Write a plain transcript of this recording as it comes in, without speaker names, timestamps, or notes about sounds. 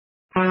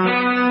You're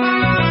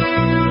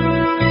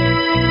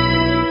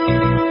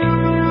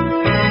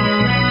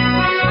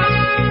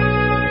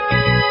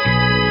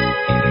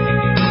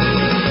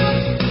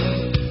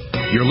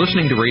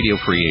listening to Radio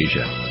Free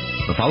Asia.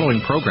 The following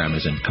program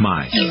is in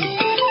Khmer.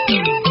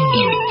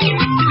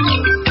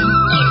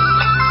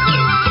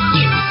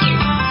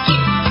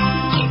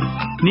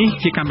 Nǐ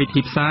chi càm bi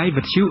tiệp xáy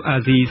vệt chiu a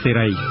zì sê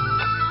ray.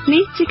 Nǐ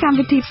chi càm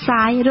bi tiệp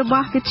xáyរប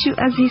ស់vệt chiu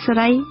a zì sê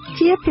ray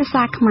ជាភា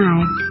សាខ្មែ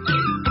រ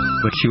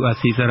វត្ត a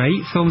zì sê ray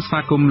សូមស្វា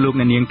គមន៍លោក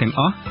អ្នកនាងទាំង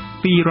អស់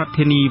ពីរដ្ឋ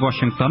ធានី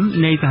Washington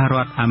នៃសហរ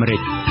ដ្ឋអាមេរិ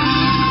ក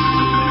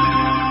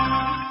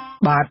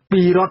បាទ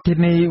ពីរដ្ឋធា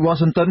នី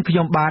Washington ខ្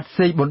ញុំបាទ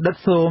សេកបណ្ឌិត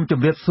សូមជ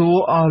ម្រាបសួរ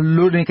អស់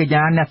លោកនាងកញ្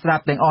ញាអ្នកស្ដា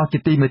ប់ទាំងអស់ជា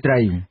ទីមេត្រី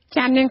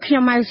ចា៎នាងខ្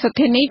ញុំម៉ៅសុ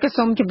ធានីក៏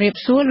សូមជម្រាប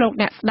សួរលោក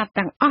អ្នកស្ដាប់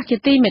ទាំងអស់ជា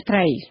ទីមេត្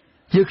រី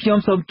យើងខ្ញុំ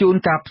សូមជូន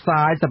ការផ្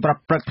សាយសម្រា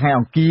ប់ព្រឹកថ្ងៃ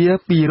អង្គារ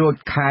2រោច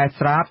ខែ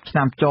ស្រាបឆ្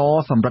នាំច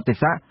សម្រិត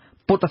ស័ក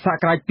ពុទ្ធស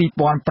ករាជ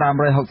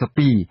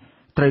2562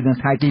ត្រូវនៅ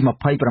ថ្ងៃទី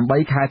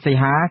28ខែសី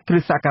ហាគ្រិ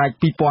ស្តសករាជ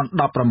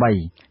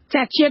2018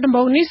 ចា៎ជាដំ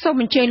បូងនេះសូម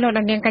អញ្ជើញលោក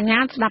អ្នកនាងកញ្ញា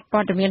ស្ដាប់ព័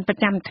ត៌មានប្រ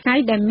ចាំថ្ងៃ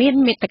ដែលមាន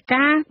មេត្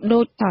តាដូ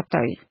ចត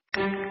ទៅ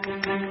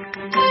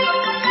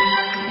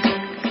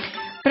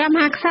ព្រះម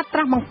ហាក្សត្រត្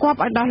រាស់បង្គាប់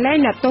ឲ្យដោះលែង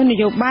អ្នកទោសន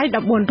យោបាយ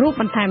14រូប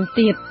បន្ថែម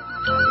ទៀត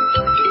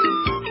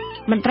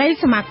មន្ត្រី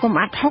សមាគម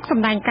អាត់ហុកស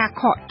ម្ដែងការ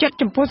ខកចិត្ត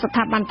ចំពោះស្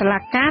ថាប័នតុលា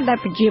ការដែល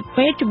ពជា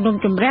ពេលជំនុំ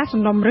ជម្រះ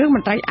សំណុំរឿងម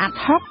ន្ត្រីអាត់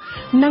ហុក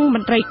និងម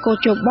ន្ត្រីកោ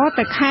ជប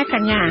ទៅខែក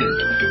ញ្ញា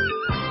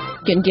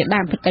ជា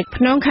ដើមប្រទេស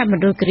ភ្នំខេម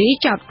រគិរី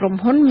ចោទក្រុម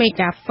ហ៊ុន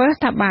Mega First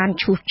ថាបាន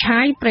ឈូសឆា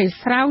យព្រៃ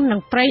ស្រោងនិង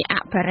ព្រៃអ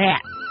ភិរ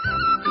ក្ស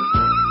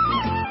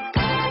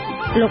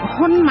លោក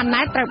ហ៊ុនម៉ា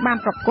ណែតត្រូវបាន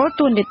ប្រកល់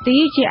តួនាទី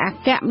ជាអ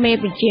គ្គមេ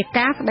បញ្ជា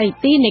ការស្ដី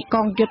ទីនៃក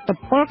ងយុទ្ធ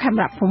ពលខេម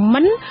រភូ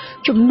មិន្ទ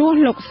ជំនួស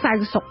លោកសៅ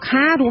សុ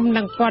ខារួម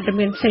នឹងព័ត៌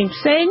មានផ្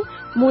សេងៗ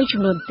មួយចំ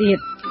នួនទៀត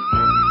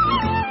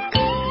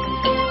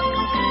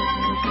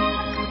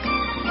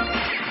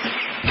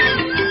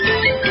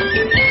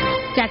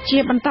ចាត់ជា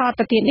បន្ត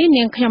ទៅទៀតនេះ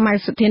នាងខ្ញុំម៉ៅ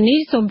សុធានី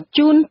សូម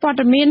ជូនព័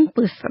ត៌មាន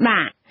ពិស្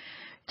ដា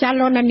ចា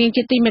លោកនាង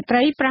ជាទីមេត្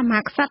រីព្រះម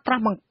ហាក្សត្រត្រា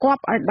ស់បង្គា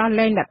ប់ឲ្យដោះ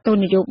លែងអ្នកទោស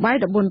នយោបាយ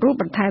14រូប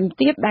បន្ថែម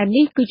ទៀតដែល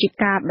នេះគឺជា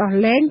ការដោះ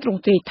លែងទ្រ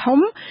ង់ទ្រាយធំ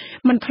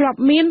មិនធ្លាប់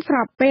មានស្រ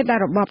បពេលដែល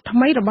របបថ្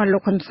មីរបស់លោ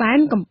កហ៊ុនសែន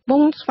កំពុ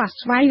ងស្វា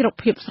ស្វែងរក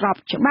ភាពស្រប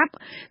ច្បាប់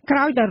ក្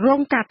រោយដែលរ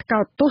ងការថ្កោ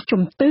លទោស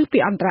ជំទឺពី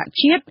អន្តរ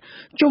ជាតិ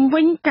ជុំ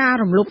វិញការ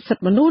រំលោភសិទ្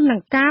ធិមនុស្សនិ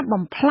ងការ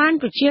បំផ្លាញ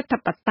ប្រជាធិ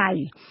បតេយ្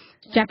យ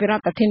ចាប់ពីរ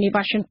ដ្ឋធានី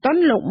Washington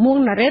លោកមួង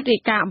ណារ៉េតរា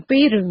យការណ៍អំពី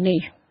រឿងនេះ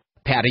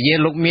ភរិយា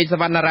លោកមេឃស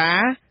វណ្ណារា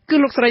គឺ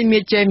លោកស្រីមេ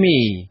ចេមី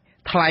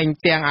ថ្លែង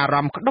ទាំងអារ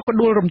ម្មណ៍ក្តុកក្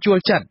តួលរំជួល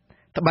ចិត្ត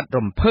ត្បិត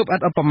រំភើបឥត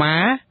ឧបមា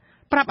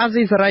ប្រាប់អា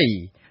ស៊ីសេរី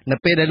នៅ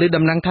ពេលដែលឮ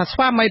ដំណឹងថាស្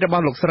វាមីរប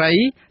ស់លោកស្រី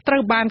ត្រូ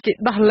វបានគេ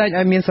ដោះលែង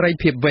ឲ្យមានសេរី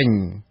ភាពវិញ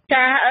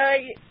ចាអើយ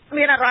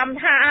មានអារម្មណ៍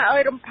ថាអើ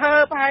យរំភើ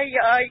បហើយ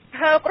អើយ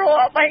ធ្វើព្រោះ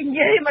អ្វីនិ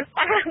យាយមិន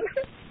បាន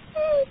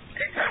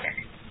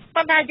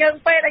ប៉ុន្តែយើង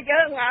ពេលដែល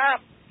យើង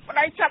ប្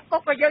តីចាប់គុ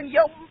កក៏យើង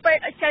យំពេល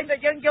ឲ្យចេញក៏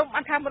យើងយំអ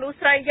ត់ថាមនុស្ស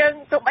ស្រីយើង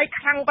ទោះបី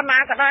ខ្លាំងប៉ុណ្ណា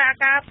ក៏ដោយអា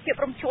ការភាព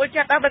រំជួល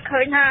ចិត្តដល់វាឃើ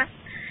ញថា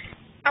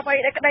អ្វី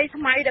ដែលក្តីស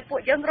ម័យដែលពួ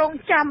កយើងរង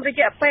ចាំរ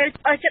យៈពេល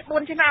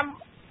74ឆ្នាំ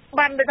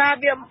បានថា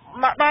វា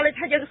មកដល់លេខ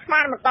ថាយើងស្មា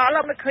នមកដ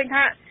ល់មិនឃើញ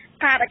ថា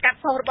ការដែលកាត់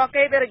ទោសរបស់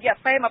គេវារយៈ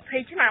ពេល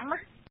20ឆ្នាំ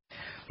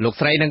លោក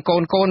ស្រីនិង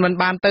កូនមិន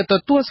បានទៅទ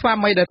ទួលស្វា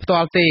មីដោយផ្ទា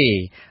ល់ទេ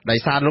ដោយ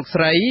សារលោក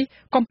ស្រី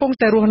កំពុង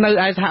តែរស់នៅ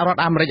ឯសហរដ្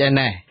ឋអាមេរិកឯ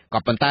ណេះក៏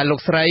ប៉ុន្តែលោក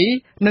ស្រី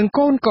និង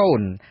កូ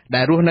ន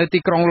ដែលរស់នៅទី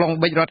ក្រុងឡុង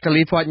ប៊ិចរដ្ឋកា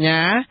លីហ្វ័រញ៉ា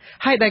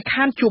ហើយដែល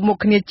ខានជួបមុខ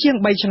គ្នាជាង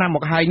3ឆ្នាំម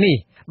កហើយនេះ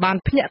បាន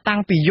ភ្ញាក់តាំ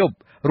ងពីយប់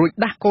រួច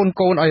ដាស់កូន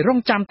ឲ្យរង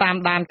ចាំតាម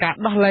ដានការ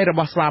ដោះលែងរប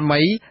ស់ស្វា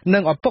មីនិ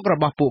ងឪពុករ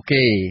បស់ពួក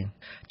គេ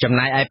ចំ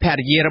ណែកឯភ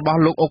រិយារបស់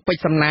លោកអុកពេជ្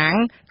រសំណាង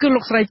គឺលោ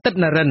កស្រីទិត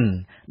នរិន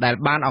ដែល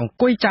បានអង្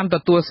គុយចាំទ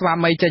ទួលស្វា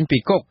មីចេញពី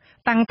គុក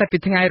តាំងតែពី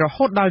ថ្ងៃរ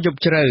ហូតដល់យប់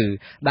ជ្រៅ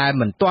ដែល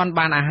មិនទាន់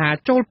បានអាហារ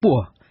ចូលពោះ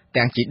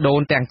ទាំងជីដូ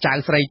នទាំងចៅ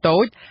ស្រីតូ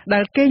ចដែ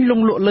លគេងល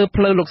ង់លក់លើ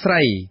ផ្លូវលោកស្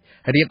រី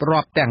រៀបរា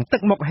ប់ទាំងទឹ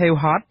កមុខហេវ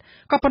ហត់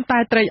ក៏ប៉ុន្តែ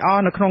ត្រេកអរ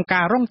នៅក្នុង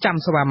ការរងចាំ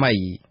ស្វាមី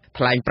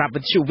ថ្លែងប្រាប់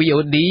វិទ្យុ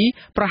VOD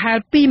ប្រហែល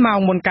2ម៉ោង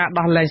មុនការ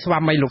ដោះលែងស្វា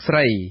មីលោកស្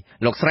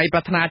រីប្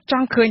រាថ្នាច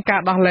ង់ឃើញកា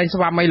រដោះលែងស្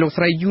វាមីលោក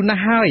ស្រីយូរណា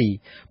ស់ហើយ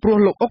ព្រោះ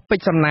លោកអុកពេ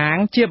ជ្រសំណាង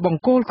ជាប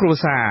ង្គោលគ្រួ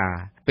សារ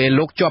ពេល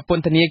លោកជាប់ព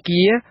ន្ធនា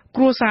គារ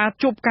គ្រួសារ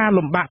ជួបការ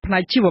លំបាកផ្នែ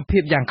កជីវភា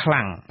ពយ៉ាងខ្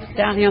លាំង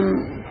ចាខ្ញុំ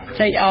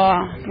ត្រេកអរ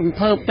រំ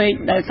ភើបពេក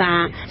ដោយសារ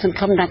សង្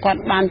ឃឹមថាគាត់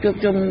បានជួប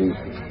ជុំ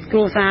គ្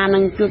រួសារនឹ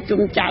ងជួប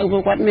ជុំចៅព្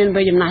រោះគាត់មាន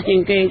វ័យចំណាស់ជា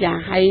ងគេចា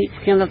ហើយ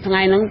ខ្ញុំសប្តាហ៍ថ្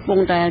ងៃហ្នឹងកំពុង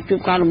តែជួប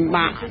ការលំ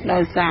បាកដោ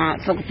យសារ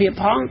សុខភាព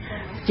ផង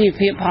ជីវ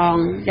ភាពផង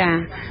ចា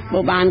បើ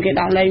បានគេ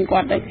ដោះលែងគា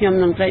ត់ទៅខ្ញុំ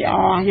នឹងត្រេកអ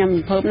រខ្ញុំ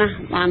រំភើបណាស់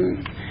បាន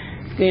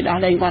គេដោះ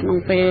លែងគាត់ក្នុង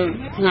ពេល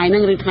ថ្ងៃហ្នឹ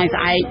ងឬថ្ងៃ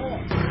ស្អែក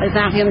ដោយ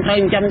សារខ្ញុំត្រូវ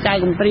ចិញ្ចឹមចៅ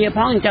កំព្រាផ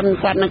ងចិញ្ចឹម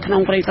គាត់នៅក្នុ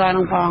ងព្រៃស្រោហ្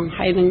នឹងផង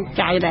ហើយនឹង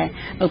ចៅដែរ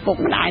ឪពុក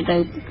ម្ដាយទៅ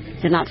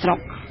ចំណាត់ស្រុក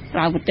ក្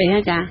រៅប្រទេស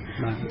ចា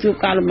ជួប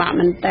ការលំបាក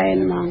មែនតើ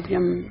ហ្មងខ្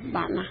ញុំ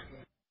បាទណា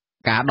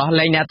ការដោះ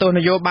លែងអ្នកទោសន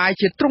យោបាយ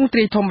ជាទ្រង់ទ្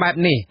រាយធំបែប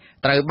នេះ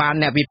ត្រូវបាន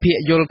អ្នកវិភាគ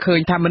យល់ឃើញ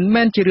ថាមិន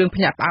មែនជារឿង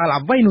ភ្ញាក់ផ្អើល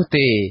អ្វីនោះ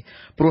ទេ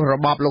ព្រោះរ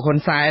បបលោកហ៊ុន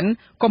សែន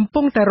កំ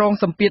ពុងតែរង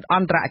សម្ពាធអ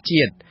ន្តរ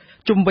ជាតិ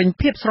ជំវិញ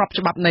ភាពស្រប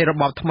ច្បាប់នៃរ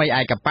បបថ្មី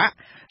ឯកបក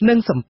និង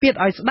សម្ពាធ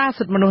ឲ្យស្ដារ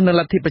សិទ្ធិមនុស្សនៅ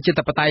លទ្ធិប្រជា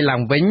ធិបតេយ្យឡើ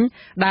ងវិញ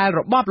ដែល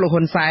របបលោក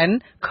ហ៊ុនសែន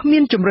គ្មា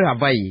នជំរឿស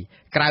អ្វី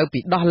ក្រៅពី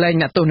ដោះលែង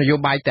អ្នកទោសនយោ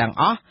បាយទាំង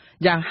អស់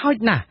យ៉ាងហោច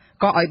ណាស់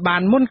ក៏ឲ្យបា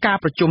នមុនការ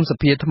ប្រជុំស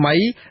ភាថ្មី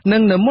និ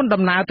ងនៅមុន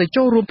ដំណើរទៅ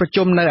ចូលរួមប្រ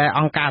ជុំនៅឯ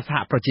អង្គការសហ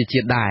ប្រជាជា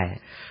តិដែរ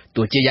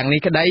ទោះជាយ៉ាងនេះ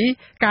ក្តី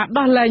ការ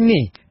ដោះលែង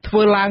នេះធ្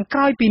វើឡើងក្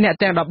រោយពីអ្នក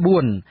ទាំង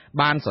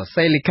14បានសរ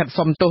សេរលិខិត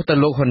សុំទោសទៅ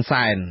លោកហ៊ុន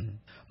សែន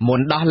មុន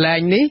ដោះលែ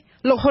ងនេះ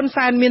លោកហ៊ុន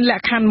សែនមានល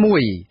ក្ខខណ្ឌមួ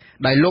យ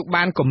ដោយលោក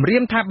បានគម្រា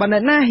មថាបើអ្ន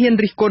កណាហ៊ាន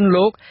រិះគន់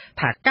លោក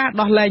ថាការ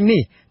ដោះលែង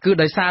នេះគឺ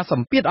ដោយសារស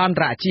ម្ពាធអន្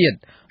តរជាតិ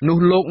នោះ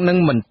លោកនឹង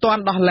មិនទា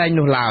ន់ដោះលែង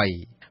នោះឡើយ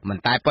មិន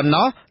តែប៉ុណ្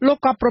ណោះលោក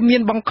ក៏ព្រមា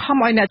នបង្ខំ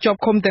ឲ្យអ្នកជាប់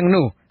ឃុំទាំង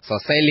នោះសរ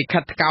សេរលិខិ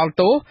តថ្កោល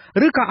ទោស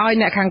ឬក៏ឲ្យ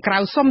អ្នកខាងក្រៅ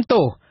សុំ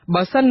ទោស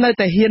បើសិននៅ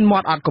តែហ៊ានមា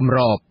ត់អត់គម្រ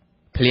ប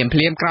ភ្លាម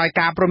ក្រោយ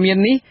ការព្រមាន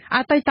នេះអ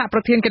តីតប្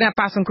រធានគណៈ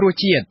បកសង្គ្រោះ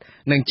ជាតិ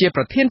និងជា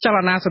ប្រធានចល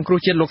នាសង្គ្រោះ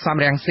ជាតិលោកសំ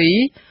រងស៊ី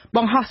ប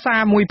ង្ហោះសា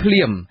រមួយភ្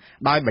លាម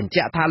ដោយបញ្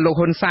ជាក់ថាលោក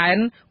ហ៊ុនសែន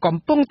កំ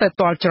ពុងតែ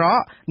ទាល់ច្រក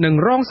និង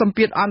រងសម្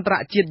ពាធអន្តរ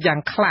ជាតិយ៉ាង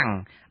ខ្លាំង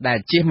ដែល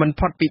ជៀសមិន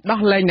ផុតពីដោះ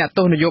លែងអ្នក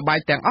ទោសនយោបាយ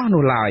ទាំងអស់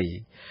នោះឡើយ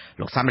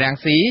លោកសំរង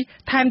ស៊ី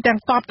ថែមទាំង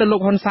តបទៅលោ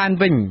កហ៊ុនសែន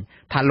វិញ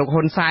ថាលោក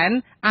ហ៊ុនសែន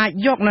អាច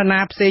យកនរណា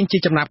ផ្សេងជា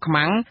ចំណាប់ខ្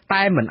មាំង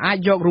តែមិនអាច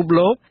យករូប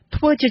លោក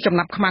ធ្វើជាចំ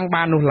ណាប់ខ្មាំង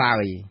បាននោះឡើ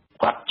យ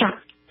គាត់ចាត់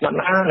ន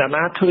រ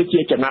ណាធ្វើជា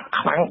ចំណាប់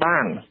ខ្មាំងបា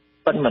ន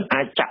ប៉ុន្តែមិន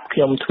អាចចាត់ខ្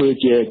ញុំធ្វើ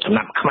ជាចំ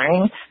ណាប់ខ្មាំង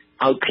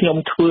ឲ្យខ្ញុំ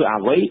ធ្វើ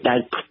អ្វីដែល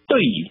ផ្ទុ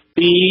យ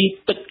ពី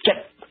ទឹកចិត្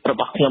តរ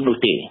បស់ខ្ញុំនោះ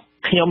ទេ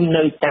ខ្ញុំ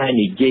នៅតែ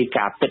និយាយ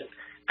ការពិត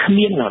គ្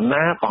មាននរ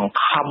ណាបង្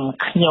ខំ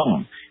ខ្ញុំ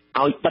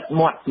ឲ្យបិទ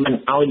មាត់មិន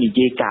ឲ្យនិ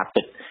យាយការ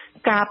ពិត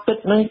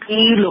ហ្នឹង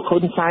គឺលោកហ៊ុ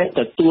នសែន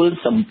ទទួល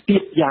សម្ពា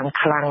ធយ៉ាង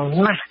ខ្លាំង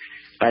ណាស់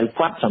តែ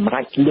គាត់សម្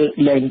រេចលើក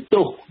លែង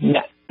ទោសអ្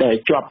នកដែល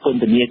ជាប់ពន្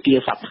ធនាគារ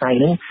សប្តាហ៍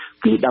ហ្នឹង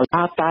គឺដោយ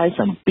សារតែ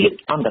សម្ពាធ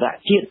អន្តរ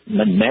ជាតិ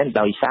មិនមែន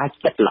ដោយសារ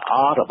ចិត្តល្អ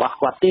របស់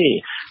គាត់ទេ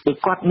បើ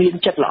គាត់មាន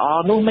ចិត្តល្អ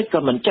នោះមិនក៏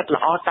មិនចិត្ត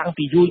ល្អតាំង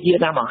ពីយូរយារ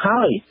ណាស់មក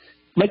ហើយ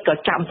មិនក៏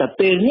ចាំតែ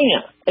ពេលនេះ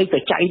អីក៏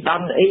ចៃដ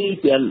ន្យអី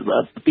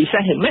ពិសេ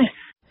សហ្មង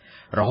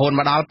រហូត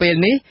មកដល់ពេល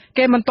នេះ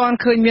គេមិនទាន់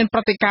ឃើញមានប្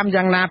រតិកម្ម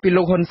យ៉ាងណាពី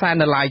លោកហ៊ុនសែន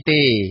នៅឡើយ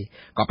ទេ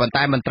ក៏ប៉ុន្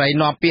តែមន្ត្រី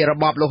នាំពាក្យរ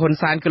បបលោកហ៊ុន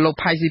សែនគឺលោក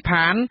ផៃស៊ី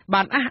ផាន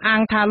បានអះអា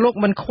ងថាលោក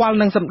មិនខ្វល់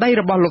នឹងសម្ដី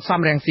របស់លោក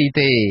សំរងស៊ី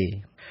ទេ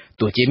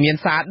ទោះជាមាន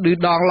សារឌឺ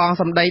ដងឡង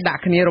សម្ដីដា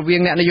ក់គ្នារវា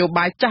ងអ្នកនយោ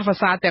បាយចាស់ភា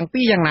សាទាំង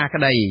ពីរយ៉ាងណា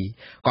ក្តី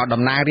ក៏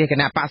តំណាងរាជគ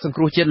ណៈបកសង្គ្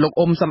រោះជាតិលោក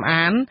អ៊ុំសំ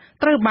អាន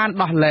ត្រូវបាន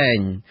ដោះលែង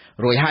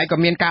រួចហើយក៏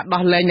មានការ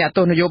ដោះលែងអ្នក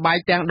ទោសនយោបាយ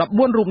ទាំង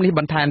14រូបនេះ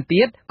បន្ថែម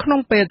ទៀតក្នុង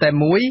ពេលតែ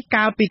មួយ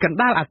កាលពីកណ្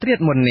ដាលអាធ្រា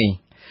ត្រមុននេះ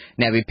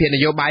អ្នកវិភាគន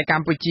យោបាយក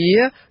ម្ពុជា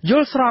យ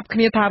ល់ស្របគ្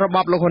នាថារប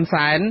បលោកហ៊ុន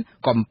សែន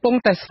កំពុង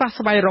តែស្វះ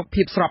ស្វែងរក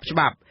ភាពស្របច្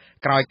បាប់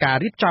ក្រោយការ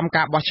រៀបចំ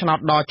ការបោះឆ្នោត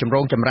ដ៏ចម្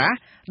រូងចម្រាស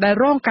ដែល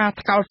រងការ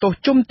ថ្កោលទោស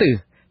ជុំទិស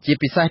ជា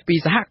ពិសេសពី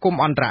សហគម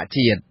ន៍អន្តរ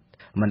ជាតិ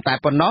មិនតែ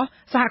ប៉ុណ្ណោះ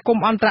សហគម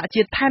ន៍អន្តរ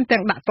ជាតិថែមទាំ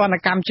ងដាក់ទណ្ឌ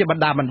កម្មជាប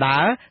ណ្ដា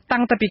តាំ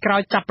ងតែពីក្រោ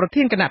យចាប់ប្រ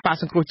ធានគណៈបក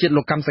សង្គ្រោះជាតិ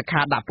លោកកឹមសុ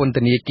ខាដាក់ពន្ធ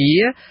នាគា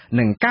រ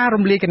និងការ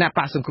រំលាយគណៈប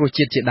កសង្គ្រោះ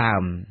ជាតិជាដើ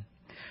ម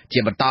ជា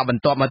បន្តប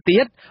ន្ទាប់មកទៀ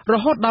តរ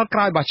ហូតដល់ក្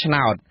រោយបោះឆ្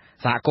នោត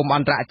សហគមន៍អ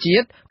ន្តរជា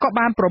តិក៏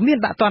បានព្រមាន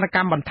ដាក់ទណ្ឌក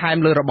ម្មបន្ថែម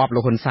លើរបបលោ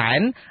កហ៊ុនសែន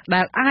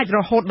ដែលអាចរ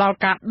ហូតដល់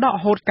ការដក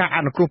ហូតការអ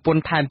នុគ្រោះពន្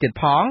ធថែមទៀត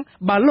ផង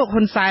បើលោក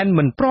ហ៊ុនសែន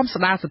មិនព្រម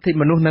ស្ដារសិទ្ធិ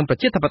មនុស្សនិងប្រ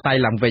ជាធិបតេយ្យ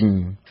ឡើងវិញ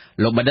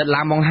លោកបណ្ឌិត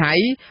ឡាម៉ុងហៃ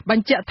ប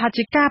ញ្ជាក់ថា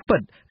ជាការពិ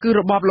តគឺ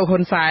របបលោកហ៊ុ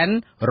នសែន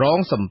រង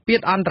សម្ពាធ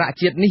អន្តរ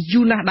ជាតិនេះ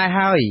យូរណាស់ដែរ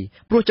ហើយ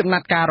ព្រោះចំណា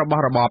ត់ការរប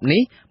ស់របប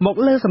នេះមក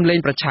លើសម្លេង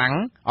ប្រឆាំង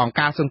អង្គ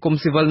ការសង្គម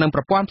ស៊ីវិលនិង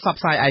ប្រព័ន្ធផ្សព្វ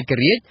ផ្សាយឯក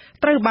រាជ្យ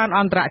ត្រូវបាន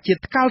អន្តរជាតិ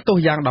ថ្កោលទោស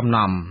យ៉ាងដំ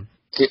ណំ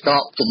គេដ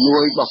កជំនួ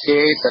យរបស់គេ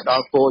ទៅដ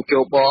ល់គោជ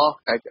ប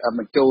តែ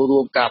មិនចូលរួ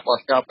មការបោះ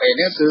ឆ្នោតពេល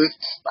នេះគឺ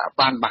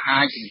បានបង្ហា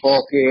ញចំពោះ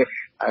គេ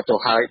ទៅ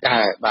ហើយដែ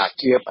របាទ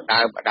ជាប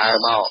ដើមក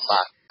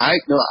បាទហើយ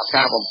នៅអា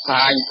ការបំផ្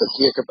លាញប្រ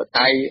ជាធិប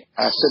តេយ្យ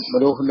សិទ្ធិម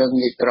នុស្សនិង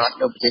នីតិរដ្ឋ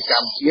នៅប្រទេសក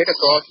ម្ពុជា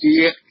ក៏ជា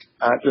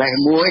លេស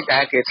មួយដែ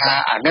លគេថា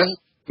អានឹង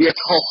វា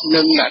ខុស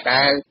នឹង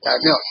ដែល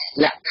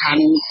លក្ខខ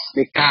ណ្ឌ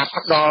នៃការ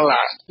ផ្ដ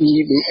ល់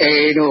EBA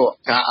នោះ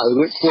ថាឲ្យ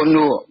រួចពន្ធ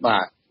នោះបា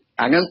ទ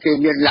អានឹងគឺ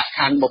មានលក្ខខ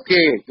ណ្ឌមក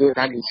គេគឺ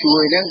ថាជួ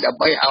យនឹងដើម្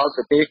បីឲ្យ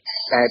ប្រទេស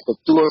ដែលទ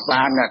ទួល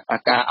បាន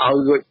ការឲ្យ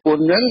រួចព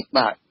ន្ធនឹង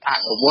បាទអ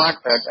នុវត្ត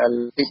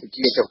ទីប្រ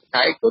ជាធិប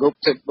តេយ្យគោរព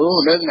សិទ្ធិមនុស្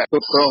សនិងគ្រ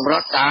ប់គ្រងរ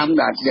ដ្ឋតាម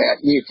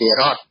នីតិ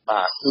រដ្ឋ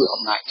បាទគឺ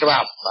អំណាចច្បា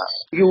ប់បាទ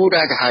យូរ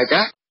ដែរទៅហើយ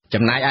ចា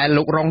ចំណែកឯ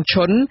លោករង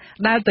ឈុន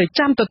ដែលទៅ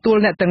ចាំទទួល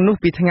អ្នកទាំងនោះ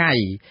ពីថ្ងៃ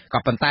ក៏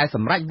ប៉ុន្តែស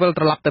ម្រេចវិល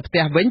ត្រឡប់ទៅផ្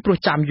ទះវិញព្រោះ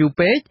ចាំយូរ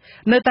ពេក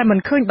នៅតែមិន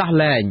ឃើញដោះ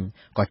លែង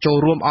ក៏ចូល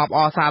រួមអបអ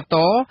រសាទ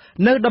រ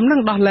នៅដំណឹង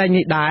ដោះលែង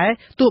នេះដែរ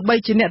ទោះបី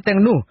ជាអ្នកទាំ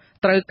ងនោះ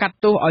ត្រូវកាត់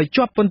ទោសឲ្យ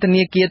ជាប់ពន្ធ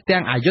នាគារទាំ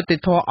ងអយុត្តិ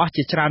ធម៌អស់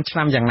ជាច្រើនឆ្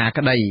នាំយ៉ាងណា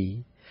ក្តី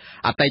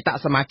អតីត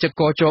សមាជិក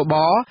កជប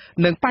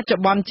និងបច្ចុ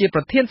ប្បន្នជាប្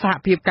រធានសហ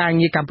ភាពការ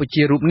ងារកម្ពុ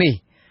ជារូបនេះ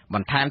ប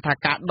ន្ថែមថា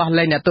ការដោះ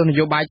លែងអ្នកទោសន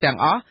យោបាយទាំង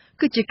អស់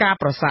គឺជាការ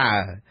ប្រសើរ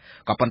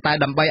ក៏ប៉ុន្តែ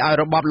ដើម្បីឲ្យ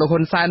របបលោក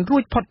ហ៊ុនសែនរួ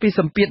ចផុតពី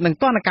សម្ពាធនិង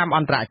ទណ្ឌកម្មអ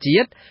ន្តរជា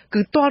តិ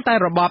គឺទាល់តែ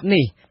របប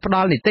នេះផ្ដ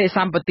ល់នីតិស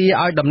ម្បទា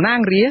ឲ្យតំណាង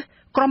រាស្ត្រ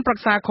ក្រុមប្រឹ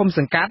ក្សាឃុំស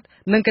ង្កាត់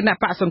និងគណៈ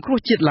បកសង្គ្រោះ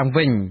ជាតិឡើង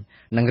វិញ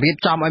និងរៀប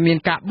ចំឲ្យមាន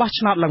ការបោះ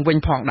ឆ្នោតឡើងវិញ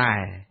ផងដែ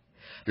រ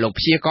លោក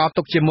ព្យាករ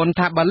ទុកជាមុន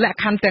ថាបើលក្ខ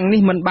ខណ្ឌទាំង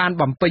នេះមិនបាន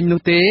បំពេញនោះ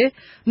ទេ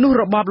នោះ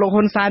របបលោក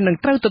ហ៊ុនសែននឹង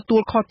ត្រូវទទួ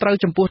លខុសត្រូវ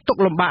ចំពោះទុក្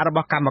ខលំបាករប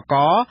ស់កម្មក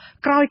រ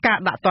ក្រោយការ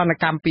ដាក់ទណ្ឌ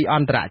កម្មពីអ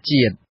ន្តរ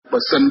ជាតិ បើ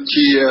សិន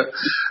ជា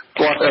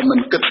គាត់មិន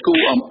គិតគូ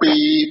រអំពី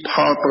ផ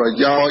លប្រ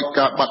យោជន៍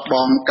ការបាត់ប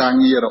ង់ការ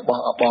ងាររប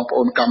ស់បងប្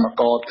អូនកម្ម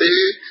ករទេ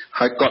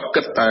ហើយគាត់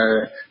គិតតែ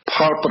ផ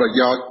លប្រ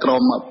យោជន៍ក្រុ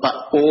មបក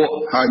ពួក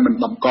ហើយមិន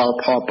តម្កល់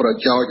ផលប្រ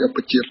យោជន៍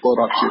ប្រជាពល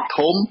រដ្ឋជា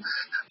ធំ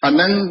អា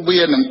នឹង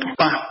វានឹង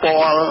ប៉ះ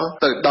ពាល់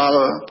ទៅដ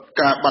ល់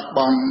ការបាត់ប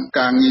ង់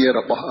ការងារ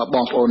របស់ប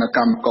ងប្អូនក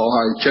ម្មករ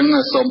ហើយអញ្ចឹង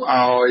សូម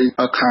ឲ្យ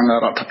ខាង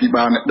រដ្ឋាភិ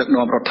បាលអ្នកដឹក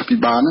នាំរដ្ឋាភិ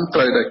បាលនឹងត្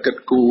រូវតែគិត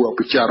គូរ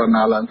ពិចារ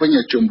ណាឡើងវិញ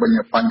ជុំវិញ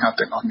បញ្ហា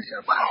ទាំងអស់នេះ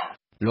បា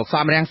ទលោក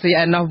សំរងស៊ី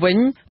ឯណោះវិញ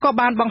ក៏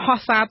បានបង្ហោះ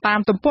សារតាម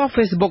ទំព័រ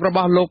Facebook រប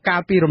ស់លោកកា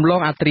លពីរំលង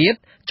អាធ្រាត្រ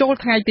ចូល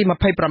ថ្ងៃទី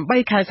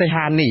28ខែសី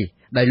ហានេះ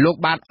ដែលលោក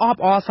បានអប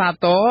អរសា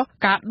ទរ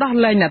ការដោះ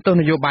លែងអ្នកទោស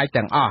នយោបាយ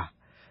ទាំងអស់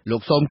លោ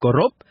កសូមគោ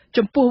រព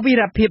ចំពោះវី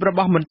រភាពរប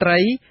ស់មន្ត្រី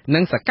និ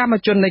ងសកម្ម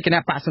ជននៃគណៈ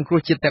បកសង្គ្រោះ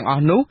ជាតិទាំងអ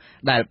ស់នោះ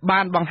ដែល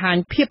បានបង្ហាញ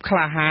ភាពក្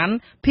លាហាន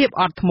ភាព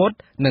អត់ធ្មត់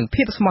និង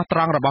ភាពស្មោះត្រ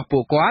ង់របស់ពួ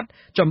កគាត់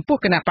ចំពោះ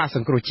គណៈបកស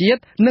ង្គ្រោះជាតិ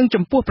និង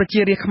ចំពោះប្រជា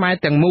រាស្ត្រខ្មែរ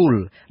ទាំងមូល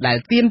ដែល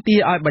ទាមទារ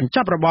ឲ្យបញ្ច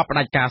ប់របបផ្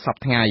ដាច់ការសព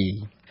ថ្ងៃ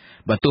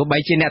បើទោះបី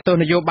ជាអ្នកទោស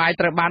នយោបាយ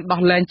ត្រូវបាន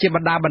ដោះលែងជាប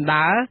ណ្ដា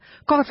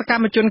ក៏សក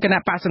ម្មជនគណៈ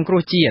បកសង្គ្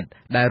រោះជាតិ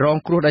ដែលរង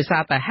គ្រោះដោយសា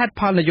រតែហេតុ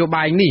ផលនយោ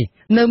បាយនេះ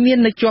នៅមាន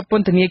នៅជាប់ព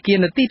ន្ធនាគារ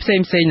នៅទីផ្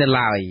សេងនៅ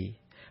ឡើយ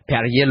ភ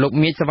រិយាលោក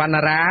មៀចសវណ្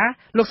ណារា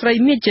លោកស្រី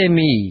មៀចជេ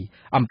មី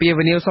អំពាវ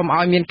នាវសូម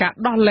ឲ្យមានការ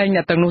ដោះលែងអ្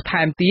នកទាំងនោះ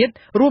ថែមទៀត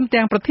រួម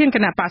ទាំងប្រធានគ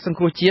ណៈបកសង្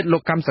គ្រោះជាតិលោ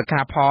កកម្មស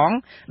ខាផង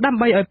ដើម្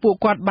បីឲ្យពួក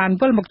គាត់បាន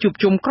វិលមកជួប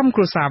ជុំក្រុមគ្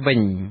រួសារវិញ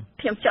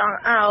ខ្ញុំចង់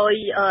ឲ្យ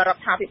រ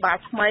ដ្ឋាភិបាល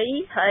ថ្មី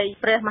ហើយ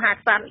ព្រះមហាក្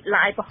សត្រ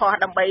ឡាយប្រហោះ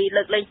ដើម្បី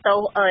លើកលែងទោស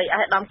ឲ្យ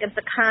អាយដាមកម្មស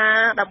ខា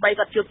ដើម្បី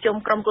គាត់ជួបជុំ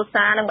ក្រុមគ្រួ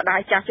សារនិងម្ដាយ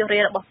ចាស់ជរា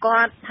របស់គា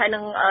ត់ហើយនឹ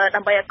ងដើ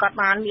ម្បីឲ្យគាត់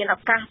បានមានឱ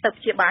កាសទៅ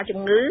ព្យាបាលជំ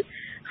ងឺ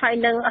ហើយ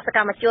នឹងសក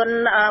ម្មជន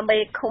មេ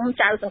ឃុំ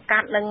ចៅសង្កា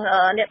ត់និង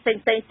អ្នកផ្សេង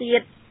ទៀ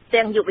ត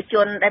ទាំងយុវជ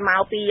នដែលម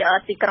កពី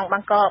ទីក្រុងបា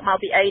ងកកមក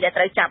ពីអីដែល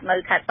ត្រូវចាប់នៅ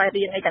ខេត្តប៉ៃ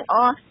រៀងអីទាំងអ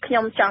ស់ខ្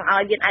ញុំចង់ឲ្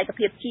យមានឯក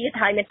ភាពជាតិ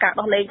ហើយមានការ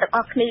ដោះលែងទាំងអ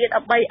ស់គ្នា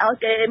ដើម្បីឲ្យ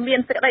គេមាន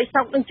សេចក្តី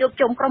សុខនិងជួប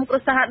ជុំក្រុមគ្រួ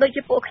សារដូច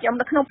ជាពួកខ្ញុំ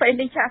នៅក្នុងពេល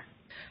នេះចា៎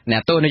អ្ន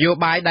កទោសនយោ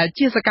បាយដែល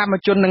ជាសកម្ម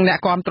ជននិងអ្នក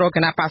គាំទ្រគ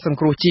ណៈបកសង្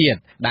គ្រោះជាតិ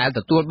ដែលទ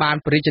ទួលបាន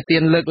ព្រះរាជទា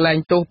នលើកលែង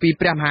ទោសពី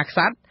ព្រះមហាក្ស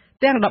ត្រ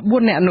ទាំង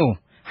14អ្នកនោះ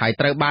ហើយ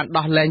ត្រូវបាន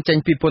ដោះលែងចេញ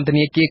ពីពន្ធ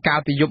នាគារកាល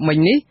ពីយប់មិញ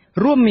នេះ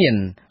រួមមាន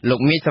លោក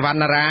មៀចសវណ្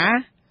ណារា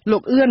លោ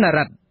កអឿន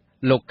រិទ្ធ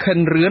លោកខិន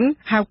រឿន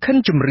ហៅខិន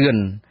ជំរឿន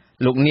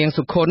លោកនាង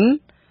សុខុន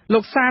លោ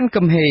កសាន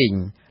កឹមហេង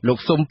លោក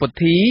សុំពុទ្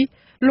ធី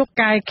លោក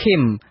កែខឹ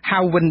មហៅ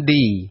វិន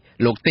ឌី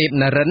លោកទេព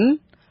នរិន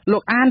លោ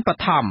កអានប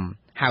ឋម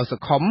ហៅសុ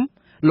ខុម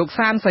លោក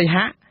សានសី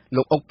ហៈ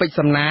លោកអុកពេជ្រ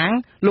សំណាង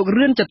លោក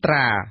រឿនចត្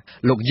រា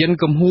លោកយិន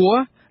កំហួរ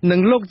និង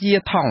លោកយា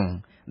ថង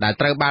ដែល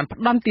ត្រូវបានផ្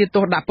ដន្ទា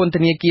ទោសដាក់ពន្ធ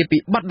នាគារពី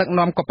បទដឹក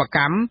នាំកុបក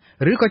ម្ម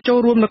ឬក៏ចូល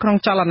រួមនៅក្នុង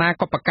ចលនា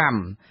កុបកម្ម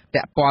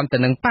ពាក់ព័ន្ធទៅ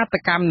នឹងបាត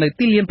កម្មនៅ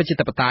ទីលានប្រជា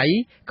ធិបតេយ្យ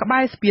ក្បែ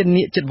រស្ពាន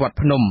នាគជិតវត្ត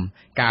ភ្នំ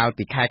កាល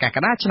ពីខែកក្ក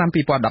ដាឆ្នាំ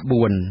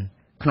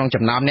2014ក្នុង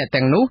ចំណោមអ្នក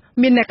ទាំងនោះ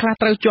មានអ្នកខ្លះ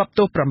ត្រូវជាប់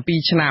ទោស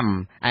7ឆ្នាំ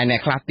ឯអ្នក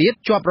ខ្លះទៀត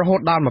ជាប់រហូត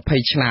ដល់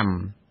20ឆ្នាំ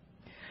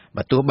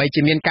បើទោះបី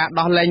ជាមានការ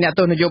ដោះលែងអ្នក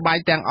ទោសនយោបាយ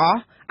ទាំងអស់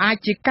អាច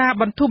ជាការ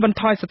បន្ធូរបន្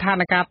ថយស្ថាន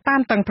ភាពតា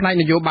នតឹងផ្នែក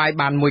នយោបាយ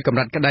បានមួយកម្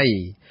រិតក្តី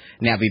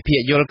អ្នកវិភាគ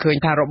យល់ឃើញ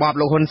ថារបប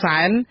លោកហ៊ុនសែ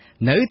ន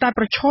នៅតែ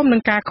ប្រឈមនឹ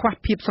ងការខ្វះ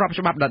ភាពស្រប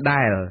ច្បាប់ដ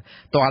ដែល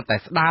ទាល់តែ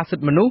ស្ដារសិ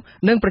ទ្ធិមនុស្ស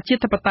និងប្រជា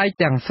ធិបតេយ្យ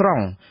ទាំងស្រុង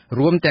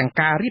រួមទាំង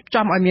ការរៀប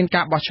ចំឲ្យមាន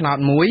ការបោះឆ្នោត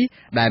មួយ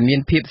ដែលមាន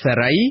ភាពសេ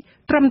រី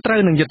ត្រឹមត្រូវ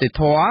នឹងយុត្តិ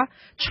ធម៌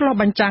ឆ្លុះ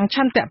បញ្ចាំងឆ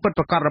ន្ទៈពិត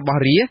ប្រាកដរបស់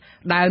រាស្ត្រ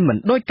ដែលមិន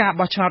ដូចការ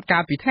បោះឆ្នោតកា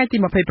លពីថ្ងៃទី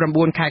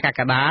29ខែកក្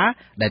កដា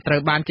ដែលត្រូ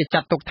វបានគេចា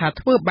ត់ទុកថា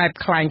ធ្វើបែប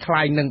คล้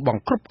ายៗនឹងប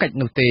ង្ក្រប់កិច្ច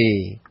នោះទេ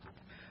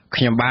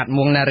ខ្ញុំបាទ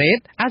មួងណារ៉េត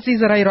អាស៊ី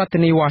សេរីរដ្ឋធា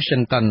នី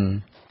Washington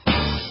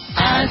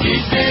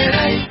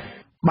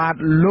បាទ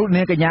លោក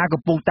នាងកញ្ញា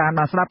កំពុងតាម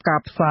ដានស្ដាប់ការ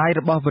ផ្សាយ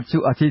របស់វិទ្យុ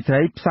អាស៊ីសេ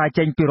រីផ្សាយ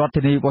ចេញពីរដ្ឋ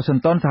ធានី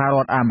Washington សហរ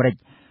ដ្ឋអាមេរិក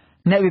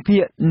អ្នកវិភា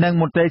គនិង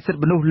មន្ត្រីសិទ្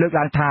ធិមនុស្សលើក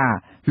ឡើងថា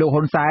លោក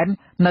ហ៊ុនសែន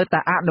នៅតែ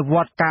អនុវ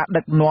ត្តការ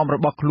ដឹកនាំរ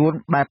បស់ខ្លួន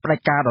បែបផ្ដា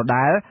ច់ការដ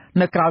ដែល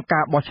នៅក្រៅកា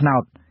របោះឆ្នោ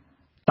ត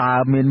តើ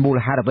មានមូល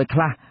ហេតុអ្វីខ្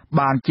លះ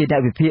បានជាអ្ន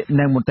កវិភាគ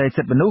និងមន្ត្រី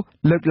សិទ្ធិមនុស្ស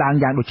លើកឡើង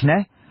យ៉ាងដូច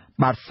នេះ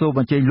បាទសូម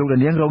អញ្ជើញលោក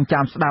នាងរង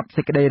ចាំស្ដាប់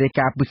សេចក្តីរាយ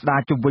ការណ៍ពិស្ដារ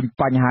ជុំវិញ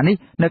បញ្ហានេះ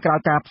នៅក្រៅ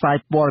ការផ្សាយ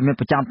ព័ត៌មាន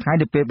ប្រចាំថ្ងៃ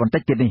នាពេលបន្តិ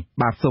ចទៀតនេះ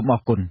បាទសូមអ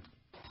រគុណ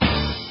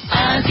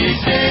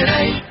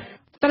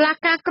តុលា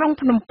ការក្រុង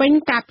ភ្នំពេញ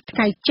កាលពីថ្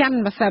ងៃច័ន្ទ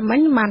ម្សិលមិ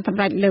ញបានស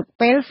ម្រេចលើក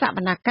ពេលសវ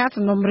នកម្ម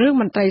សំណុំរឿង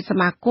មន្ត្រីស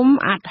មាគម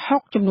អាត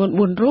60ចំនួន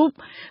4រូប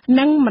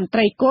និងមន្ត្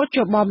រីគោច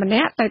បម្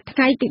នាក់ទៅថ្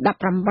ងៃទី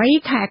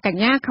18ខែក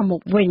ញ្ញាខាងមុ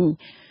ខវិញ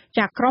จ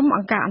ากក្រុមអ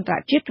ង្គការអន្តរ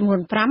ជាតិចំនួ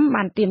ន5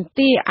បានទាម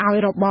ទារឲ្យ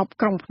របប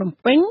ក្រុងភ្នំ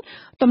ពេញ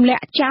ទម្លា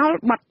ក់ចោល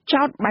បទ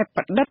ចោទបែប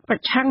ប្រឌិតប្រ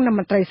ឆាំងនឹង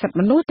មន្ត្រីសិទ្ធិ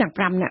មនុស្សទាំង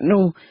5នាក់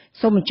នោះ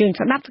សូមអញ្ជើញ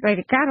ស្ដាប់សេចក្តី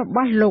រាយការណ៍រប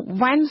ស់លោក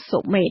វ៉ែនសុ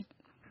មេត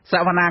ស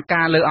វនា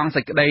ការលើអង្គសេ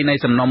ចក្តីនៃ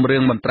សំណុំរឿ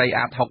ងមន្ត្រី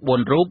អាត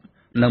64រូប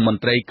និងម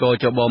ន្ត្រីគ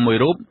ចប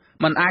1រូប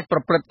មិនអាចប្រ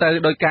ព្រឹត្តទៅ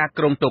ដោយការ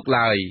គ្រងទុក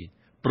ឡើយ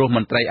ព្រោះម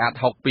ន្ត្រីអាត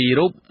62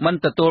រូបមិន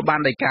ទទួលបា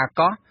នដីកា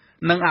កោះ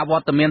និងអវ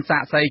ត្តមានសា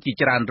ក្សីជា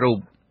ច្រើនរូប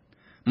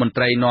មន្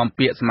ត្រីនាំ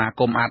ពាក្យសមា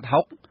គមអាត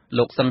60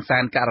លោកសឹងសា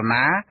នករ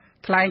ណា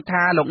ថ្លែង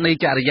ថាលោកនី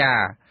ចរិយា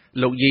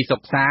លោកយីសុ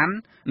កសាន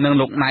និង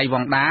លោកណៃវ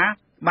ងដា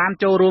បាន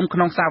ចូលរួមក្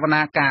នុងសវ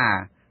នាការ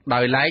ដោ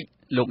យឡែក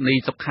លោកនី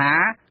សុខា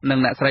និង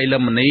អ្នកស្រីលឹ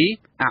មមនី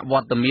អវ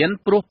ត្តមាន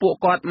ព្រោះពួក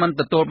គាត់មិន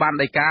ទទួលបាន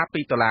ដីកា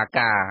ពីតុលា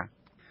ការ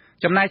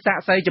ចំណែកសា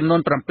ក្សីចំនួន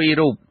7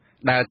រូប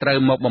ដែលត្រូវ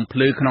មកបំភ្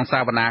លឺក្នុងស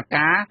វនា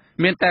ការ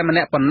មានតែម្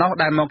នាក់ប៉ុណ្ណោះ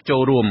ដែលមកចូ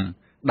លរួម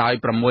ដោយ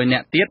6នា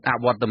ក់ទៀតអ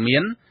វត្តមា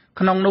ន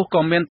ក្នុងនោះ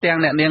ក៏មានទាំង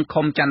អ្នកនាង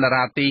ខុមចន្ទ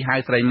រាទីហៅ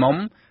ស្រីមុំ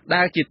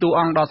ដែលជាតួ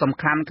អង្គដ៏សំ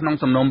ខាន់ក្នុង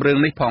សំណុំរឿង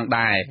នេះផង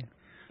ដែរ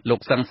លោក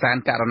សឹងសាន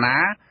ករណា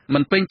មិ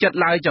នពេញចិត្ត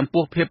ឡើយចំ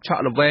ពោះភាពឆ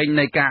ក់ល្វែង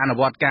នៃការអនុ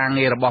វត្តការ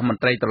ងាររបស់ម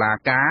ន្ត្រីតុលា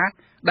ការ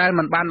ដែល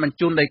មិនបានបញ្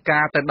ជូនដីកា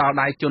ទៅដល់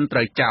ដៃជនត្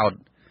រូវចោទ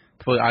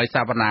ធ្វើឲ្យស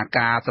វនា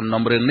ការសំ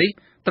ណុំរឿងនេះ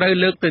ត្រូវ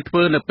លើកទៅធ្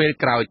វើនៅពេល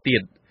ក្រោយទៀ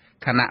ត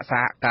គណៈស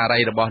ហការី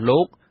របស់លោ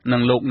កនិ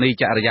ងលោកនី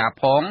ចរិយា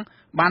ផង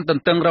បានទ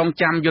ន្ទឹងរង់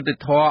ចាំយុត្តិ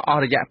ធម៌អ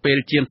ស់រយៈពេល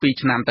ជាង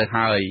2ឆ្នាំទៅ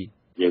ហើយ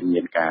យើង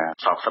មានការ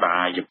សោកស្ដា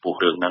យចំពោះ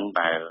រឿងហ្នឹង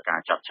ដែលកា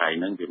រចាត់ចែង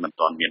ហ្នឹងវាមិន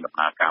ទាន់មានដំ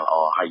ណើរការល្អ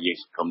ហើយយើង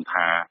សង្ឃឹម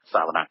ថាស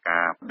វនក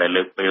ម្មដែល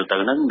លើកពេលទៅ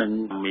ហ្នឹងនឹង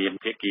មាន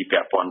ភាគីពា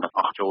ក់ព័ន្ធទាំង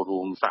អស់ចូល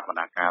រួមសវ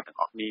នកម្មទាំង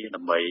អស់គ្នាដើ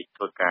ម្បី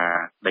ធ្វើការ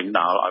ដេញ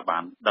ដោលឲ្យបា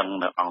នដឹង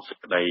នៅអង្គសេច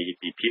ក្តី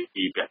ពីភា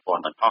គីពាក់ព័ន្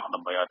ធទាំងអស់ដើ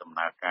ម្បីឲ្យដំ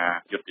ណើរការ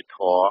យុត្តិធ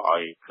ម៌ឲ្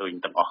យឃើញ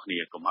ទាំងអស់គ្នា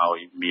កុំឲ្យ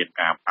មាន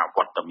ការអវ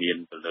ត្តមាន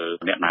ទៅលើ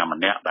អ្នកណាម្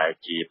នាក់ដែល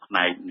ជាផ្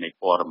នែកនៃ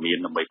ព័ត៌មាន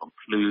ដើម្បីបំ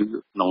ភ្លឺ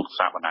ក្នុងស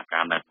វនក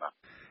ម្មហ្នឹងបាទ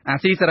អា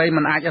ស៊ីសេរី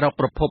មិនអាចរក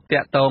ប្រភពតា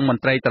ក់ទងម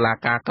ន្ត្រីតុលា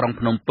ការក្រុង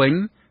ភ្នំពេញ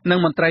និង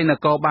មន្ត្រីន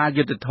គរបាល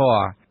យុត្តិធ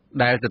ម៌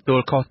ដែលទទួល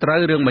ខុសត្រូវ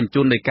រឿងបញ្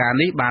ជូនដីកា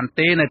នេះបាន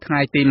ទេនៅថ្ងៃ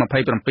ទី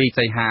27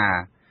សីហា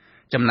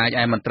ចំណែក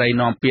ឯមន្ត្រី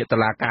នាំពាក្យតុ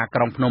លាការក្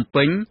រុងភ្នំ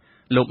ពេញ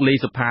លោកលី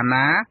សុផា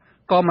ណា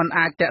ក៏មិន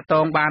អាចតាក់ទ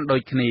ងបានដូ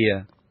ចគ្នា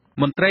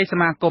មន្ត្រីស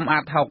មាគមអា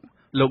ត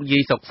6លោកយី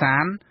សុកសា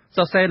នស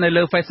រសេរនៅ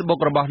លើ Facebook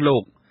របស់លោ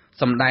ក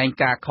សម្ដែង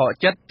ការខក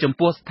ចិត្តចំ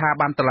ពោះស្ថា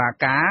ប័នតុលា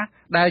ការ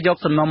ដែលយក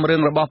សំណុំរឿ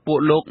ងរបស់ពួក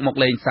លោកមក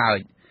លេងសើច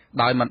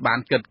ដោយមិនបាន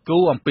គិតគូ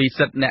រអំពី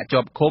សិទ្ធិអ្នក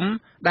ជាប់ឃុំ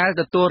ដែល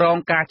ទទួលរង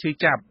ការឈឺ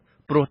ចាប់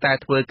ព្រោះតែ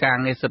ធ្វើការ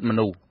ងារសិទ្ធិម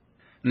នុស្ស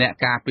អ្នក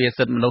ការពារ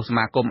សិទ្ធិមនុស្សស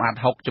មាគមអាត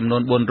6ចំនួ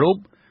ន4រូប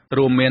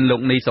រួមមានលោ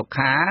កនីសុ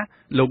ខា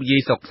លោកយី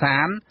សុកសា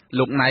ន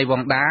លោកណៃវ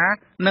ងដា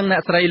និងអ្ន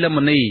កស្រីលឹមម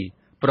នី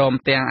ព្រម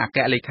ទាំងអគ្គ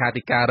លេខា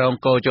ធិការរង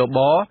កោជប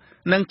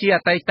និងជាអ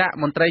តីត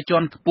មន្ត្រីជា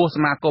ន់ខ្ពស់ស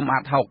មាគមអា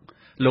ត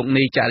6លោក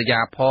នីចរិយា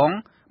ផង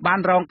បាន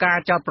រងការ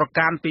ចោទប្រ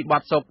កាន់ពីប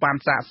ទសោកប៉ាន់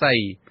សាក់សី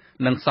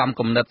និងសំ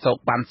គំនិតសោក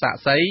ប៉ាន់សាក់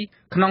សី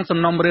ក្នុងសំ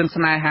ណុំរឿង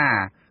ស្នេហា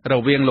រ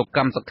វាងលោក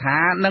កឹមសុខា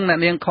និងអ្នក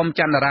នាងខុម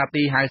ចន្ទរា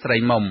ទីហៅស្រី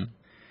មុំ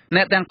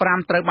អ្នកទាំង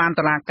5ត្រូវបាន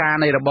តុលាការ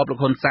នៃរបបលោក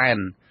ហ៊ុនសែន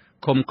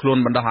ឃុំខ្លួន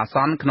បណ្ដោះអាស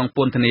ន្នក្នុងព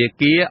ន្ធនា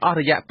គារអស់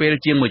រយៈពេល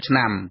ជាង1ឆ្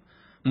នាំ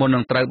មុននឹ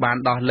ងត្រូវបាន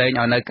ដោះលែង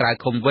ឲ្យនៅក្រៅ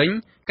ឃុំវិញ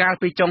កាល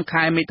ពីចុង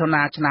ខែមិថុ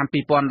នាឆ្នាំ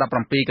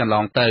2017កន្ល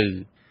ងទៅ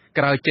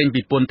ក្រោយចេញ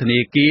ពីពន្ធនា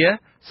គារ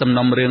សំ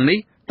ណុំរឿងនេះ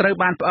ត្រូវ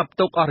បានផ្អាប់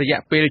ទុកអស់រយៈ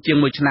ពេលជាង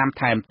1ឆ្នាំ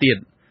ថែមទៀត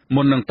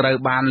មុននឹងត្រូវ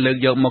បានលើក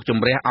យកមកជ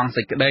ម្រះអង្គ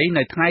សេចក្តី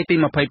នៅថ្ងៃទី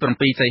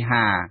27សី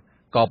ហា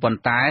ក៏ប៉ុន្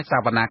តែស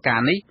វនាការ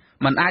នេះ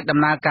មិនអាចដំ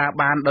ណើរការ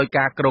បានដោយ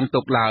ការគ្រោង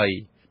ទុកឡើយ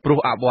ព្រោះ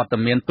អវត្ត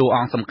មានតួអ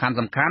ង្គសំខាន់ៗ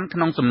ក្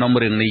នុងសំណុំ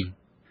រឿងនេះ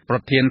ប្រ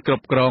ធានគ្រ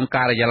ប់គ្រង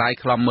ការិយាល័យ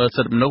ឃ្លាំមើល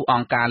សិទ្ធិមនុស្សអ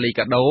ង្គការលី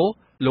កាដូ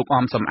លោក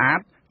អំសំអាត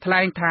ថ្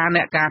លែងថា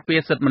អ្នកការពា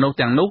រសិទ្ធិមនុស្ស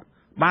ទាំងនោះ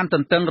បានទ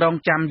ន្ទឹងរង់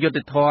ចាំយុត្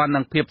តិធម៌និ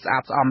ងភាពស្អា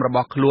តស្អំរប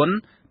ស់ខ្លួន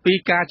ពី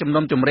ការជំ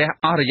នុំជម្រះ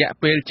អស់រយៈ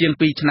ពេលជាង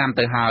2ឆ្នាំ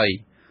ទៅហើយ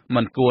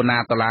មិនគួរណា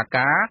តុលា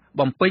ការ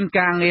បំពេញ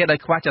ការងារដោយ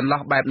ខ្វះចន្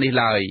លោះបែបនេះ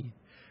ឡើយ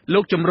លោ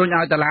កជំរុញ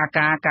ឲ្យតុលា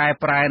ការកែ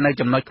ប្រែនៅ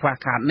ចំណុចខ្វះ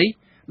ខាតនេះ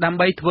ដើម្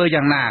បីធ្វើ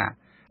យ៉ាងណា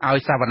ឲ្យ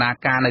សវនា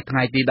ការនៅថ្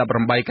ងៃទី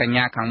18កញ្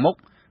ញាខាងមុខ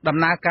ដំ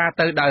ណើរការ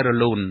ទៅដោយរ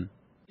លូន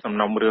សំ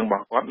ណុំរឿងរប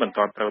ស់គាត់មិន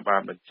ទាន់ត្រូវបា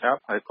នបញ្ចប់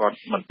ហើយគាត់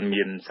មិន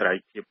មានសេរី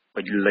ភាព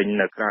ពេញលេញ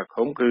នៅក្រៅ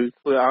ឃុំគឺ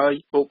ធ្វើឲ្យ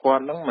ពួកគា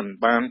ត់នឹងមិន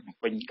បានបំ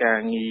ពេញការ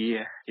ងារ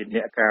ជាអ្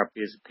នកការ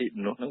ពារសិទ្ធិ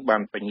មនុស្សនឹងបា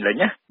នពេញលេញ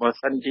ណាបើ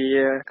សិនជា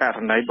ករ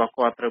ណីរបស់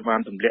គាត់ត្រូវបាន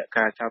ទម្លាក់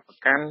ការចោទប្រ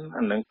កាន់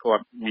អានឹងគា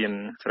ត់មាន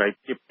សេរី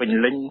ភាពពេញ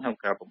លេញក្នុង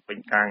ការបំពេញ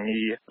ការ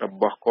ងាររ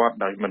បស់គាត់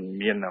ដោយមិន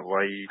មានអ្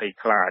វីភ័យ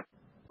ខ្លាច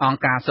អង្គ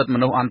ការសិទ្ធិម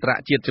នុស្សអន្តរ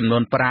ជាតិចំនួ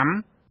ន5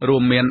រួ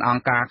មមានអ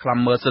ង្គការឃ្លាំ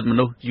មើលសិទ្ធិម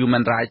នុស្ស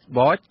Human Rights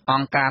Watch អ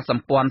ង្គការស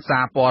ម្ព័ន្ធសា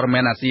រព័ត៌មា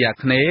នអាស៊ីអា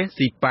គ្នេយ៍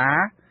SIPA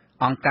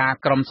អង្គការ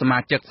ក្រុមសមា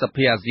ជិកស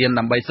ភាអាស៊ាន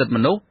ដើម្បីសិទ្ធិម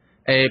នុស្ស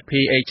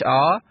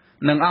APHR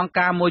និងអង្គ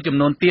ការមួយចំ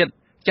នួនទៀត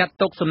ចាត់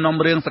ទុកសំណុំ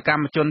រឿងសក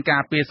ម្មជនកា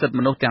រពារសិទ្ធិ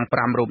មនុស្សទាំង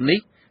5រូបនេះ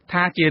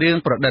ថាជារឿង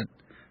ប្រឌិត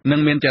និង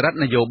មានចរិត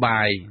នយោ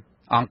បាយ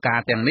អង្គការ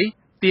ទាំងនេះ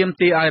ទាម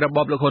ទារឲ្យរប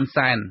បលោកហ៊ុន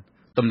សែន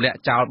ទម្លាក់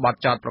ចោលបទ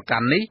ចោទប្រកា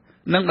ន់នេះ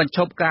និងបញ្ឈ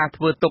ប់ការ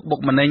ធ្វើទុកបុក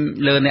ម្នេញ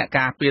លើអ្នក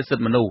ការពារសិ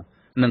ទ្ធិមនុស្ស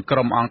និងក្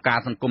រុមអង្គការ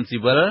សង្គមស៊ី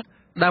វិល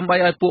ដើម្បី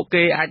ឲ្យពួក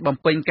គេអាចបំ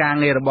ពេញការ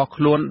ងាររបស់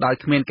ខ្លួនដោយ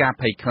គ្មានការ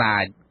ភ័យខ្លា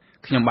ច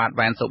ខ្ញុំបាទ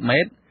វ៉ែនសុមេ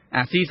ត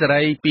អាស៊ីសេ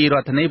រីពីរ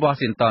ដ្ឋធានី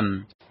Washington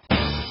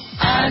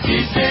អាស៊ី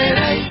សេ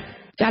រី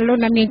ចាលោក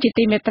នាងជា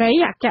ទីមេត្រី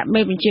អគ្គ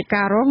មេបញ្ជា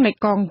ការរងនៃ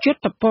កងយុទ្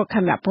ធពលខេ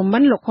មរភូមិ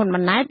ន្ទលោកហ៊ុន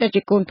ម៉ាណែតដែល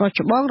ជាកូនប្រុស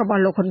ច្បងរប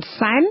ស់លោកហ៊ុន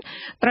សែន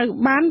ត្រូវ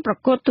បានប្រ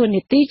កាសតួ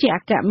នាទីជាអ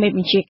គ្គមេប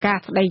ញ្ជាការ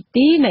ស្ដី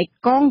ទីនៃ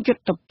កងយុ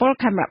ទ្ធពល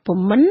ខេមរភូ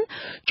មិន្ទ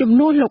ជំ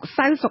នួសលោក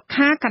សៅសុ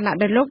ខាគណៈ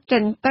ដែលលោកចេ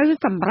ញទៅ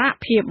សម្រាប់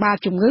ព្យាបាល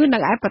ជំងឺនៅ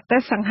ឯប្រទេស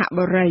សង្ហ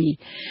បុរី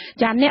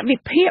ចាអ្នកវិ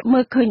ភាគមើ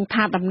លឃើញ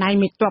ថាតំណែង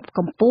មេទ័ពក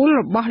ម្ពុជា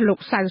របស់លោក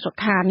សៅសុ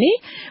ខានេះ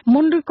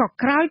មុនឬក៏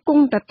ក្រោយគ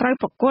ង់តែត្រូវ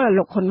ប្រគល់ឲ្យ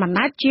លោកហ៊ុនម៉ា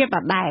ណែតជាដ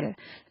ដែល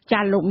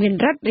ចាលោកមាន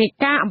រិទ្ធរាយ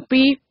ការណ៍អំ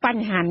ពីប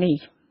ញ្ហានេះ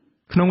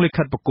ក្នុងលិ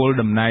ខិតបកគល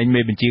តំណែង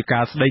មេបញ្ជាកា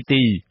រស្ដី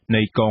ទី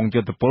នៃកង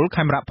យោធពល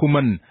ខេមរៈភូ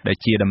មិន្ទដែល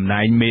ជាតំ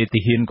ណែងមេទា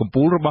ហានកម្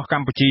ពុជារបស់ក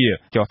ម្ពុជា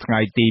ចុះថ្ងៃ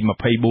ទី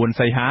24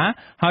សីហា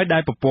ហើយដែ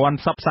លប្រព័ន្ធ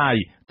ផ្សព្វផ្សាយ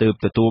ទើប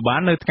ទទួលបា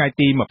ននៅថ្ងៃ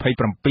ទី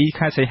27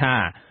ខែសីហា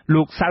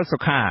លោកសៅសុ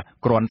ខា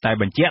គ្រាន់តែ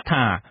បញ្ជាក់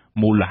ថា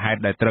មូលហេតុ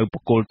ដែលត្រូវប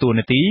កគលតួ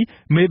នាទី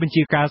មេបញ្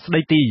ជាការស្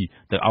ដីទី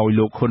ទៅឲ្យ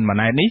លោកហ៊ុនម៉ា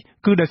ណែតនេះ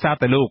គឺដោយសារ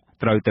តែលោក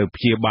ត្រូវទៅ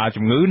ព្យាបាល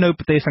ជំងឺនៅ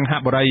ប្រទេសសិង្ហ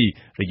បុរី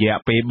រយៈ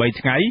ពេល3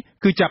ថ្ងៃ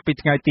គឺចាប់ពី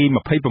ថ្ងៃទី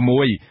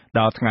26ដ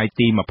ល់ថ្ងៃ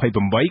ទី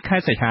28ខែ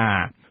សីហា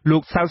លោ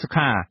កសៅសុ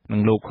ខានិ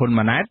ងលោកហ៊ុន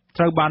ម៉ាណែត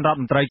ត្រូវបានរដ្ឋ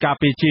មន្ត្រីការ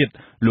ពារជាតិ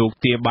លោក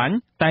ទាបាញ់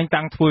តែង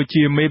តាំងធ្វើ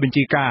ជាមេបញ្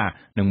ជាការ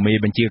និងមេ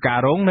បញ្ជាការ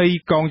រងនៃ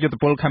កងយោធ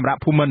ពលខេមរៈ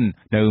ភូមិន្ទ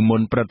នៅមុ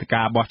នព្រឹត្តិ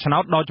ការណ៍បោះឆ្នោ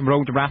តដ៏ចម្រូ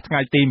ងចម្រាសថ្ងៃ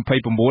ទី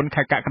29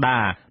ខែកក្កដា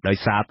ដោយ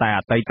សារតែ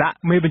អតីត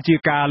មេបញ្ជា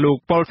ការលោក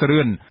ប៉ុលស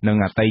រឿននិង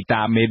អតីត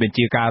មេបញ្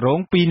ជាការរង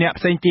2នាក់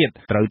ផ្សេងទៀត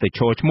ត្រូវទៅឈ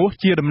រឈ្មោះ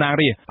ជាតំណាង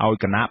រាស្ត្រឲ្យ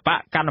គណៈបក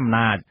កណ្ដាលអំ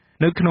ណាច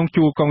នៅក្នុង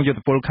ជួរកងយោធ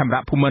ពលខេម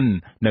រៈភូមិន្ទ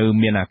នៅ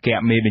មានអគ្គ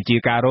មេបញ្ជា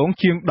ការរង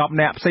ជាង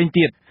10នាក់ផ្សេង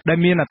ទៀតដែល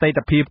មានអតីត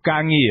ភាពកា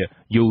រងារ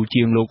យូរ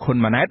ជាងលោកហ៊ុន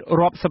ម៉ាណែត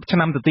រាប់សិបឆ្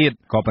នាំទៅទៀត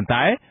ក៏ប៉ុន្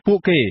តែពួក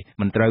គេ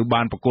មិនត្រូវ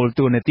បានបកគល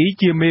តួនាទី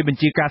ជាមេបញ្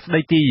ជាការស្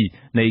ដីទី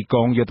នៃក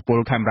ងយោធពល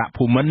ខេមរៈ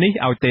ភូមិន្ទនេះ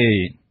ឲ្យទេ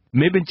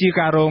មេបញ្ជា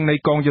ការរងនៃ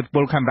កងយោធព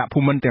លខេមរៈភូ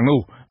មិន្ទទាំងនោះ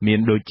មាន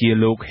ដូចជា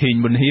លោកហ៊ីង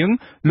ប៊ុនហៀង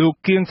លោក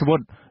គៀងសវុ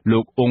តលោ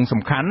កអ៊ុង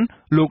សំខាន់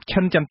លោក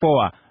ឈិនច័ន្ទព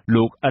ណ៌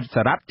លោកអ៊ិត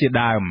សារ៉ាត់ជា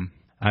ដើម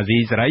អាស៊ី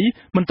សេរី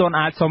មិនទាន់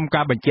អាចសុំ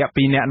ការបញ្ជាក់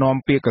ពីអ្នកនាំ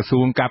ពាក្យក្រសួ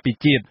ងការពារ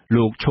ជាតិ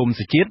លោកឈុំ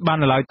សុជាតិបាន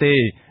នៅឡើយទេ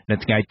នៅ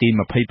ថ្ងៃទី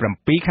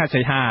27ខែ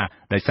សីហា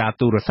ដោយសារ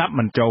ទូរស័ព្ទ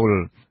មិនចូល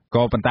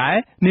ក៏ប៉ុន្តែ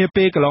នា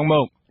ពេលកន្លងម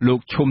កលោក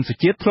ឈុំសុ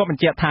ជាតិធ្លាប់ប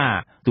ញ្ជាក់ថា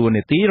តួ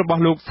នាទីរប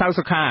ស់លោកសៅ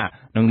សុខា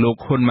និងលោក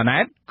ហ៊ុនម៉ាណែ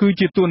តគឺ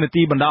ជាតួនា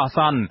ទីបណ្ដោះអាស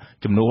ន្ន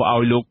ជំនួសឲ្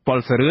យលោកប៉ុល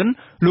សរឿន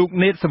លោក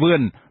ណេតសវឿ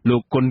នលោ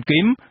កគុនគី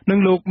មនិង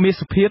លោកមាស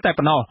សុភាតែ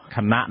ប៉ុណ្ណោះខ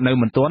ណៈនៅ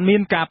មិនទាន់មា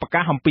នការប្រ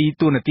កាសអំពី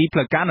តួនាទីផ្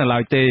លូវការនៅឡើ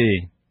យទេ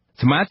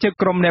សមាជិក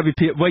ក្រុមអ្នកវិ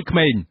ភាគវ័យក្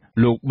មេង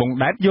លោកប៊ុង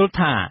ដែតយល់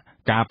ថា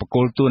ការបកគ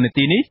លតួនា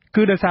ទីនេះ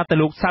គឺដោយសារតែ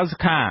លោកសៅសុ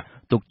ខា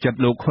ទុកចិត្ត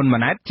លោកហ៊ុនម៉ា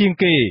ណែតជាង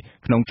គេ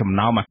ក្នុងចំ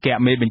ណោមអគ្គ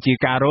មេបញ្ជា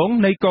ការរង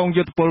នៃកង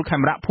យោធពលខេ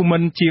មរៈភូមិ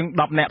ន្ទជាង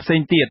10នាក់ផ្សេ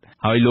ងទៀត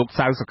ហើយលោក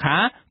សៅសុខា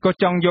ក៏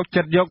ចង់យក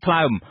ចិត្តយកថ្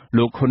លើម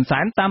លោកហ៊ុនសែ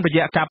នតាមរ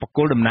យៈការបកគ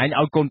លតំណែង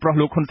ឲ្យកូនប្រុស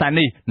លោកហ៊ុនសែន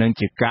នេះនិង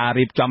ជាការ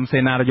រៀបចំសេ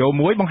ណារីយ៉ូ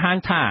មួយបង្ហាញ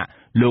ថា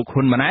លោក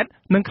ហ៊ុនម៉ាណែត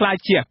នឹងក្លាយ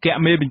ជាអគ្គ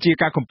មេបញ្ជា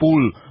ការកំពូល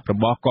រ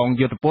បស់កង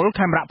យោធពល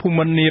ខេមរៈភូ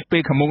មិន្ទនាពេ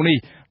លខាងមុខនេះ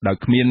ដោយ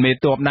គ្មានមេ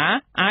ទ័ពណា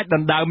អាចដ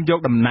ណ្ដើមយក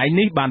តំណែង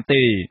នេះបាន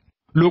ទេ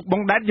លោកប៊ុ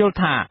ងដែតយល់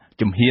ថា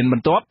ជំហានប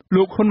ន្ទាប់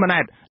លោកហ៊ុនម៉ាណែ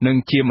តនឹង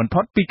ជាមិនផុ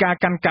តពីការ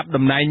កាន់កាប់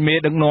តំណែងមេ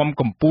ដឹកនាំ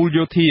កំពូល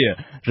យោធា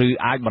ឬ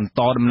អាចបន្ត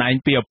តំណែង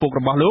ពីឪពុក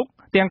របស់លោក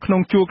ទាំងក្នុ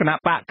ងជួរគណៈ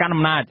បកកណ្ដាល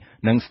អំណាច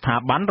និងស្ថា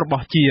ប័នរប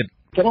ស់ជាតិ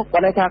ចឹងគា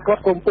ត់ថាគា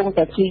ត់កំពុង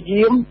តែព្យា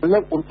យាមលើ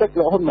កបន្ទុក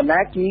លោកហ៊ុនម៉ាណែ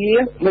តជា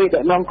មេដឹ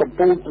កនាំកម្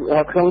ពុជា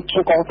ក្នុងជួ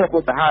រកងទ័ពរួ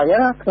ចទៅហើយ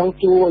ណាក្នុង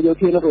ជួរយោ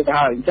ធារួចទៅ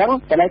ហើយអញ្ចឹង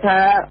គាត់ថា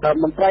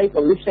មន្ត្រី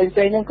ប៉ូលីសផ្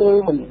សេងៗហ្នឹងគឺ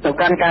មិនទៅ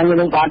កាន់ការងារ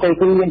នឹងបានទេ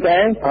គឺមានតែ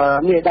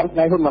មានឧត្តមស្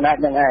នេហ៍ហ៊ុនម៉ាណែត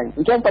ហ្នឹងឯងអ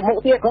ញ្ចឹងទៅមុខ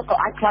ទៀតគាត់ក៏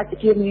អាចខ្លាច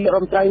ជានាយករ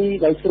ដ្ឋមន្ត្រី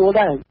ដែលស្រួល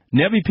ដែរ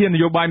អ្នកវិភាគន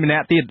យោបាយម្នា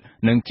ក់ទៀត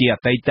និងជាអ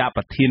តីត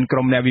ប្រធានក្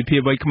រុមអ្នកវិភាគ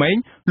វ័យក្មេង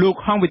លោក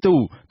ហងវិទូ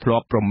ធ្លា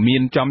ប់ប្រមា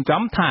នចំ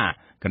ថា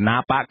គណៈ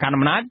បកកណ្ដាល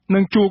អំណាចនិ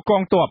ងជួរក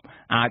ងទ័ព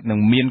អាចនឹង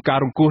មានការ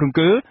រង្គោះរង្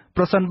គើ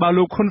ប្រសិនបើ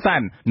លោកហ៊ុនសែ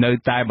ននៅ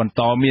តែបន្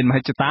តមានម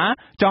ហិច្ឆតា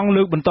ចង់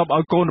លើកបន្ទប់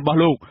ឲ្យកូនរបស់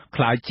លោក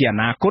ក្លាយជាអ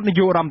នាគតនា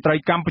យករដ្ឋមន្ត្រី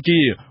កម្ពុជា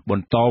ប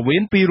ន្តវេ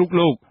នពីរូប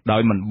លោកដោ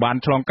យមិនបាន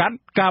ឆ្លងកាត់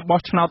ការបោះ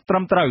ឆ្នោតត្រឹ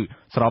មត្រូវ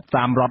ស្រប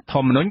តាមរដ្ឋធ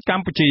ម្មនុញ្ញក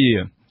ម្ពុជា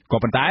ក៏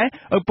ប៉ុន្តែ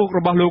ឪពុករ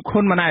បស់លោក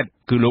ហ៊ុនម៉ាណែត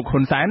គឺលោកហ៊ុ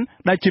នសែន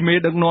ដែលជាមេ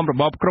ដឹកនាំរ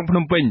បបក្រុងភ្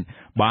នំពេញ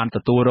បានទ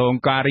ទួលរង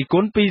ការរិះគ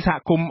ន់ពីសហ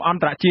គមន៍អ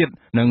ន្តរជាតិ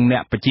និងអ្ន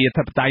កប្រជា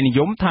ធិបតេយ្យនិយ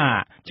មថា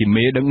ជា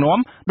មេដឹកនាំ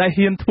ដែល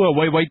ហ៊ានធ្វើអ្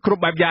វីៗគ្រ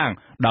ប់បែបយ៉ាង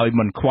ដោយ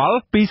មិនខ្វល់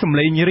ពីសម្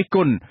លេងរិះគ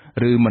ន់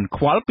ឬមិន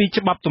ខ្វល់ពី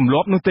ច្បាប់ទម្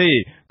លាប់នោះទេ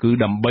គឺ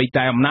ដើម្បី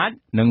តែអំណាច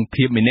និង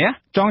ភាពមានះ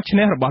ចង់ឈ្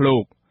នះរបស់លោ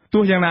ក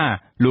ទោះយ៉ាងណា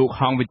លោក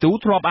ហងវិទូ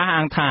ធ្លាប់អះ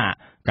អាងថា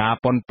ការ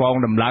ប៉ុនប៉ង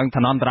ដំឡើង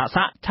ឋានន្តរ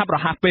ស័ក្តិឆាប់រ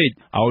ហ័សពេក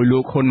ឲ្យលោ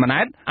កហ៊ុនម៉ា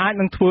ណែតអាច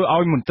នឹងធ្វើឲ្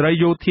យមន្ត្រី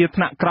យោធា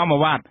ថ្នាក់ក្រមអា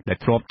វ៉ាត់ដែល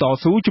ធ្លាប់ត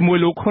ស៊ូជាមួយ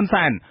លោកហ៊ុន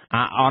សែន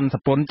អាអន់ស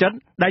ពន្ធចិត្ត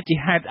ដែលជា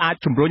ហេតុអាច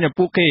ជំរុញឲ្យ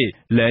ពួកគេ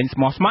លែងស្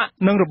មោះស្ម័គ្រ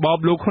នឹងរបប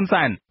លោកហ៊ុន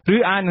សែនឬ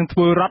អាចនឹងធ្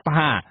វើរដ្ឋប្រ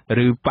ហា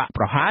រឬបក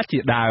ប្រហារជា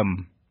ដើម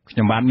ខ្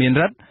ញុំបាទមាន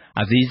រិទ្ធ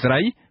អាស៊ីសេ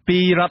រីពី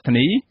រដ្ឋធា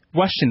នី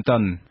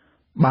Washington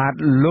បាទ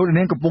លោក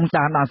នាងកំពុង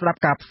តាមដានស្ដាប់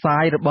ការផ្សា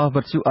យរបស់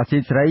វិទ្យុអាស៊ី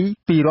សេរី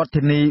ពីរដ្ឋ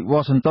ធានី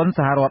Washington ស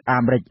ហរដ្ឋអា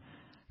មេរិក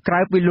ក្រៅ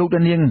ពីលោក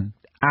នាង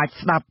អាច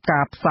ស្ដាប់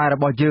ការផ្សាយរ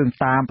បស់យើង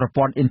តាមប្រ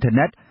ព័ន្ធអ៊ីនធឺ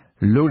ណិត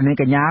លោកនាង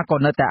កញ្ញាក៏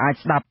នៅតែអាច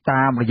ស្ដាប់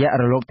តាមរយៈ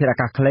រលកធាតុអា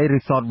កាសខ្លីឬ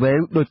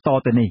Shortwave ដូចត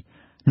ទៅនេះ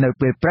នៅ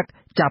ពេលព្រឹក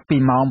ចាប់ពី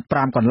ម៉ោង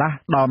 5 កន្លះ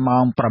ដល់ម៉ោ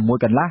ង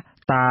 6 កន្លះ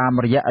តាម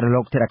រយៈរល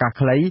កធាតុអាកាស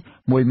ខ្លី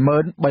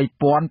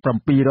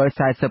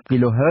 13740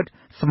 kHz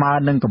ស្មើ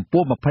នឹងកម្ព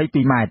ស់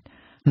 22m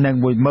និង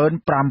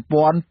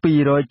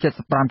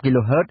 15275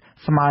 kHz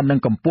ស្មើនឹង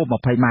កម្ពស់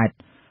 20m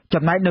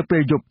ចំណែកនៅពេ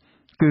លយប់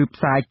គឺផ្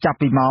សាយចាប់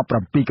ពីម៉ោង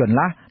 7 កន្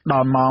លះដ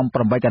ល់ម៉ោង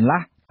 8 កន្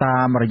លះតា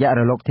មរយៈ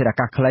រលកធាតុអា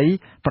កាសខ្លី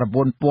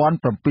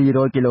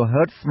 9700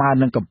 kHz ស្មើ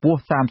នឹងកម្ពស់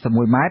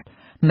 31m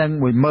និង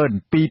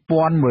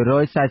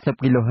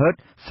 12140 kHz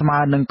ស្មើ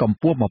នឹងកម្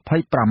ពស់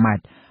 25m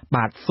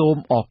បាទសូម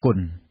អរគុណ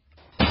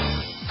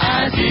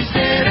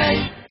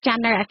ចា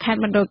នៅខេត្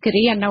តមណ្ឌលគិ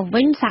រីនៅ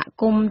វិញសហ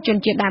គមន៍ជន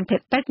ជាតិដើមភាគ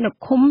តិចនៅ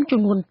ឃុំចំ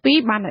នួន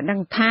2បានដឹ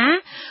ងថា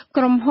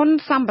ក្រុមហ៊ុន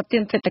សម្បត្តិ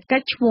សេដ្ឋកិ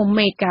ច្ចឈ្មោះ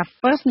Mega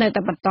First នៅ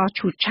តែបន្ត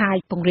ឈូសឆាយ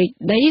ពង្រីក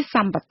ដីស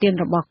ម្បត្តិ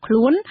របស់ខ្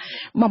លួន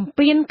បំ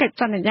ពេញកិច្ច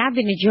សន្យា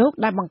វិនិយោគ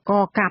ដែលបង្ក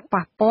ការ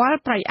ប៉ះពាល់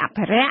ប្រៃអ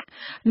ភិរក្ស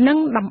និង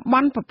តំប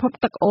ន់ប្រភព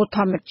ទឹកអូរធ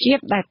ម្មជា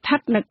តិដែលស្ថិត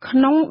នៅក្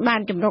នុងដែ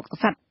នជម្រក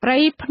សត្វព្រៃ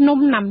ភ្នំ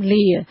ណាំ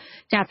លា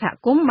ចាសហ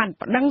គមន៍បាន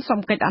ប្តឹងសុំ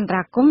កិច្ចអន្ត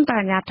រាគមន៍ទៅ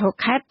អាជ្ញាធរ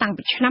ខេត្តតាំង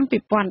ពីឆ្នាំ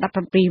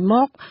2017ម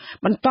ក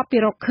បន្ទាប់ពី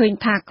រកឃើញ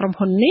ថាក្រុម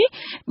ហ៊ុននេះ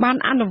បាន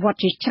អនុវត្ត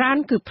ជាច្រើន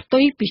គឺផ្ទុ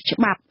យពីច្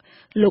បាប់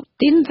លោក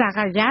ទីនសា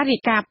កាយារា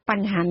យការណ៍ប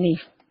ញ្ហានេះ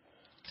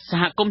ស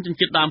ហគមន៍ជន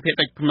ជាតិដើមភាគ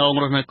តិចភ្នង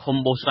រស់នៅឃុំ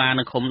បូស្រា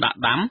និងឃុំដាក់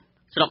ដាំ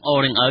ស្រុកអូរ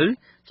រៀងឪ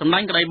សម្ដែ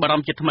ងក្តីបារ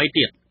ម្ភជាថ្មី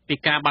ទៀតពី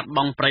ការបាត់ប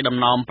ង់ព្រៃដំ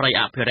ណំព្រៃ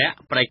អភិរក្ស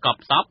ព្រៃក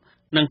ប់សព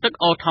និងទឹក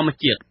អូរធម្ម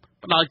ជាតិ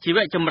ផ្ដល់ជី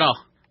វៈចម្រុះ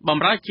ប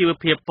ម្រើជីវ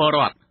ភាពពលរ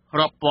ដ្ឋ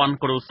រាប់ពាន់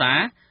គ្រួសារ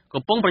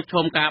កំពុងប្រឈ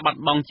មការបាត់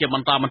បង់ជាប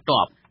ន្តបន្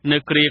ទាប់នៅ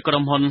គ្រាក្រុ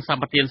មហ៊ុនស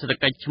ម្បត្តិសេដ្ឋ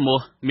កិច្ចឈ្មោះ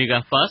Mega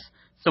First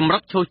សម្រា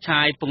ប់ឈូស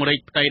ឆាយពង្រីក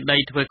ផ្ទៃដី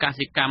ធ្វើក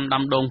សិកម្ម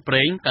ដាំដូងប្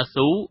រេងកៅ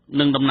ស៊ូ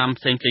និងដំណាំ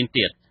ផ្សេងៗ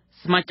ទៀត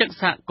សមាជិក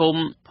សហគម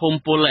ន៍ភូមិ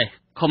ពូលេស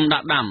ឃុំដា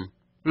ក់ដាំ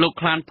លោក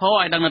ខ្លានផោ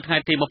ឲ្យដឹងនៅថ្ងៃ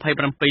ទី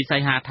27សី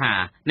ហាថា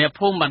អ្នក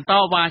ភូមិបន្ត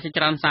វ៉ាជា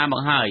ច្រើនសារម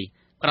កហើយ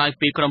ក្រោយ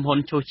ពីក្រុមហ៊ុន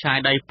ឈូសឆាយ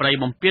ដីព្រៃ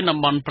បំពេញតំ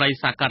បន់ព្រៃ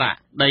សាការៈ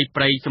ដី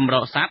ព្រៃចម្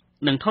រុះសត្វ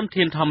និងធន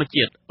ធានធម្ម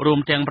ជាតិរួម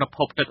ទាំងប្រភ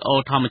ពទឹកអូរ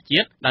ធម្មជា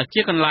តិដែល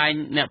ជាកន្លែង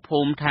អ្នកភូ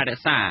មិថែរ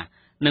ក្សា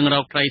និងរ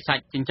កត្រីសា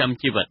ច់ចិញ្ចឹម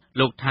ជីវិត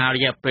លោកថារ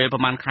យៈពេលប្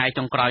រមាណខែ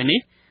ចុងក្រោយ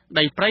នេះ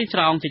ដីព្រៃស្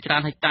រោងជាច្រើ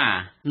នហិកតា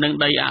និង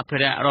ដីអភិ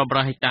រក្សរាប់រ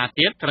យហិកតា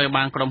ទៀតត្រូវ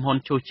បានក្រុមហ៊ុន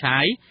ឈូសឆា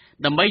យ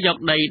ដើម្បីយក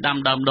ដីដាំ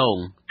ដើមដូង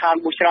ខាង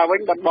បុស្រាវិ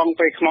ញបាត់បង់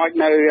ពេលខ្មោច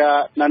នៅ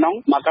នោះ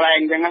មកកន្លែង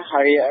អញ្ចឹង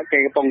ហើយគេ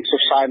កំពុងសុ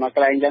ខសាយមកក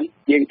ន្លែងអញ្ចឹង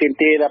យើងទាម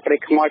ទារដល់ពេល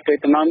ខ្មោចពេល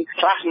តំណន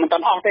ខ្លះមិនតា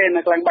ន់អស់ទេ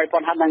នៅកន្លែង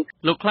3000ហត្ថហ្នឹង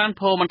លោកខ្លាន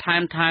ភោបន្ថែ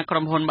មថាក្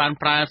រុមហ៊ុនបាន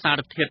ប្រើសារ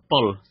ធាតុពុ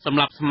លសម្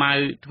រាប់ស្មៅ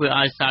ធ្វើ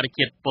ឲ្យសារ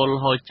ជាតិពុល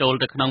ហូរចូល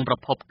ទៅក្នុងប្រ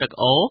ភពទឹក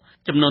អូរ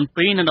ចំនួន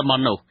2នៅតំប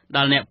ន់នោះ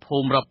ដែលអ្នកភូ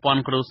មិរាប់ពា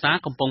ន់គ្រួសារ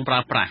កំពុងប្រើ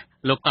ប្រាស់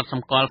លោកក៏ស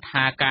ម្គាល់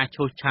ថាការ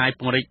ឈូសឆាយ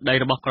ពង្រីកដី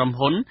របស់ក្រុម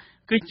ហ៊ុន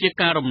គឺជា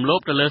ការរំលោភ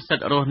ទៅលើសិ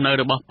ទ្ធិរស់នៅ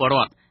របស់ពលរ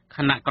ដ្ឋខ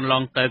ណៈកន្ល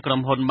ងទៅក្រុ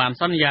មហ៊ុនបាន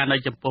សន្យានៅ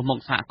ចំពោះមុខ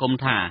សហគមន៍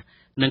ថា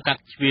នឹងកា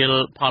ត់ជ្រៀល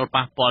ផល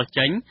ប៉ះពាល់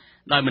ចេញ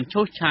ដោយមិន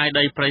ឈូសឆាយ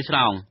ដីព្រៃស្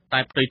រោងតែ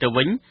ផ្ទុយទៅ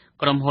វិញ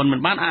ក្រុមហ៊ុនមិន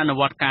បានអនុ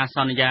វត្តការស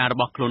ន្យារ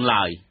បស់ខ្លួន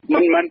ឡើយ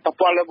មិនប៉ះ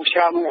ពាល់លើបុស្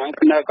រាម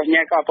នៅកញ្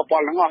ញាក៏ប៉ះពា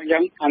ល់ទាំងអស់អញ្ចឹ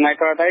ងថ្ងៃ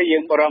ក្រោយទៅយើ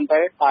ងបារម្ភទៅ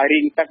រី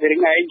ងទឹករី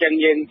ងអីអញ្ចឹង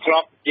យើងធ្លា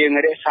ប់យើង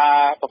រក្សា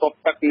ប្រភព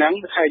ទឹកហ្នឹង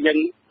ហើយយើង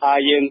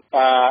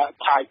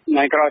ថាថ្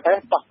ងៃក្រោយទៅ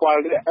ប៉ះពាល់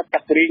ទឹ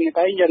ករីង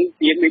ទៅយើង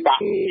ពិបាក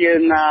យើ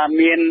ង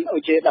មានឧ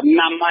ជាដំ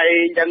ណាំអី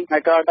អញ្ចឹងថ្ងៃ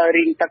ក្រោយទៅ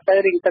រីងទឹកទៅ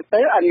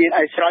អត់មាន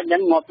អីស្រោចអញ្ចឹ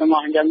ងងាប់ទាំងអ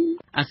ស់អញ្ចឹង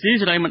អាស៊ី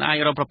សេរីមិនអាច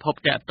រកប្រភព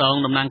តាក់ទង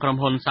តំណាងក្រុម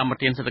ហ៊ុនសម្បត្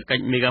តិសេដ្ឋកិ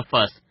ច្ច Mega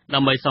First ដើ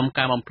ម្បីសុំ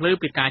ការបំភ្លឺ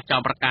ពីការចោ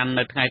ទប្រកាន់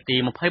នៅថ្ងៃទី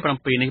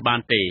27នេះបា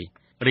នទេ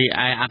រី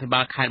ឯអភិបា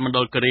លខេត្តមណ្ឌ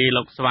លគិរី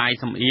លោកស្វាយ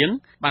សំអៀង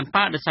បានប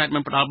ដិសេធមិ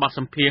នផ្ដល់បទស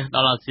ម្ភាសន៍ដ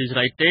ល់អាស៊ីសេ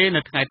រីទេ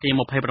នៅថ្ងៃទី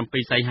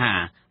27សីហា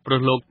ព្រោះ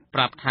លោកប្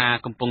រាប់ថា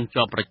កំពុង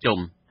ជាប់ប្រជុំ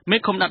មេ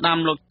ឃុំដាក់ដាំ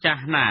លោកចា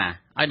ស់ណា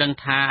ឲ្យដឹង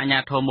ថាអាជ្ញា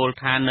ធរមូល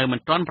ដ្ឋាននៅមិន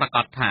ទាន់ប្រ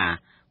កាសថា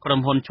ក្រុម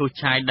ហ៊ុនឈូស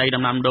ឆាយដី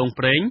ដំណាំដូង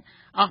ប្រេង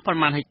អស់ប្រ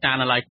មាណហិកតា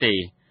នៅឡើយទេ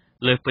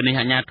លើសពីនេះ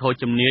អាជ្ញាធរ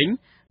ជំនាញ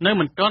នៅ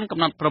មិនទាន់កំ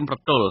ណត់ព្រំប្រ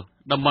ទល់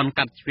តំបន់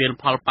កាត់ជ្រៀល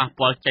ផលប៉ះ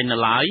ពាល់ចេញនៅ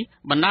ឡើយ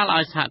បណ្ដាល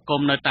ឲ្យសហគ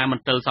មន៍នៅតែម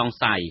ន្ទិលសង្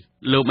ស័យ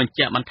លោកបញ្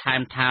ជាក់បន្ថែម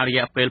ថារ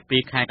យៈពេល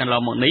2ខែកន្ល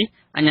ងមកនេះ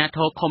អាជ្ញាធ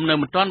រឃុំនៅ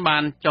មិនទាន់បា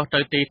នចុះទៅ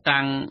ទី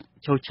តាំង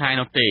ឈូសឆាយ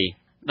នោះទេ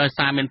ដោយ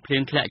សារមានភ្លៀ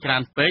ងធ្លាក់ច្រើ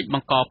នពេកប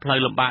ង្កផ្លូវ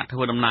លំបាកធ្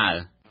វើដំណើរ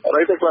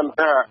ហើយទៅគាត់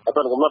ថាអ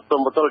ត់កំណត់ព្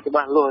រំប្រទល់ច្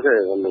បាស់លាស់ទេ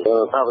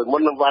ថាពីមុ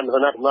ននឹងបាន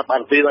កំណត់បា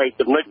នពី3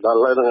ចំណុចដល់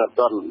ឥឡូវនឹងអត់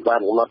ទាន់បាន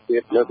កំណត់ទៀ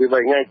តនៅពី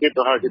3ថ្ងៃទៀត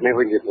ទៅហើយជំនាញ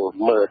វិញទៀត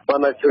មើលប៉ុ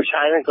ន្តែឈូស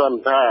ឆាយហ្នឹងគាត់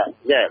ថា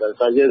យ៉ាដល់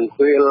តែយើង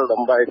ព្រៀលដើ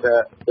ម្បី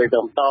ទៅ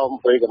តំតោម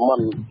ទៅកំម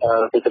ន់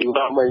ទៅតំ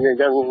តោមអីអ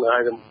ញ្ចឹងហើ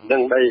យនឹ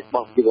ងដីរប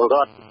ស់ជីវរ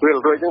ដ្ឋព្រៀល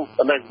រួចហ្នឹង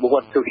តែបុ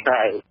កឈូស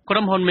ឆាយក្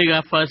រុមហ៊ុន Mega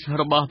First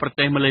របស់ប្រ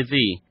ទេសម៉ាឡេ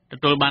ស៊ីទ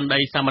ទួលបានដី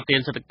សម្បត្តិ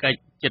សេដ្ឋកិច្ច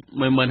ជិត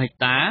 10000 ហិក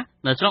តា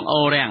នៅស្រុក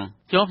អូរាំង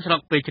ជាប់ស្រុក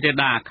ពេជ្រ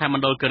ដាខេត្តម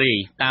ណ្ឌលគិរី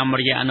តាម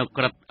រយៈអនុ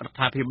ក្រឹត្យរដ្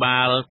ឋាភិបា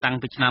លតាំង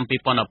ពីឆ្នាំ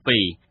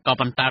2012ក៏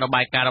ប៉ុន្តែរ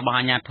បាយការណ៍របស់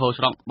អាជ្ញាធរ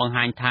ស្រុកបង្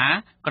ហាញថា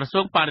ក្រសួ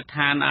ងបរិស្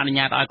ថានអនុញ្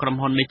ញាតឲ្យក្រុម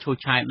ហ៊ុននេះឈូស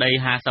ឆាយដី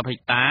50ហិក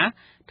តា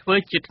ធ្វើ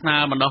ជាថ្នា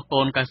លបណ្ដោះ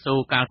កូនកៅស៊ូ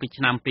កាលពី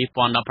ឆ្នាំ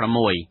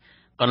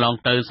2016កន្លង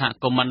ទៅសហ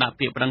គមន៍បានដាក់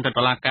ពាក្យប្តឹងទៅ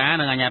តុលាការ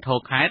និងអាជ្ញាធរ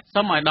ខេត្ត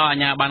សូមឲ្យដកអា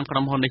ជ្ញាប័ណ្ណក្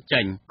រុមហ៊ុននេះ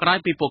ចេញក្រោយ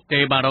ពីពួកគេ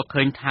បានរក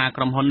ឃើញថា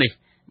ក្រុមហ៊ុននេះ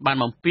បាន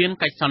បំពាន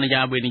កិច្ចសន្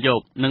យាវិនិយោ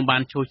គនិងបា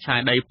នឈូសឆាយ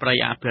ដីព្រៃ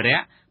អភិរ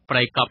ក្សព្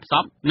រៃកប់ស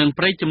ពនិង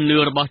ព្រៃជំនឿ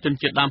របស់ជន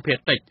ជាតិដើមភាគ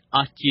តិចអ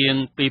ស់ជាង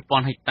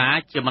2000ហិកតា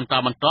ជាបន្ត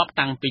បន្ទាប់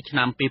តាំងពីឆ្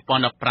នាំ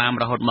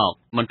2015រហូតមក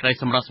មន្ត្រី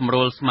សម្រុះសម្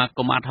រួលសមាគ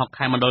មអាត់ហុក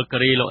ខេត្តមណ្ឌលគិ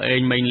រីលោកអេ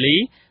ងមេងលី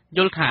យ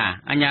ល់ថា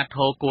អាជ្ញាធ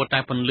រគួរតែ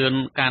ពន្យា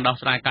ការដោះ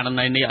ស្រាយករ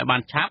ណីនេះឲ្យបា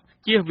នឆាប់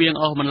ជៀសវាង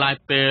អូសបន្លាយ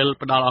ពេល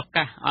ផ្ដល់ឱ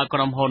កាសឲ្យក្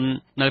រុមហ៊ុន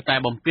នៅតែ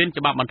បំពាន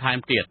ច្បាប់បន្ថែម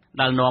ទៀត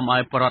ដែលនាំឲ្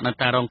យប្រជាពលរដ្ឋនៅ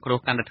តែរងគ្រោះ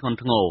កាន់តែធ្ងន់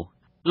ធ្ងរ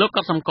លោក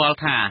ក៏សម្គាល់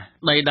ថា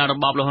ដីដែលរ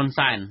បបលហ៊ុន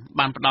សែន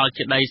បានផ្ដល់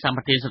ជាដីសម្ប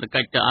ត្តិសេដ្ឋ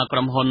កិច្ចទៅឲ្យក្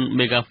រុមហ៊ុន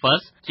Mega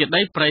First ជា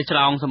ដីព្រៃស្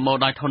រោងសម្បូរ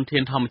ដោយធនធា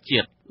នធម្មជា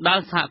តិដែល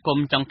សហគម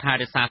ន៍ចង់ថែ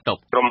រក្សាទុក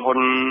ក្រុមហ៊ុន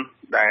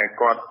ដែល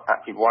គាត់អ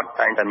ភិវឌ្ឍ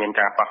តែងតែមាន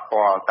ការប៉ះ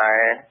ពាល់តែ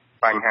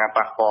បញ្ហា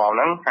ប៉ះពាល់ហ្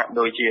នឹងហាក់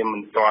ដូចជាមិ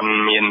នទាន់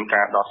មាន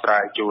ការដោះស្រា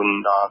យជូន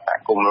ដល់សហ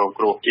គមន៍រង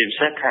គ្រោះជាពិ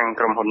សេសខាង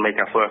ក្រុមហ៊ុន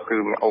Mega First គឺ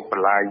មានអូប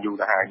ឡាយយូរ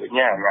ទៅហើយដូច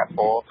នេះអាជ្ញាធ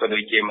រក៏ដូ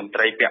ចជាមន្ត្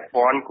រីពាក់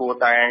ព័ន្ធគួរ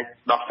តែ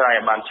ដោះស្រាយ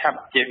ឲ្យបានឆាប់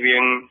ជៀសវា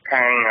ង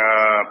ខាង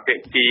ភា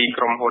គី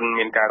ក្រុមហ៊ុន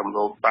មានការរំ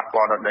លោភប៉ះ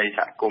ពាល់ដល់ដីស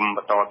ហគមន៍ប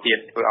ន្តទៀត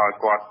ធ្វើឲ្យ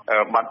គាត់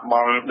បាត់ប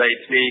ង់ដី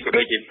ធ្លីក៏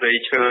ដូចជាព្រៃ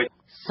ឈើ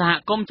សហ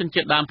គមន៍ជន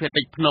ជាតិដើមភាគ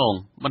តិចភ្នង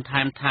បន្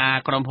ថែមថា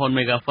ក្រុមហ៊ុន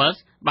Mega First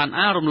បាន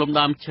រំលំ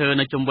ដើមឈើ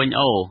នៅជុំវិញ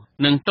អូរ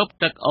និងទប់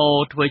ទឹកអូរ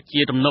ធ្វើ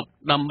ជាទំនប់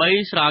ដើម្បី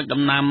ស្រោច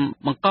ដំណាំ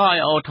បង្កឲ្យ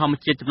អូរធម្ម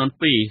ជាតិចំនួន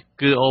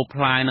2គឺអូរ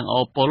ផ្លាយនិងអូ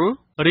រពុល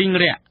រីង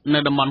រាក់នៅ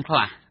តំបន់ខ្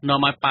លះនាំ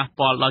ឲ្យប៉ះ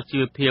ពាល់ដល់ជី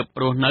វភាព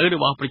រស់នៅរ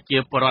បស់ប្រជា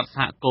ពលរដ្ឋស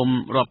ហគមន៍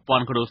រាប់ពា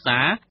ន់គ្រួសា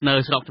រនៅ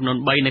ស្រុកចំនួន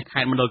3នៅ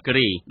ខេត្តមណ្ឌលគិ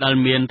រីដែល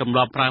មានទម្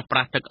លាប់ប្រើប្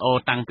រាស់ទឹកអូរ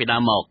តាំងពីដើ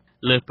មមក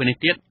លើសពីនេះ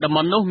ទៀតតំប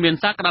ន់នោះមាន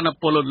សក្តានុ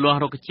ពលលូតលាស់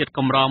រុក្ខជាតិក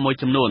ម្រមួយ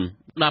ចំនួន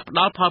ដែលផ្ដ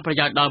ល់ផលប្រ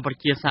យោជន៍ដល់ប្រ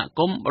ជាសហ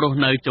គមន៍រស់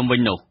នៅជុំវិញ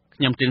នោះ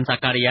ខ្ញុំទីនសា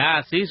ការីយ៉ា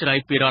អាស៊ីសេរី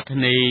ពីរដ្ឋធា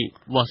នី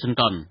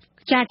Washington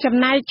ចាចំ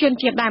ណែកជន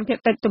ជាតិដើមភាគ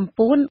តិចទំ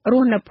ពួនរ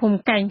ស់នៅភូមិ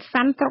កែង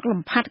សាន់ស្រុក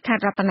លំផាត់ខេត្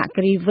តរតន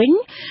គិរីវិញ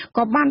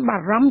ក៏បានបា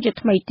រម្ភជា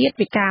ថ្មីទៀត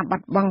ពីការបា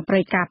ត់បង់ព្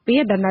រៃការពា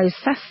រដែលនៅ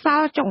សេសស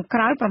ល់ចុងក្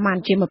រោយប្រមាណ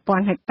ជា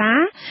 1000 ហិកតា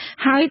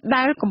ហើយ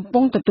ដែលកំពុ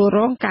ងទទួល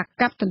រងការ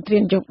កាប់ទន្ទ្រា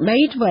នយកដី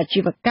ធ្វើអាជី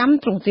វកម្ម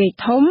ទ្រង់ទ្រាយ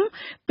ធំ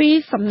ពី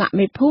សំណាក់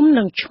មេភូមិ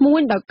និងឈ្មួញ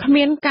ដោយគ្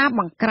មានការ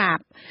បង្ក្រាប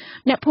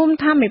អ្នកភូមិ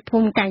ថាមេភូ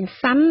មិកែង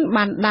សាន់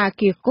បានដើរ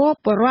គៀកោ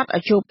ពលរដ្ឋឲ្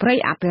យចូលព្រៃ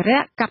អភិរ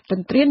ក្សកាប់ទ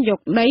ន្ទ្រានយ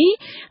កដី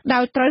ដោ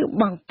យត្រូវ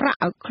បង់ប្រាក់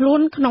ឲ្យខ្លួ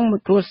នក្នុងមួ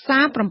យគ្រួសា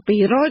រ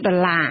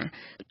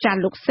$700ចា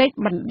លោកសេក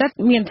បណ្ឌិត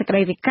មានសេចក្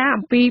តីរាយការណ៍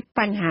អំពីប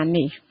ញ្ហា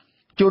នេះ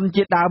ជន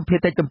ជាតិដើមភាគ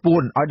តិចទំពួ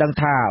នឲ្យដឹង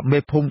ថាមេ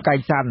ភូមិកែង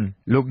សាន់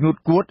លោកញូត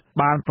គួត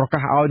បានប្រកា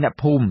សឲ្យអ្នក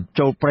ភូមិ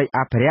ចូលព្រៃអ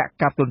ភិរក្ស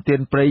កាប់ទន្ទ្រា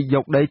នព្រៃយ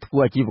កដីធ្វើ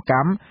អាជីវក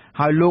ម្ម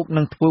ហើយលោក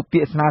នឹងធ្វើពា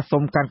ក្យស្នើ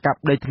សុំកាន់កាប់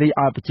ដីធ្លី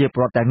ឲ្យប្រជាពល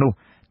រដ្ឋទាំងនោះ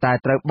តែ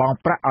ត្រូវបង់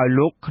ប្រាក់ឲ្យ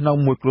លោកក្នុង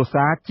មួយគ្រួ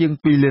សារជាង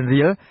2លាន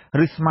រៀល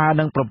ឬស្មើ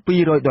នឹង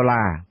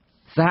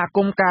$700សហគ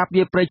មន៍ការ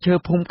ពារព្រៃឈើ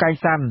ភូមិកែង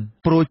សាន់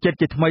ព្រួយចិត្ត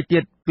ជាថ្មីទៀ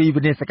តពី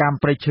វិនាសកម្ម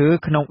ព្រៃឈើ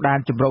ក្នុងដែន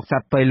ជម្រកស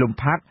ត្វព្រៃលំ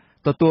ផាត់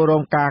ទទួលរ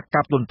ងការ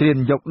កាប់ទន្ទ្រាន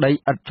យកដីឥ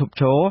តឈប់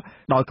ឈរ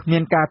ដោយគ្មា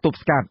នការទប់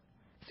ស្កាត់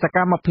សក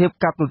ម្មភាព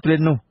កាប់ទន្ទ្រាន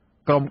នោះ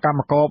ក្រុមកម្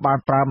មករបាន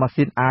ប្រើម៉ា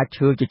ស៊ីនអា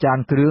ឈើជាច្រើន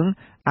គ្រឿង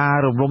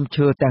រំលំ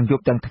ឈើទាំងយ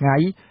ប់ទាំងថ្ងៃ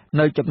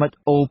នៅចំណុច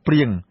អូរព្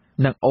រៀង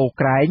និងអូរ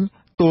ក្រែង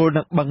ទល់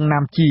នឹងបឹង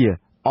ណាំជា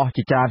អស់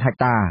ជាច្រើនហិក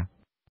តា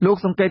លោក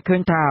សង្កេតឃើ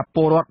ញថាព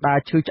លរដ្ឋដែល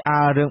ឈឺឆ្អា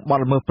លរឿងបទ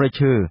ល្មើសព្រៃ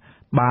ឈើ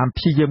បាន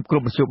ព្យាយាមគ្រ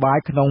ប់មធ្យោបាយ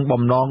ក្នុង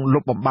បំណងលុ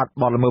បបំបាត់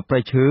បទល្មើសព្រៃ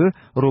ឈើ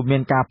រួមមា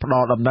នការផ្ដ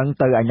ល់ដំណឹង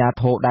ទៅអាជ្ញា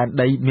ធរដែន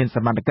ដីមានស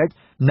មត្ថកិច្ច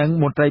និង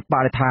មន្ត្រីប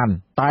រិស្ថាន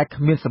តែ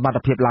គ្មានសមត្ថ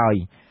ភាពឡើយ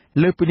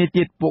លើសពីនេះ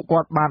ទៀតពួកគា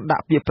ត់បានដា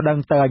ក់ពាក្យប្តឹង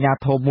ទៅអាជ្ញា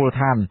ធរមូលដ្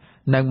ឋាន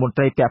និងមន្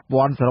ត្រីពាក់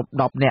ព័ន្ធសរុប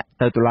10នាក់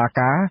ទៅតុលា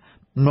ការ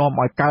នាំ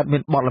ឲ្យកើតមា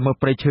នបទល្មើស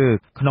ព្រៃឈើ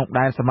ក្នុង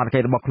ដែនសមត្ថកិ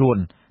ច្ចរបស់ខ្លួន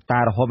តែ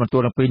រហូតមកទ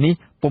ល់នឹងពេលនេះ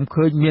ពុំ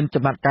ឃើញមាន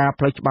ចំណាត់ការ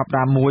ផ្លូវច្បាប់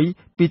ណាមួយ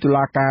ពីតុ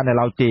លាការនៅ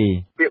ឡើយទេ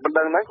ពាក្យបណ្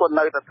ដឹងហ្នឹងគាត់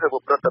នៅតែធ្វើប្រ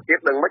ព្រឹត្តទៅទៀត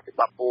នឹងមិនច្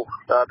បាប់ពូ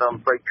តាម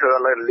ព្រៃឈើ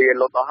លើលា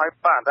លុតអស់ហើយ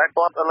ប៉ាតែ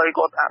គាត់ឥឡូវ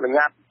គាត់អនុញ្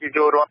ញាតជា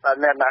យោរដ្ឋតែ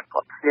អ្នកណាគា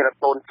ត់មាន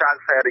កូនចៅ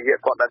ខ្សែរយៈ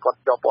គាត់ដែលគាត់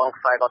ជាប់ពង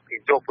ខ្សែគាត់ពី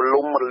ជោគព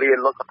លុំលា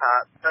លុតគាត់ថា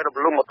ទៅព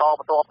លុំបន្តអ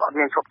ត់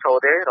មានឈប់ឈរ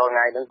ទេរាល់ថ្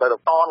ងៃហ្នឹងទៅតរ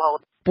ហូត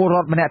ពលរ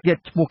ដ្ឋម្នាក់ទៀត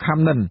ឈ្មោះខំ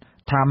និន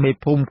ថាមេ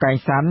ភូមិកែង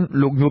សាន់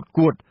លោកញូត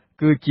គួត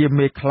គឺជា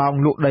មេខ្លោង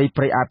លក់ដី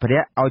ព្រៃអភិរ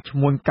ក្សឲ្យឈ្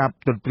មួញកាប់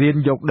ទន្ទ្រាន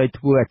យកដី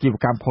ធ្វើអាជីវ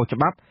កម្មខុសច្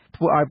បាប់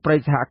ធ្វើឲ្យព្រៃ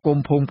សហគម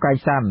ន៍ភូមិកែង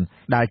សាន់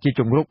ដែលជា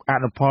ជំរុកអ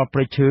នុផលព្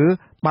រៃឈើ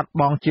បាត់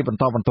បង់ជាបន្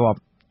តបន្ទាប់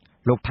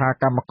លោកថា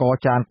កម្មករ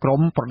ចានក្រុ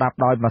មប្រដាប់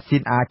ដោយម៉ាស៊ី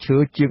នអាឈើ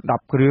ជាង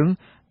10គ្រឿង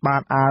បា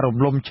នរំ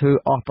លំឈើ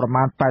អស់ប្រ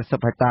មាណ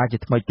80ហិកតាជា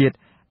ថ្មីទៀត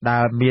ដែ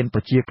លមានប្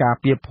រជាការ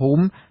ពារភូ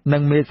មិនិ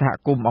ងមេសហ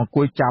គមន៍អង្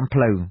គុយចាំ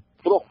ផ្លូវ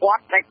ព្រោះគា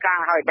ត់ដាច់ការ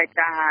ហើយដាច់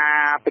ការ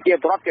ប្រជា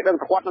ពលរដ្ឋគេដឹង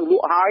គាត់នឹងល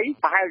ក់ហើយ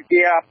ប្រហែល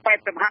ជា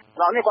80ហាក់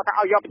ដល់នេះគាត់ថា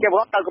ឲ្យយកប្រជាពល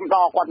រដ្ឋទៅកំដ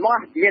រគាត់មក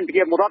មានប្រ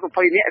ជាពលរដ្ឋ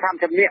20នាក់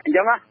30នាក់អញ្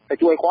ចឹងទៅ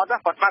ជួយគាត់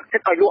គាត់បើកសិ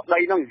ទ្ធឲ្យលក់ដី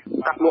ហ្នឹង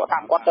តាមលក់តា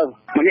មគាត់ទៅ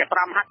ម្នាក់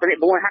5ហាក់ម្នាក់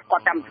6ហាក់គា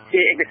ត់ចាំ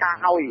ជាឯកសា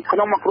រឲ្យក្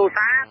នុងមួយគ្រួ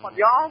សារគាត់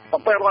យក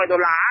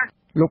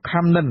$700លោក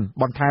ខំនិន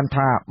បន្ថែម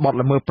ថាបទ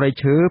ល្មើសព្រៃ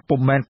ឈើពុំ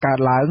មែនកើត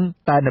ឡើង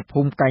តែនៅ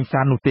ភូមិកែង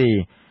សាននោះទេ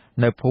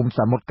នៅភូមិស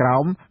មុទ្រក្រោ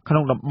មក្នុ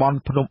ងតំបន់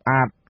ភ្នំ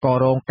អាតក៏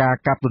រងការ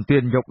កាប់ទន្ទ្រា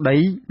នយកដី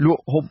ល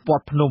ក់ហុំព័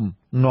ទ្ធភ្នំ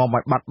នាំ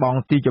ឲ្យបាត់បង់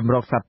ទីជម្រ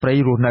កសត្វព្រៃ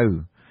រស់នៅ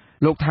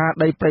លោកថា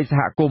ដីព្រៃស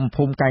ហគមន៍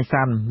ភូមិកែង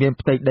សានមាន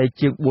ផ្ទៃដី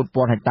ជាង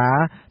4000ហិកតា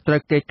ត្រូ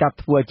វគេកាប់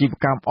ធ្វើអាជីវ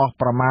កម្មអស់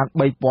ប្រមាណ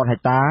3000ហិក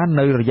តា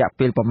នៅរយៈ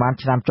ពេលប្រមាណ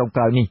ឆ្នាំចុង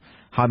ក្រោយនេះ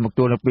ហើយមកទ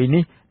ល់នឹងពេល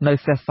នេះនៅ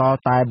សេសសល់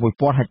តែ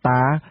1000ហិកតា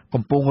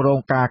កំពុងរង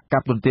ការកា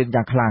ប់ទន្ទ្រាន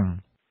យ៉ាងខ្លាំង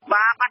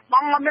បាទបាត់ប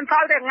ង់មិនមានស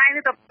ល់ទេថ្ងៃ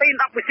នេះទៅ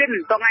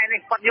2-10%ថ្ងៃនេះ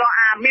គាត់យក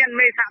មាន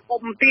មេសហគ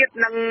មន៍ទៀត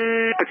និង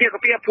ប្រជាក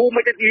ពារភូមិ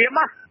មួយទៀតយា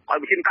មឲ្យ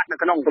វិជាកាត់នៅ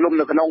ក្នុងពលុំ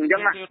នៅក្នុងអញ្ចឹ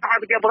ងណាតែ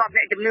ប្រជាពលរដ្ឋ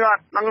អ្នកជំនឿ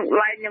នឹង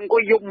ឡែងអង្គុ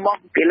យយំមក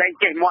គេឡែង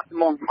ចេះមាត់ហ្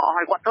មងអស់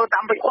ហើយគាត់ធ្វើតា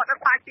មពេចគាត់អ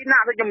ត់ខ្លាចពីណា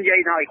ដូចខ្ញុំនិយាយ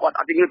ហើយគាត់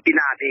អត់ជំនឿពី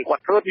ណាទេគា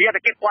ត់ធ្វើជាតែ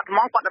គេគាត់ហ្ម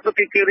ងគាត់អត់ធ្វើ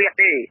ពីរៀប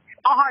ទេ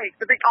អស់ហើយ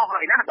តិចអស់ហើ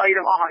យណាដី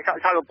នឹងអស់ហើយឆៅ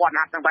ពាន់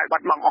ហាត់ទាំងបែបបា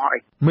ត់បង់អស់ហើយ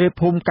មេ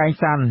ភូមិកែង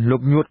សានលោ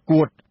កញួត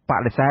គួតប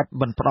ដិសេធ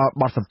មិនផ្ដល់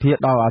បទសម្ភាស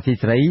ន៍ដល់អាស៊ី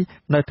សេរី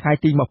នៅថ្ងៃ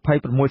ទី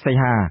26សី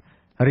ហា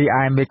រី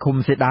ឯមេឃុំ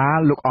សេដា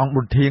លោកអង្គ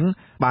ប៊ុនធៀង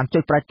បានចុ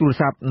ចប្រាច់ទូរ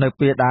ស័ព្ទនៅ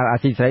ពេលដែលអា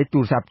ស៊ីសេរីទូ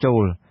រស័ព្ទចូ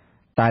ល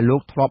តែលោ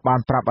កធ្លាប់បាន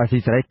ប្រាប់អាស៊ី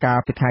សេរីកាល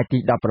ពីថ្ងៃទី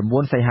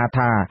19សីហា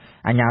ថា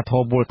អាជ្ញាធ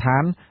រមូលដ្ឋា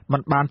នមិ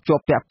នបានជា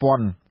ប់ពាក់ព័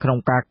ន្ធក្នុង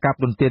ការកាប់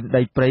ទន្ទ្រាន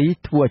ដីព្រៃ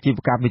ធ្វើអាជីវ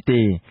កម្មនេះ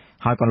ទេ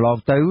ហើយកន្លង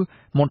ទៅ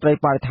មន្ត្រី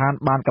បរិស្ថាន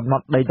បានកំណ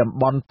ត់ដីតំ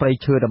បន់ព្រៃ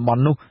ឈើតំប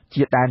ន់នោះ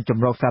ជាដែនជ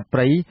ម្រកសត្វព្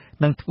រៃ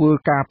និងធ្វើ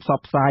ការផ្ស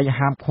ព្វផ្សាយ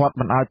ហាមឃាត់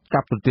មិនឲ្យ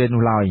កាប់ទន្ទ្រាន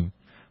នោះឡើយ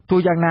ទោះ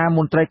យ៉ាងណាម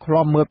ន្ត្រីឃ្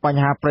លាំមើលប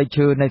ញ្ហាព្រៃ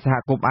ឈើនៃសហ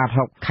គមន៍អាត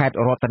6ខេត្ត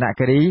រតន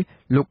គិរី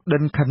លោកដិ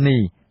នខានី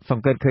ស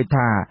ង្កេតឃើញ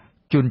ថា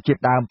ជនជា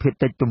តិដើមភាគ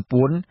តិចទំ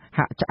ពួន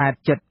ហាក់ឆ្អែត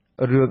ចិត្ត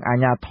រឿងអា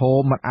ជ្ញាធរ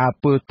មិនអើ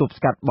ពើទប់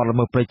ស្កាត់បទល្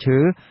មើសព្រៃឈើ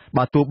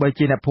បើទោះបី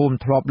ជាអ្នកភូមិ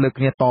ធ្លាប់លើក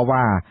គ្នាត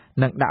វ៉ា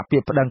និងដាក់ពា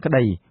ក្យប្តឹងក្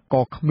តី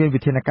ក៏គ្មានវិ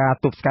ធានការ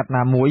ទប់ស្កាត់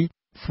ណាមួយ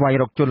ស្វែង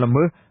រកជនល្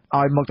មើស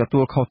ឲ្យមកទទួ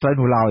លខុសត្រូវ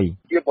នោះឡើយ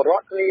ជាបរិវ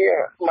ត្តគ្នា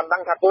មិនដឹ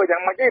ងថាធ្វើយ៉ា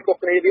ងម៉េចទេពួក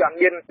គ្នាវាអត់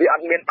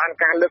មានបាន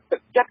ការលើកទឹ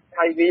កចិត្ត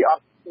ហើយវាអ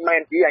ត់មែ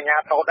នជាអាជ្ញា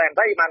ធរដែរ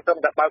ទេបានត្រឹម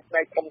តែបើកផ្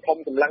នែកធំ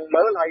សម្លឹង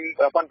មើលហើយ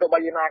ប៉ុន្តែបើ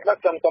យ៉ាងណាក៏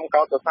ខ្ញុំសូម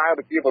កោតសរសើរ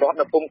ប្រជាពលរដ្ឋ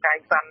នៅភូមិកែង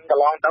សាន់ក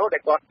ន្លងទៅដែ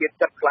លគាត់ជាតិ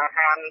ចិត្តក្លា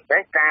ហានដែ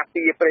រការ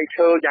ពារព្រៃ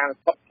ឈើយ៉ាង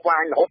ស្វិតស្វា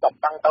ញរហូតដល់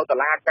តាំងទៅតុ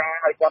លាការ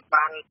ហើយគាត់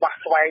បានបោះ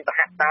ស្វែងសហ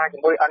ការជា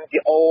មួយ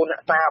NGO អ្ន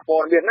កសារព័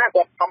ត៌មានណា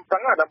គាត់ខំប្រឹ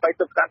ងដើម្បី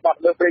ទប់ស្កាត់បទ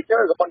ល្មើសព្រៃឈើ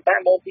ក៏ប៉ុន្តែ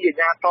មកពីអា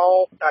ជ្ញាធរ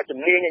ជំ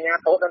នាញអាជ្ញា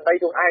ធរដល់ដី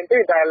ខ្លួនឯងទេ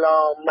ដែល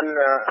មិន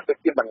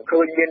ជាមិនឃើ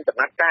ញមានដំ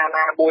ណាក់កាល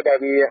ណាមួយដែល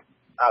វា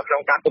ក្នុ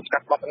ងការទប់ស្កា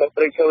ត់បទល្មើស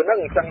ព្រៃឈើហ្នឹង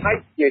អញ្ចឹងហើយ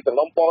ជាសំ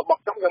ណុំពររបស់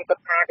ខ្ញុំគិត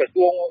ថាក្រ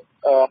សួង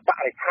ប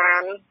រិស្ថា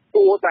ន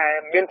គួរតែ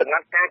មានដំណា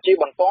ក់កាលជា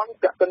បន្ទាន់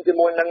ចាក់ទិនជា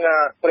មួយនឹង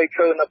ព្រៃ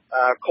ឈើនៅ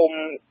ឃុំ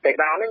កេ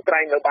ដាហ្នឹងក្រែ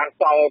ងនៅបាន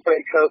សល់ព្រៃ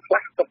ឈើខ្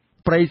លះ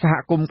ព្រៃសហ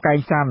គមន៍កែង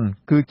សាន់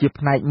គឺជា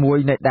ផ្នែកមួយ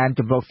នៃដែន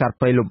ជម្រកសត្វ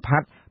ព្រៃលំផា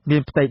ត់មា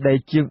នផ្ទៃដី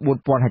ជាង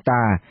 4000 ហិក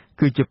តា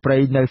គឺជាព្រៃ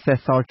នៅសេស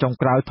សល់ចុង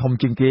ក្រោយធំ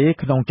ជាងគេ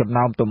ក្នុងចំ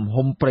ណោមទំ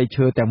ហំព្រៃ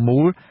ឈើទាំងមូ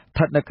លស្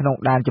ថិតនៅក្នុង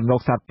ដែនជម្រក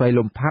សត្វព្រៃ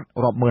លំផាត់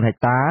រាប់ម៉ឺនហិក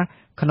តា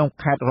ក្នុង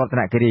ខេត្តរត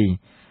នគិរី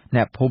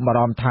អ្នកភូមិបារ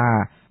ម្ភថា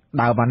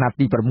ដើមអាណត្តិ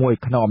ទី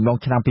6ក្នុងអំឡុង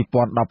ឆ្នាំ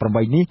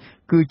2018នេះ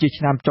គឺជា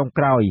ឆ្នាំចុង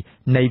ក្រោយ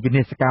នៃវិ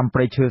នាសកម្មព្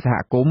រៃឈើសហ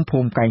គមន៍ភូ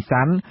មិកែង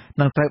សាន់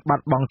នឹងត្រូវបា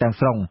ត់បង់ទាំង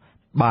ស្រុង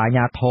បើអាជ្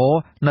ញាធរ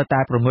នៅតែ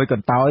ប្រងើយក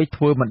ន្តើយ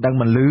ធ្វើមិនដឹង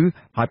មិនឮ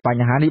ហើយប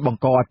ញ្ហានេះប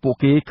ង្កឲ្យពួក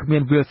គេគ្មា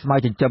នវាលស្មៅ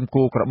ចិញ្ចឹម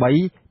គោក្របី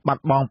បា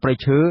ត់បង់ព្រៃ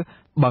ឈើ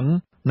បឹង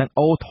និង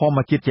អូរធម្ម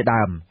ជាតិជា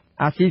ដើម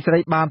អាស៊ីសេរី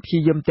បានព្យា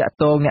យាមតាក់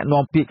ទងអ្នក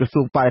នាំពាក្យក្រ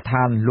សួងបរិស្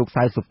ថានលោក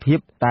សៅសុភីប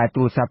តែ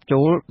ទូរស័ព្ទ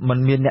ចូលមិន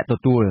មានអ្នកទ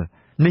ទួល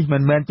នេះមិ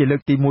នមែនជាលើ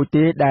កទី1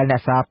ទេដែលអ្ន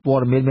កសារព័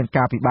ត៌មាន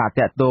ការពិបាក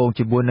តាក់ទង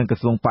ជាមួយនឹងក្រ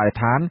សួងបរិស្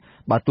ថាន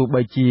បើទោះ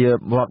បីជារ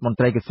ដ្ឋមន្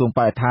ត្រីក្រសួងប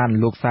រិស្ថាន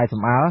លោកសៃ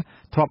សំអាល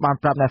ធ្លាប់បាន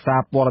ប្រាប់អ្នកសារ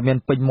ព័ត៌មាន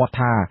ពេញមាត់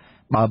ថា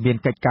បើមាន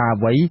កិច្ចការ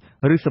អ្វី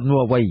ឬសំណួ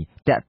រអ្វី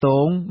តាក់ទ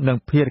ងនឹង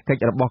ភារកិច្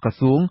ចរបស់ក្រ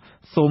សួង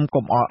សូម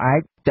កុំអល់ឯ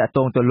កតាក់ទ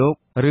ងទៅលោក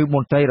ឬម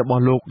ន្ត្រីរប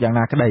ស់លោកយ៉ាង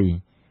ណាក្តី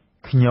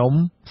ខ្ញុំ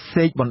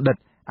សេកបណ្ឌិត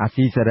អា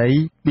ស៊ីសេរី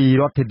ពី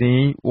រដ្ឋធានី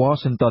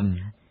Washington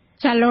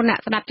ចាលោកអ្នក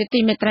ស្ដាប់ជាទី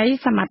មេត្រី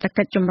សមត្ថ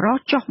កិច្ចចម្រុះ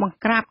ចុះបង្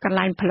ក្រាបកន្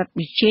លែងផលិត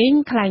ប៊ីចេង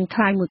คล้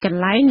ายមួយក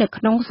ន្លែងនៅ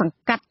ក្នុងសង្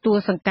កាត់ទួល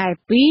សង្កែ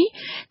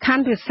2ខ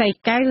ណ្ឌរិស័យ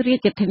កែវរា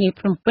ជធានី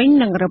ភ្នំពេញ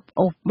និងរឹប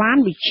អូសបាន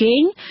ប៊ីចេ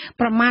ង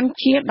ប្រមាណ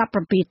ជា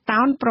17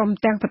តោនព្រម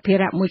ទាំងសម្ភា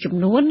រៈមួយចំ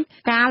នួន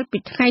កាលពី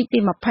ថ្ងៃទី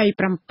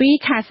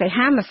27ខែសី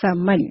ហាម្សិល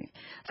មិញ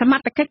សម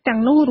ត្ថកិច្ចទាំ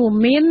ងនោះរួម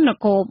មានន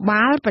គរ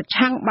បាលប្រ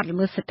ឆាំងបទល្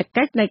មើសសេដ្ឋ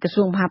កិច្ចនៃក្រ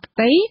សួងមហាផ្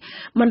ទៃ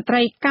មន្ត្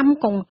រីកម្ម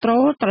គន្ត្រូ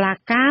លតុលា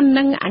ការ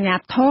និងអាជ្ញា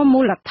ធរមូ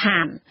លដ្ឋា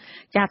ន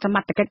ចាសម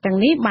ត្ថកិច្ចទាំង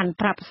នេះបាន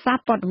ប្រាប់សារ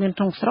ព័ត៌មាន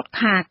ក្នុងស្រុក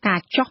ថាការ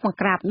ចុះបង្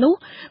ក្រាបនោះ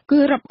គឺ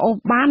រឹបអូស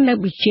បាននៅ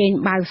ប៊ីចេង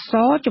បាវស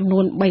ចំនួ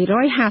ន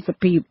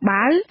352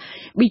បាវ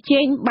ប៊ីចេ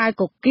ងបាវ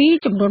កគី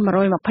ចំនួន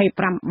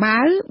125បា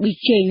វប៊ី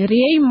ចេង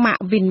រាយម៉ា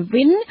ក់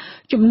វិន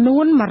ចំនួ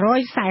ន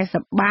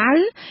140បាវ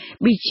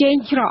ប៊ីចេង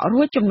ច្រក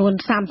រួចចំនួន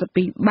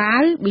32បា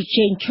វប៊ី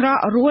ចេងច្រក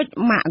រួច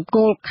ម៉ាក់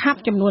គោលខាប់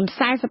ចំនួន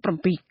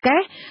47កេ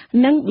ស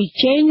និងប៊ី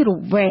ចេងរូ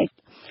វែក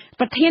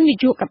ប្រធាននា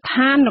យកដ្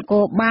ឋាននគ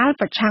របាល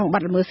ប្រឆាំងប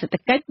ទល្មើសសេដ្ឋ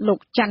កិច្ចលោក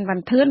ច័ន្ទវ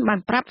ណ្ណធឿនបាន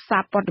ប្រាប់សា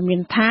រព័ត៌មា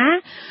នថា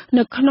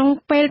នៅក្នុង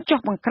ពេលចុះ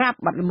បង្ក្រាប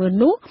បទល្មើស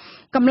នោះ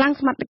កម្លាំង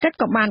សមត្ថកិច្ច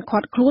ក៏បានឃា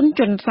ត់ខ្លួន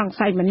ជនសង្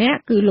ស័យម្នាក់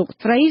គឺលោក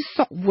ស្រី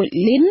សុកវិ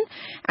លីន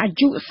អា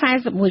យុ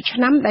41ឆ្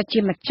នាំដែលជា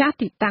ម្ចាស់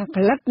ទីតាំងផ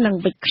លិតនិង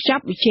វិចខ្ច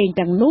ប់វិជែង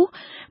ទាំងនោះ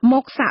ម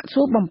កសាក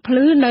សួរបំភ្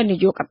លឺនៅនា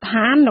យកដ្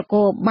ឋាននគ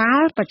របា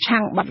លប្រឆាំ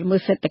ងបទល្មើ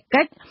សសេដ្ឋ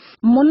កិច្ច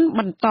មុនប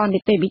ន្តនី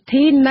តិវិ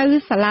ធីនៅ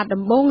សាលា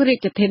ដំបងរា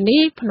ជធានី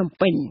ភ្នំ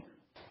ពេញ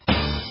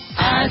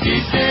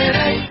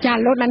ចា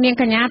លោកនាង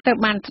កញ្ញាទៅ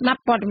បានស្ដា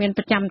ប់ព័ត៌មាន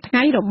ប្រចាំថ្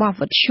ងៃរបស់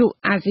វិទ្យុ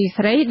អាស៊ី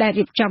សេរីដែល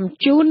រៀបចំ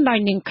ជូនដោយ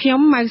នាងខ្ញុំ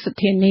ម៉ៅសុ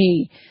ធានី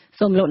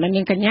សូមលោកនា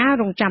ងកញ្ញា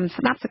រងចាំ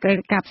ស្ដាប់សេចក្តី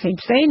រាយការណ៍ផ្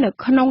សេងៗនៅ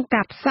ក្នុង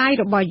ការផ្សាយ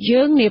របស់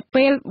យើងនា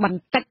ពេលប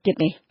ន្តិចទៀត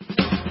នេះ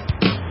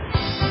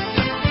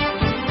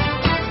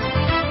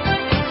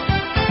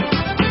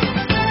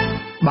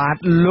បាទ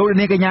លោក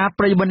នាងកញ្ញា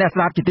ប្រិយមិត្តអ្នក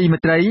ស្ដាប់ជាទីមេ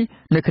ត្រី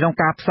នៅក្នុង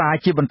ការផ្សាយ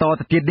ជាបន្ត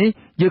ទៅទៀតនេះ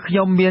យើងខ្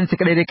ញុំមានសេច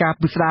ក្តីរាយការណ៍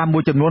ពិស្ដារមួ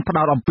យចំនួនផ្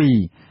ដោតអំពី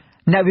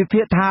អ្នកវិ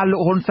ភាគថាលោ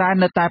កហ៊ុនសែន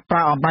នៅតែប្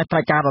រើអំណាចផ្ដា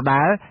ច់ការដ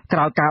ដែលក្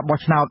រោយការបោះ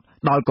ឆ្នោត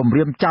ដោយគម្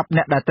រាមចាប់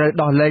អ្នកដែលត្រូវ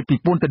ដោះលែងពី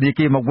ពន្ធនា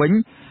គារមកវិញ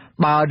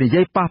បើនិ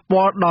យាយប៉ះ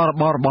ពាល់ដល់រ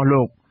បស់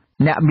លោក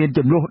អ្នកមាន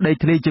ចំនួនដី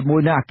ធ្លីជាមួយ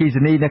នឹងអគ្គិស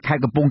នីនៅខេត្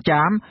តកំពង់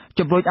ចាម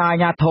ជំរុញឲ្យអា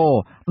ជ្ញាធរ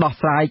ដោះ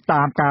ស្រាយ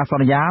តាមការស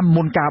ន្យា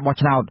មុនការបោះ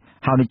ឆ្នោត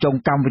ហើយនៅចុង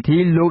កម្មវិធី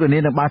លោកនា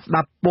ងនឹងបានស្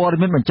ដាប់ព័ត៌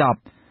មានបញ្ចប់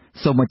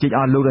សូមអញ្ជើញអ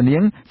ស់លោកនា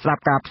ងស្ដា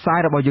ប់ការផ្សាយ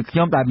របស់យើងខ្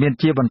ញុំដែលមាន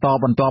ជាបន្ត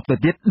ទៅ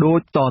ទៀតដូច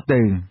ត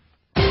ទៅ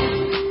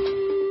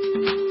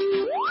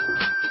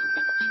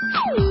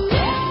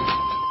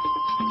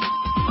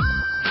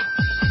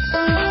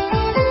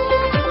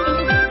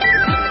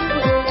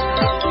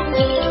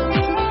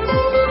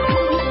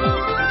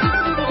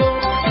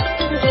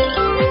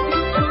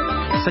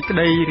សេចក្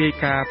តីរាយ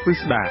ការណ៍ពិ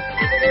ស្ដា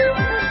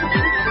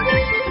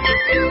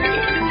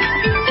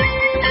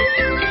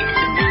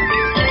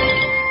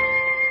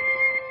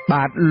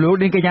បាទលោក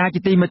នាងកញ្ញាជា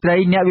ទីមេត្រី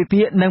អ្នកវិ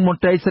ភាគនិងមន្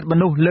ត្រីសិទ្ធិម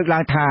នុស្សលើកឡើ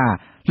ងថា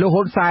លោក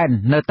ហ៊ុនសែន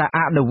នៅតែអ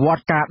នុវត្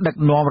តការដឹក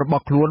នាំរប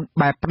ស់ខ្លួន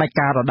បែបផ្ដាច់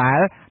ការដដែល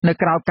នៅ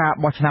ក្រៅការ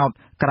បោះឆ្នោត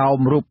ក្រោម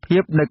រូបភា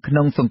ពនៅក្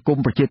នុងសង្គម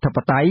ប្រជាធិប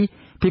តេយ្យ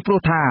ពីព្រោះ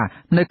ថា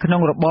នៅក្នុ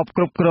ងរបប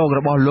គ្រប់គ្រងរ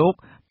បស់លោក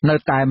នៅ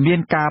តែមាន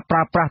ការប្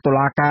រើប្រាស់តុ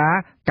លាការ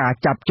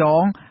ចាប់ច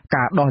ង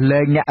ការដោះលែ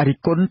ងអ្នករិះ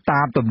គន់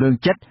តាមទំនឹង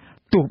ចិត្ត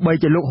ទោះបី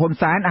ជាលោកហ៊ុន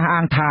សែនអះ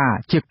អាងថា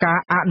ជាការ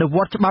អនុវ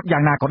ត្តច្បាប់យ៉ា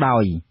ងណាក៏ដោ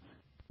យ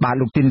បាទ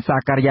លោកទីនសា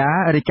ការីយ៉ា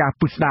រាយការណ៍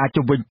ពុស្ដា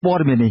ជុំវិញព័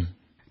ត៌មាននេះ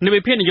និ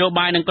វិភាននយោ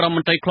បាយនិងក្រុមម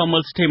ន្ត្រីឃ្លាំមើ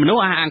លសិទ្ធិមនុស្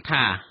សអះអាង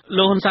ថា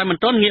លោកហ៊ុនសែនមិន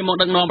ទាន់ងាកមក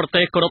ដឹកនាំប្រ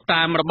ទេសគោរព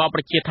តាមរបបប្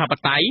រជាធិប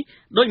តេយ្យ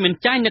ដោយមិន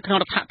ចាញ់នៅក្នុង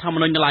រដ្ឋធម្ម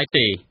នុញ្ញឡើយ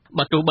ទេ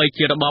បើទោះបី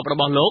ជារបបរ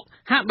បស់លោក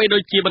ហាក់បីដូ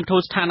ចជាបន្ធូរ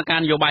ស្ថានភាព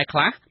នយោបាយខ្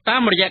លះតា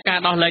មរយៈការ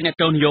ដោះលែងអ្នក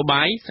ទោសនយោ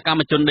បាយសកម្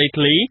មជនដី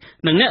ធ្លី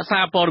និងអ្នកសា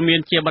រព័ត៌មាន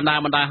ជាបណ្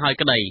ដាហើយ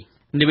ក្តី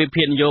និវិ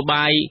ភាននយោ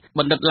បាយប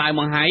ណ្ឌិតឡាវ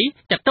ម៉ុងហៃ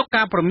ចាត់ទុក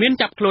ការព្រមាន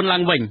ចាប់ខ្លួនឡើ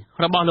ងវិញ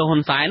របស់លោកហ៊ុ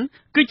នសែន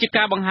គឺជា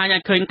ការបង្ហាញឲ្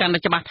យឃើញកាន់តែ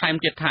ច្បាស់ថែម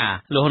ទៀតថា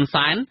លោកហ៊ុន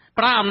សែន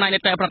ប្រើអំណាចនី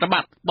តិប្រតិប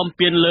ត្តិបំ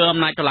ពានលើអំ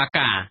ណាចតុលា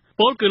ការ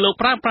ពលគឺលោក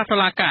ប្រើប្រាស់តុ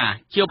លាការ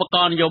ជាឧបក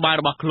រណ៍នយោបាយ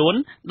របស់ខ្លួន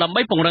ដើម្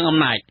បីពង្រឹងអំ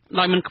ណាច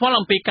ដោយមិនខ្វល់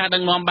អំពីការដឹ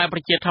កនាំបែបប្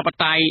រជាធិប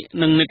តេយ្យ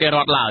និងនីតិរ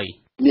ដ្ឋឡើយ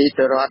នី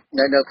តិរដ្ឋ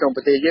នៅក្នុង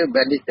ប្រទេសយើងមិន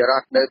មែននីតិរ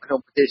ដ្ឋនៅក្នុង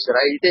ប្រទេសសេ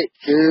រីទេ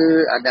គឺ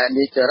អាណា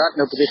នីតិរដ្ឋ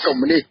នៅប្រទេសកុម្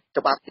មុយនីស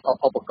ច្បាប់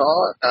ឧបករ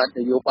ណ៍ន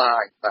យោបា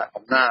យ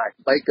អំណាច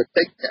បីក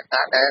តិចអ្នក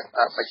ដែល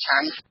ប្រឆាំ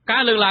ងកា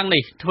រលើកឡើង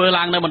នេះធ្វើ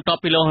ឡើងនៅបន្ទាប់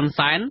ពីលោកហ៊ុន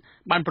សែន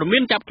បានព្រមា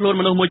នចាប់ខ្លួន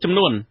មនុស្សមួយចំ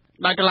នួន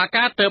ដោយតុលា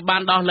ការទើបបា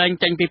នដោះលែង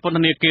ចេញពីពន្ធ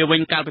នាគារវិ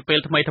ញកាលពីពេល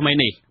ថ្មី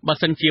នេះបើ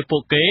សិនជាពួ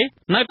កគេ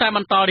នៅតែប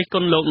ន្តរិះគ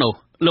ន់លោកនោះ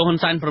លោកហ៊ុន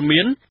សែនព្រមា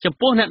នចំ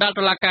ពោះអ្នកដែល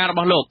តុលាការរប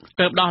ស់លោក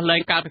ទើបដោះលែ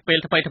ងកាលពីពេល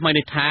ថ្មី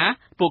នេះថា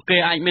ពួកគេ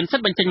អាចមានសិ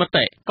ទ្ធិបញ្ចេញម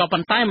តិក៏ប៉ុ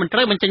ន្តែមិនត្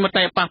រូវបញ្ចេញម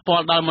តិប៉ះពា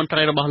ល់ដល់មន្ត្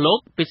រីរបស់លោក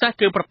ពិសេស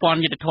គឺប្រព័ន្ធ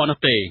យុតិធម៌នោះ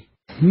ទេ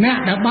អ្នក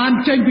ដែលបាន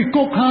ចេញពី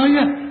គុកហើយ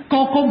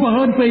ក៏កុំប្រ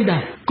ហើនពេកដែ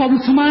រកុំ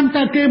ស្មាន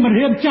តែគេមិន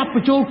ហ៊ានចាប់ប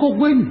ញ្ចូលគុក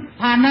វិញ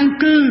អាហ្នឹង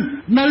គឺ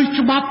នៅ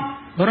ច្បាប់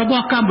រប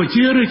ស់កម្ពុ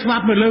ជាឬច្បា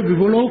ប់នៅលើពិ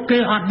ភពលោកគេ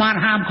អត់បាន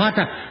ហាមឃាត់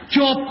ថា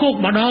ជាប់គុក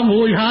ម្ដង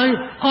រួចហើយ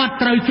អត់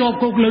ត្រូវជាប់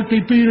គុកលើកទី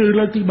2ឬ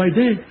លើកទី3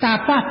ទេតែ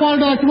ប៉ះពាល់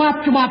ដល់ច្បា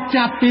ប់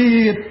ចាប់ទៀ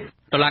ត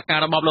តុលាការ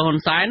របបលោកហ៊ុន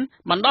សែន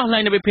បានដោះលែ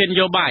ងនៅវិភានន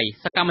យោបាយ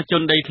សកម្មជ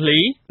នដីធ្លី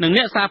និង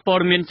អ្នកសារព័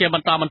ត៌មានជាប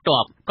ន្តបន្ទា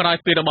ប់ក្រោយ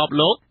ពីរបប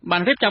លោកបា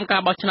នរៀបចំកា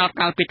របោះឆ្នោត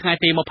កាលពីថ្ងៃ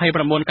ទី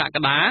29កក្ក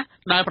ដា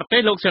ដែលប្រទេ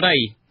សលោកសេរី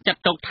ចាត់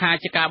ទុកថា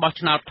ជាការបោះ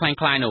ឆ្នោតคล้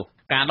ายៗនោះ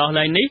ការដោះ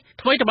លែងនេះ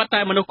ធ្វើត្បិត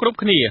តែមនុស្សគ្រប់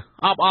គ្នា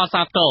អបអរ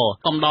សាទរ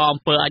កំដរអំ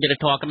ពើអយុត្តិ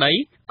ធម៌ក្តី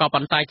ក៏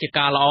ប៉ុន្តែជា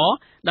ការល្អ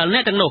ដែលអ្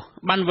នកទាំងនោះ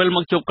បានវិលម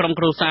កជួបក្រុម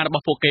គ្រួសាររប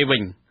ស់ពួកគេវិ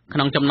ញក្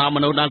នុងចំណោមម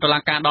នុស្សដែលតុលា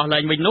ការដោះលែ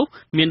ងវិញនោះ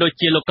មានដូច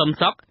ជាលោកកឹម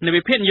សុខនៃ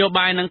វិភាគនយោ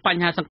បាយនិងប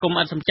ញ្ហាសង្គម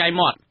ឥតសំចៃ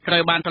មាត់ត្រូ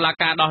វបានតុលា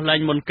ការដោះលែង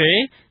មុនគេ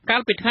កា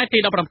លពីថ្ងៃទី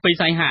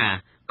17សីហា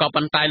ក៏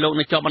ប៉ុន្តែលោក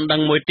នៅជាប់បណ្ដឹ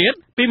ងមួយទៀត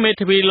ពីមេ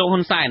ធាវីលោកហ៊ុ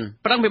នសែន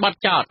ប្រឹងវិបត្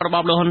តិចោទរប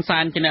បលោកហ៊ុនសែ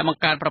នជាអ្នកប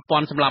ង្កើតប្រព័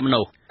ន្ធសម្លាប់ម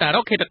នុស្សតែរ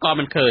កឃាតករ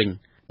មិនឃើញ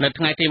នៅ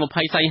ថ្ងៃទី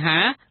20សីហា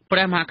ព្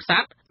រះមហាក្ស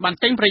ត្របាន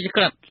ចេញប្រតិ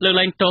ក្រិតលើក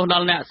លែងទោសដ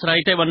ល់អ្នកស្រី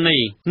ទេវនី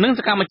និងស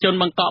កម្មជន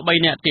បង្កក់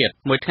3នាក់ទៀត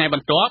មួយថ្ងៃប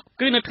ន្ទាប់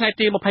គឺនៅថ្ងៃ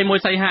ទី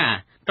21សីហា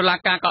តុលា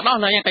ការក៏ដោះ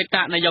លែងអតីត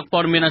នាយកព័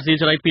ត៌មានអាស៊ី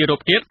សេរី2រូប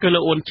ទៀតគឺលោ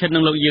កអ៊ុនឈិននិ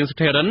ងលោកយាងសុ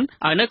ធិរិន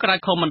ឲ្យនៅក្រៅ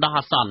ឃុំបណ្ដោះ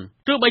អាសន្ន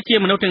ទោះបីជា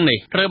មនុស្សទាំងនេះ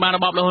ត្រូវបានរ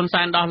បបលោកហ៊ុន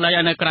សែនដោះលែង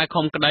ឲ្យនៅក្រៅ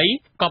ឃុំក្តី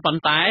ក៏ប៉ុ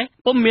ន្តែ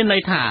ពុំមានន័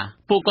យថា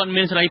ពួកគាត់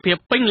មានសេរីភាព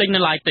ពេញលេញនៅ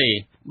ឡើយទេ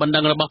បណ្ដឹ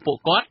ងរបស់ពួក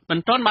គាត់មិន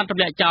ទាន់បានទ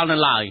ម្លាក់ចោលនៅ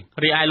ឡើយ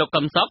រីឯលោក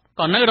កឹមសុខ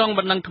ក៏នៅរងប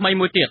ណ្ដឹងថ្មី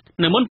មួយទៀត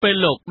នៅមុនពេល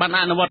លោកបាន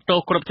អនុវត្តទោស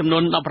គ្រប់ចំនួ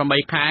ន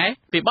18ខែ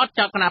ពីបទ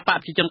ចោទគណបកប្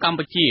រជាជនកម្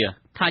ពុជា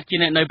ថាជា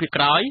អ្នកនៅពី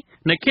ក្រោយ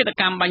នៃឃាត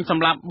កម្មបាញ់ស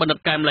ម្លាប់បណ្ឌិត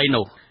កែមលី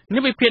នោះ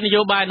នេះវិភាគន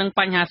យោបាយនិង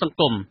បញ្ហាសង្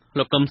គម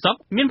លោកកឹមសុខ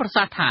មានប្រ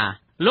សាសន៍ថា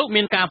លោក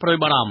មានការព្រួយ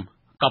បារម្ភ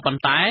ក៏ប៉ុ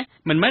ន្តែ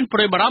មិនមែនព្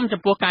រួយបារម្ភ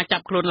ចំពោះការចា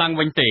ប់ខ្លួនឡើង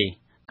វិញទេ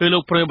គឺលោ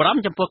កព្រួយបារម្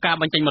ភចំពោះការ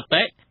បញ្ចេញម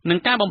តិនិង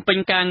ការបំពេញ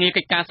ការងារ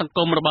កិច្ចការសង្គ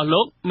មរបស់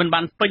លោកមិន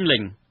បានពេញលេ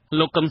ញ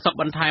លោកកឹមសុខ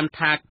បន្ថែម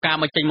ថាការ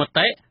បញ្ចេញម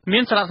តិមា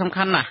នសារៈសំ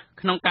ខាន់ណាស់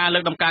ក្នុងការលើ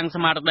កតម្កើង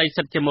ស្មារតី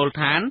សិទ្ធិជាមូលដ្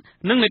ឋាន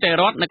និងនីតិ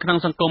រដ្ឋនៅក្នុង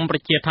សង្គមប្រ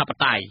ជាធិប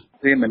តេយ្យ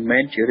វាមិនមែ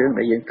នជារឿង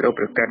ដែលយើងត្រូវ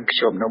ប្រកាន់ខ្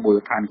ជាប់នៅមូល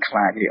ដ្ឋានខ្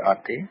លាចឬអ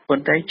ត់ទេប៉ុ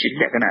ន្តែជា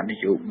លក្ខណៈន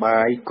យោ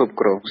បាយគ្រប់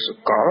គ្រងស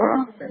កល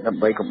ដើ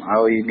ម្បីកុំ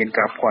ឲ្យមាន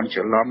ការភ័ន្ត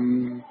ច្រឡំ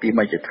ពីម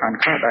ជ្ឈដ្ឋាន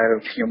ខ្លះដែល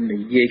ខ្ញុំនិ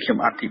យាយខ្ញុំ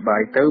អធិប្បា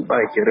យទៅបើ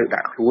ជារឿង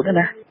ដាក់ខ្លួន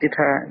ណាគឺ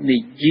ថានិ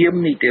យាម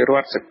នីតិរ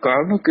ដ្ឋសកល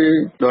នោះគឺ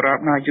ដរាប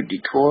ណាយុត្តិ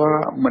ធ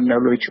ម៌មិននៅ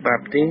លើច្បា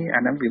ប់ទេអា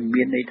ហ្នឹងវា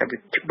មានន័យថា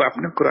ច្បាប់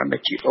នោះគ្រាន់តែ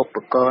ជាឧប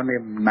ករណ៍នៃ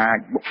អំណាច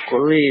បុគ្គ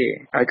លទេ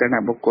ហើយកាលណា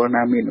បុគ្គល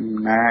ណាមានអំ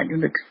ណាច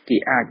នោះគេ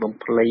អាចបំ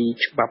ភ្លៃ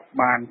ច្បាប់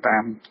បានតា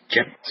ម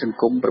ចិត្តសង្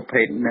គមប្រ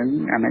ភេទហ្នឹង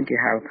អាហ្នឹងគេ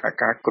ហៅថា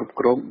ការគ្រប់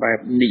គ្រងបែប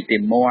នីតិ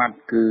មាត់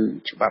គឺ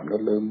ច្បាប់នៅ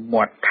លើ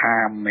មាត់ថា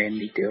មិនមែន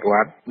នីតិរ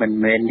ដ្ឋមិន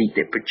មែននី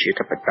តិប្រជា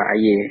ធិបតេយ្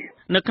យទេ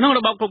នៅក្នុងរ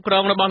បបគ្រប់គ្រ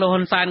ងរបស់លោក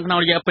ហ៊ុនសែនក្នុង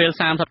រយៈពេល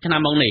30ឆ្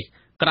នាំមកនេះ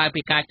ក្រៅ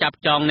ពីការចាប់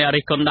ចងអ្នក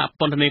រិះគន់ដាក់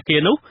ពន្ធនាគារ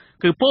នោះ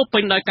គឺពោពេ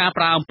ញដោយការ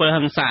ប្រើអំពើ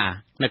ហិង្សា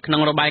នៅក្នុ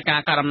ងរបាយការ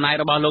ណ៍ករណី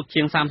របស់លោក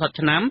ជាង30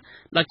ឆ្នាំ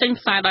ដែលចេញ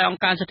ផ្សាយដោយអង្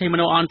គការសិទ្ធិម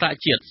នុស្សអន្តរ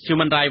ជាតិ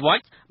Human Rights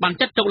Watch បាន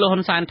ចាត់ទុកលោកហ៊ុ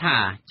នសែនថា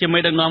ជាមេ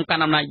ដឹកនាំកា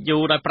ន់អំណាចយូ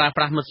រដោយប្រើ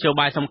ប្រាស់មធ្យោ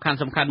បាយសំខា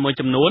ន់មួយ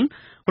ចំនួន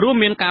រួម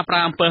មានការប្រើ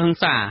អំពើហិង្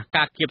សា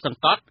ការគៀបស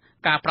ង្កត់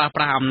ការប្រើ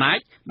ប្រាស់អំណាច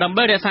ដើម្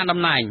បីរក្សាតំ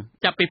ណែង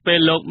ចាប់ពីពេល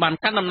លោកបាន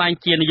កាន់តំណែង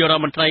ជានាយករដ្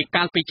ឋមន្ត្រី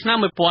កាលពីឆ្នាំ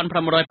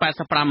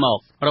1985មក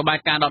របាយ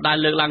ការណ៍ដដែល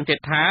លើកឡើងទៀត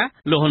ថា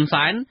លោកហ៊ុន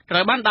សែនត្រូ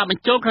វបានដាក់ប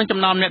ញ្ចូលក្នុងចំ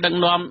ណោមអ្នកដឹក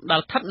នាំដែ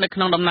លស្ថិតនៅក្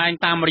នុងតំណែង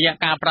តាមរយៈ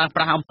ការប្រើប្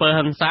រាស់អំពើ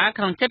ហិង្សា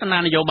ក្នុងចេតនា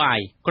នយោបាយ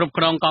គ្រប់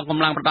គ្រងកងក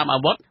ម្លាំងប្រដាប់អា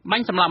វុធបា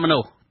ញ់សម្លាប់មនុ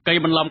ស្សកេរ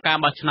បន្លំការ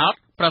បោះឆ្នោត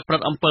ប្រព្រឹ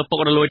ត្តអំពើពុក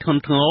រលួយធ្ង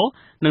ន់ធ្ងរ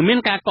និងមាន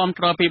ការគាំ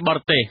ទ្រពីបរ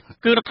ទេស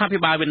គឺរដ្ឋាភិ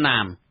បាលវៀតណា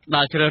ម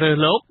ដែលជ្រើសរើស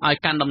លោកឲ្យ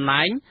កាន់តំ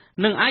ណែង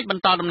និងអាចប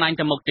ន្តតំណែង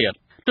ទៅមុខទៀត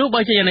ទោះ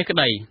បីជាយ៉ាងនេះក្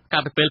តីកា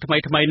លពីពេលថ្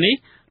មីនេះ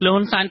លោក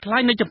ហ៊ុនសែនថ្លែ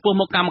ងនៅចំពោះ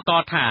មុខកម្មក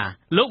រថា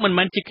លោកមិន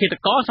មែនជាឃាត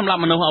ករសម្លា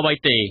ប់មនុស្សអ្វី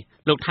ទេ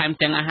លោកថែម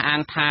ទាំងអះអា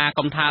ងថា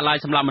កុំថាឡើយ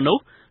សម្លាប់មនុស្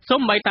សសូ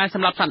ម្បីតែស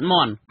ម្លាប់សត្វ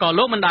មាន់ក៏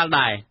លោកមិនដាល់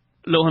ដែរ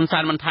លោកហ៊ុនសែ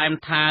នបន្ថែម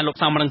ថាលោក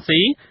សំរងស៊ី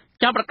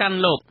ចាប់ប្រកាន់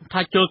លោកថា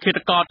ចូលឃាត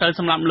ករទៅ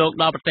សម្លាប់លោក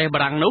ដល់ប្រទេសបា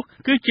រាំងនោះ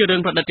គឺជារឿង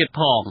ប្រឌិតទៀត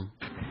ផង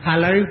ឥ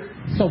ឡូវ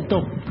សូមទោ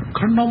ស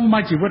ក្នុងមួ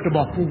យជីវិតរប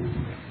ស់ពូ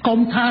កុំ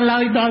ថាឡើ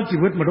យដល់ជី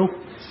វិតមនុស្ស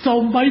សូ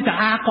ម្បីតែ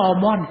អាក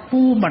មន់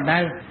ពូមិនដែ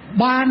ល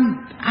បាន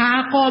អា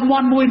កម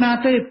ន់មួយណា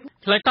ទេ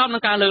ឆ្លើយតបនឹ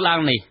ងការលើកឡើង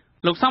នេះ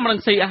លោកសំរង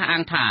ស៊ីអះអា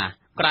ងថា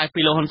ក្រៅ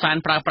ពីលោកហ៊ុនសែន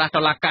ប្រើប្រាស់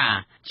តុលាការ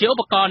ជាឧ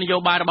បករណ៍នយោ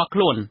បាយរបស់ខ្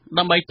លួន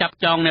ដើម្បីចាប់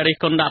ចងអ្នករិះ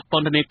គន់ដាក់ព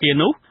ន្ធនាគារ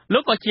នោះលោ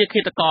កក៏ជាឃា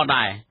តករ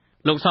ដែរ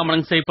លោកសំរ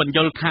ងស៊ីបញ្យ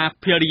ល់ថា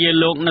ភរិយា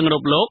លោកនិងរូ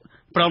បលោក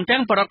ព្រមទាំ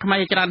ងបរិវត្តខ្មែរ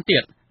ជាច្រើនទៀ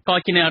តក៏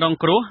ជាអ្នករង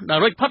គ្រោះដែល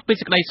រួចផុតពី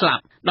សេចក្តីស្លា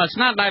ប់ដោយស្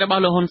នាដៃរប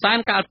ស់លោកហ៊ុនសែន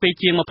កាលពី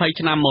ជាង20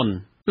ឆ្នាំមុន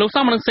លោក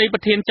សំរងស៊ីប្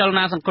រធានចល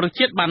នាសង្គ្រោះ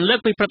ជាតិបានលើក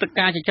ពីព្រឹត្តិ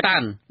ការណ៍ជាច្រើ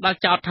នដែល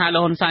ចោទថាលោ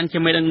កហ៊ុនសែនជា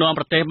មេដឹកនាំ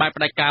ប្រទេសបែប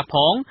ផ្ដាច់ការផ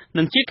ង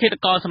និងជាឃាត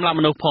ករសម្លាប់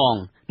មនុស្សផង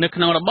នៅ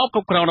ក្នុងរបបគ្រ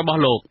ប់គ្រងរបស់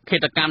លោកឃា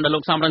តកម្មដែលលោ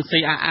កសំរងស៊ី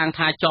អះអាង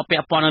ថាជាប់ពា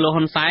ក់ព័ន្ធនឹងលោក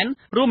ហ៊ុនសែន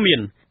រួមមា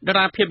នតា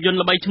រាភាពយន្ត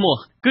ល្បីឈ្មោះ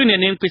គឺអ្នក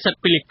នាងពិសិដ្ឋ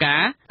ពីលីកា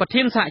ប្រ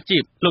ធានសហជី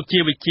ពលោកជា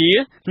វិជា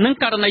និង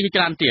ករណីជា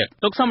ច្រើនទៀត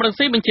លោកសំរង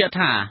ស៊ីបញ្ជាក់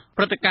ថា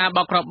ព្រឹត្តិការណ៍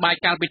បោកគ្រាប់បែក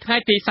កាលពីថ្ងៃ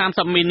ទី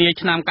30មីនា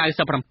ឆ្នាំ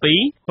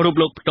97រូប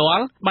លោកផ្ទា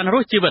ល់បានរ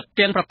ស់ជីវិត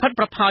ទាំងប្រផិត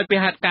ប្រផោយពី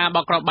ហេតុការណ៍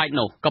បោកគ្រាប់បែក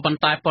នោះក៏ប៉ុន្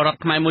តែបរិវត្ត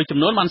ខ្មែរមួយចំ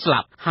នួនបានស្លា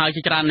ប់ហើយ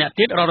ជាច្រើនអ្នក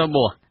ទៀតរងរ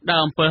បួសដែល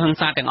អំពើហិង្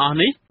សាទាំងអស់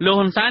នេះលោក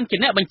ហ៊ុនសែនជា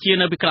អ្នកបញ្ជា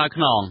នៅពីក្រោយ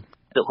ខ្នង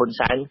លោកហ៊ុន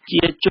សែន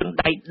ជាជន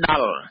ដៃដ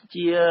ល់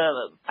ជា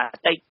អ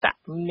តីត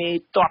មេ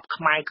ទ័ព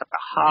ខ្មែរក្រ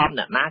ហម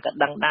អ្នកណាក៏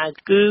ដឹងដែរ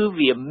គឺ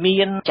វាមា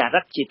នច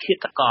រិតជាឃា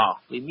តករ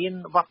វាមាន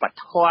វប្ប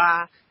ធម៌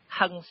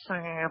ហិង្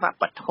សាវប្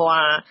បធ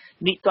ម៌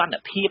នីតិរដ្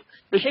ឋភាព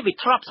ដូច្នេះវា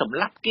ធ្លាប់សម្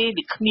លាប់គេ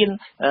វាគ្មាន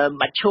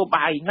មធ្យោ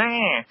បាយណា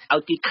ឲ្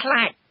យគេខ្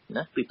លាច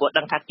ណាពីព្រោះ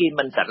ដឹងថាគេ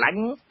មិនស្រឡា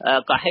ញ់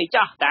ក៏ហេ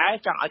ចោះតែ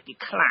ចង់ឲ្យគេ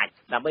ខ្លាច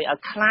ដើម្បីឲ្យ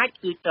ខ្លាច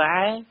គឺតែ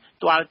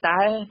ទាល់តែ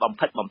បំ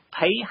ផិតបំ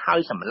ភ័យហើយ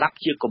សម្លាប់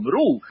ជាគំ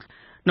រូន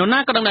រណា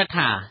ក៏ដឹងដែរ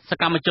ថាស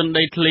កម្មជន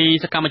ដីធ្លី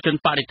សកម្មជន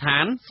បរិស្ថា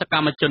នសក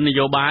ម្មជនន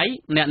យោបាយ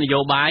អ្នកនយោ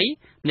បាយ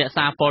អ្នក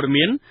សារព័ត៌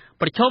មាន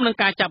ប្រឈមនឹង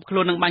ការចាប់ខ្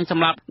លួននិងបាញ់ស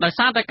ម្លាប់ដោយ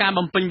សារតែការ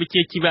បំពេញវិជ្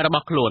ជាជីវៈរប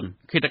ស់ខ្លួន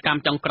ឃាតកម្ម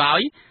ចុងក្រោយ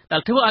ដែ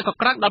លធ្វើឲ្យក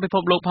ក្រាក់ដល់ពិភ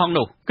ពលោកផង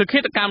នោះគឺឃា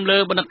តកម្មលើ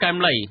បណ្ឌិតកែម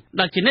លី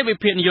ដែលជាអ្នកវិ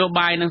ភាគនយោ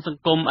បាយនិងស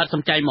ង្គមឥត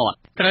សំចៃមាត់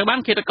ត្រូវបាន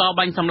ឃាតករ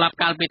បាញ់សម្លាប់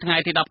កាលពីថ្ងៃ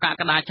ទី10កក្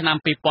កដាឆ្នាំ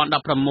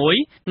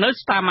2016នៅ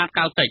ស្តាម៉ាត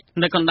កាល់តិច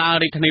នៅកណ្ដាល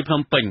រាជធានីភ្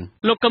នំពេញ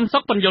លោកកឹមសុ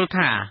ខបញ្យល់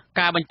ថា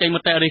ការបញ្ចេញម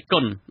តិរិះគ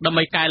ន់ដើម្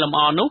បីកែលម្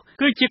អនោះ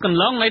គឺជាកន្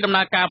លងនៃដំ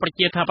ណើរការប្រ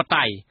ជាធិប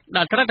តេយ្យ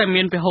ដែលត្រូវតែ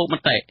មានពហុម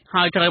តិ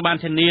ហើយត្រូវបាន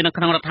ធានានៅ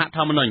ក្នុងរដ្ឋធ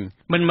ម្មនុញ្ញ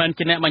មិនមែន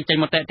ជាអ្នកបញ្ចេញ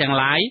មតិទាំង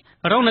ឡាយ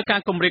រងនឹងកា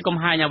រគំរាមកំ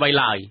ហែងអ្វី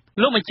ឡើយ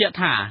លោកបញ្ជាក់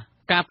ថា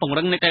ការពង្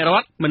រឹងនីតិរ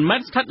ដ្ឋមិនមែន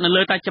ស្ថិតនៅ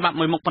លើតែច្បាប់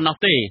មួយមុខប៉ុណ្ណោះ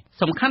ទេ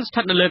សំខាន់ស្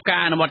ថិតនៅលើការ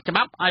អនុវត្តច្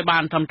បាប់ឲ្យបា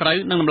នត្រឹមត្រូវ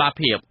និងតម្លា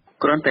ភាព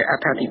គ្រាន់តែអ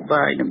ត្ថាធិប្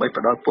បាយដើម្បី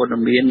ផ្ដល់ព័ត៌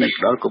មាននិង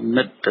ផ្ដល់គំ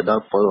និតទៅដ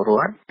ល់ពលរ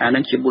ដ្ឋអានឹ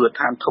ងជាមូលដ្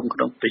ឋានធំក្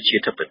នុងប្រជា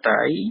ធិបតេ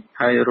យ្យ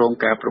ហើយរង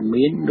ការព្រ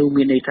មាននោះ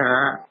មានន័យថា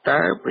តើ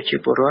ប្រជា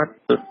ពលរដ្ឋ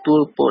ទទួ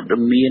លព័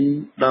ត៌មាន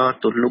ដល់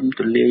ទូលំ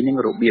ទូលាយនឹង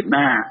របៀប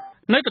ណា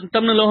នៅទន្ទឹ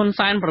មនឹងលោកហ៊ុន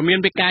សែនព្រមាន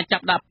ពីការចា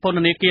ប់ដាក់ពន្ធ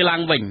នាគារឡើ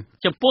ងវិញ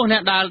ចំពោះអ្ន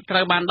កដែលត្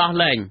រូវបានដោះ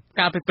លែង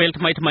កាលពីពេល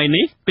ថ្មី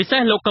នេះពិសេ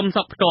សលោកកឹម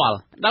សុខផ្ទាល់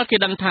ដែលគេ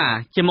ដឹងថា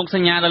ជាមុខស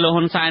ញ្ញាដែលលោក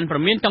ហ៊ុនសែនព្រ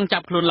មានចង់ចា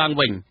ប់ខ្លួនឡើង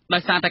វិញដោ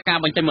យសារតែការ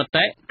បញ្ចេញម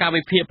តិការ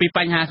វិភាគពីប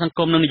ញ្ហាសង្គ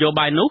មនិងនយោ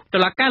បាយនោះតុ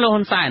លាការលោក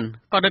ហ៊ុនសែន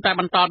ក៏នៅតែ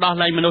បន្តដោះ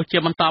លែងមនុស្សជា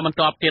បន្តបន្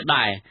ទាប់ទៀត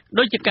ដែរ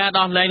ដូចជាការ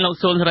ដោះលែងលោក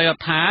សួនសេរីរ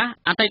ដ្ឋា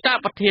អតីត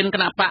ប្រធានគ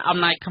ណៈបកអំ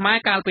ណាចខ្មែរ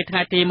កាលពីថ្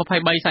ងៃទី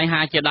23សីហា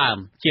ជាដើម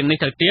ជាងនេះ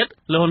ទៅទៀត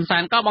លោកហ៊ុនសែ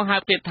នក៏បង្ហើ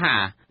បទៀតថា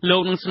លោ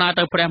កនឹងស្នើ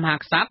ទៅព្រះមហា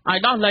ក្សត្រឲ្យ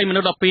ដោះលែងមនុ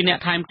ស្ស12នា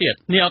ក់ថែមទៀត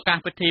នាឱកាស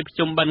ពិធីប្រ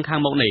ជុំបិណ្ឌខាង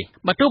មុខនេះ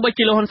បើទោះបី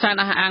ជាលោកហ៊ុនសែន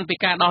អះអាងពី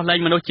ការដោះលែង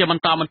មនុស្សជាប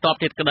ន្តបន្ទាប់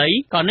ទៀតក្តី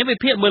ក៏អ្នកវិ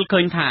ភាគមើលឃើ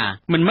ញថា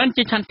មិនមែន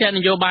ជាឆន្ទៈន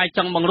យោបាយច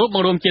ង់បង្រួបប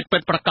ង្រួមជាតិពិ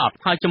តប្រាកដ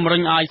ហើយជំរុ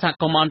ញឲ្យសហ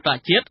គមន៍អន្តរ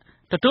ជាតិ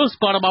ទទួលស្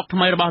គាល់របបថ្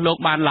មីរបស់លោក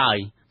បានឡើយ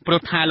ព្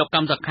រោះថាលោកក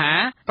ម្មសខា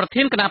ប្រ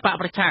ធានគណៈបក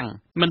ប្រឆាំង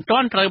មិនទា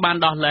ន់ត្រូវបាន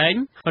ដោះលែង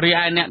រី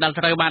ឯអ្នកដែល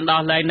ត្រូវបាន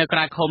ដោះលែងនៅក្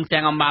រៅឃុំ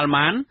ទាំងអម្បាល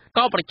ម៉ាន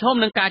ក៏ប្រឈម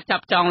នឹងការចា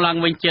ប់ចងឡើង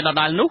វិញជាដ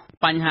ដែលនោះ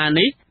បញ្ហា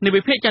នេះអ្នក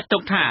វិភាគចាត់ទុ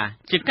កថា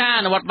ជាការ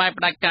អនុវត្តបែប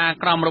ផ្ដាច់ការ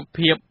ក្រមរូប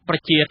ភាពប្រ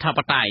ជាធិប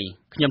តេយ្យ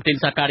ខ្ញុំទីន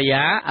សាការី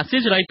យ៉ាអាស៊ី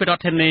សេរីពីរដ្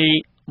ឋធានី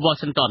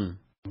Washington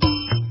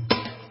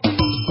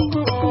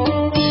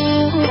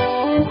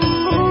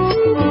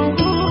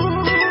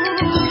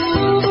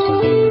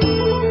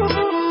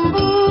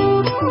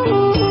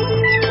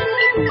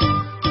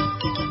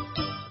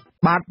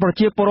បាទប្រ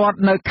ជាពលរដ្ឋ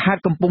នៅខេត្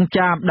តកំពង់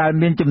ចាមដែល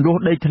មានចំនួន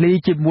ដីធ្លី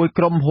ជាមួយ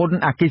ក្រុមហ៊ុន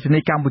អគ្គិសនី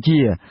កម្ពុជា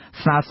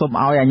ស្នើសុំ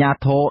ឲ្យអាជ្ញា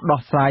ធរដោះ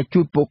ស្រាយ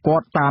ជួយពួកគា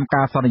ត់តាម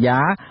ការសន្យា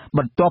ប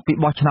ន្ទាប់ពី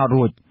បោះឆ្នោត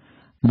រួច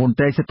មន្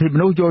ត្រីសិទ្ធិម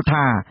នុស្សយល់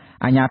ថា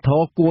អាជ្ញាធ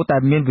រគួរតែ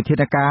មានវិធា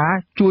នការ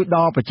ជួយដ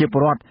ល់ប្រជាពល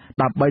រដ្ឋ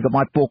ដើម្បីកុំ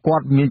ឲ្យពួកគា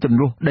ត់មានចំ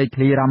នួនដី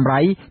ធ្លីរ៉ាំរ៉ៃ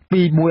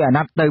ពីមួយអាណ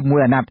ត្តិទៅមួយ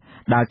អាណត្តិ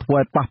ដែលធ្វើ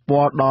ឲ្យប៉ះ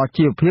ពាល់ដល់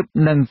ជីវភាព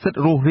និងសិទ្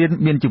ធិរស់រាន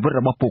មានជីវិត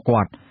របស់ពួក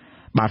គាត់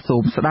បាទសូ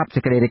មស្ដាប់សេ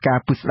ចក្តីរាយការ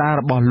ណ៍ពិស្ដារ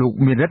របស់លោក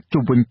មានរិទ្ធ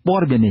ជុំវិញព័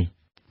ត៌មាននេះ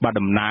បាទ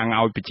តំណាង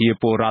ឲ្យប្រជា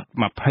ពលរដ្ឋ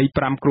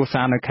25គ្រួ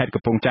សារនៅខេត្ត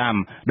កំពង់ចាម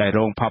ដែលរ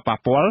ងផលប៉ះ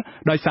ពាល់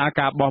ដោយសារ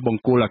ការបោះប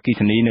ង្គោលអគ្គិ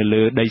សនីនៅ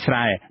លើដីស្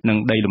រែនិង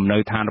ដីលំនៅ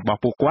ឋានរបស់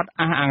ពួកគាត់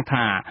អះអាង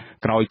ថា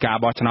ក្រោយការ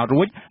បោះឆ្នោត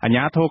រួចអាជ្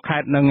ញាធរខេ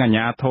ត្តនិងអាជ្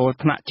ញាធរ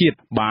ថ្នាក់ជាតិ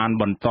បាន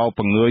បន្តព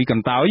ង្រាយក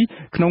ន្តើយ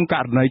ក្នុងក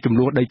រណីចំ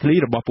នួនដីធ្លី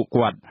របស់ពួក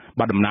គាត់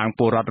បាទតំណាង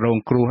ពលរដ្ឋរង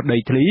គ្រោះដី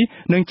ធ្លី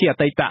និងជាអ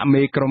តីត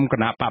មេក្រុមគ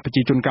ណៈបកប្រ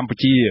ជាជនកម្ពុ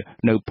ជា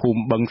នៅភូ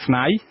មិបឹងស្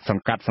នាយស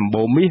ង្កាត់សម្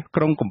បូរមាស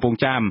ក្រុងកំពង់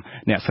ចាម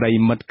អ្នកស្រី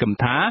មិត្តកឹម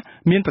ថា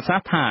មានប្រសាស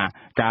ន៍ថា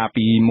កាល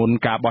ពីមុន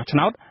ការបោះឆ្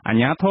នោតអា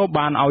ជ្ញាធរ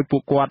បានឲ្យពួ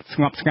កគាត់ស្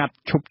ងប់ស្ងាត់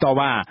ឈប់ត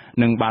វ៉ា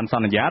និងបានស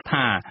ន្យា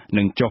ថា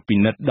នឹងចុះពិ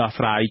និត្យដោះ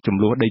ស្រាយចំ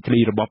នួនដីធ្លី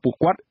របស់ពួក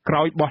គាត់ក្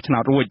រោយបោះឆ្នោ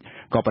តរួច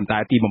ក៏ប៉ុន្តែ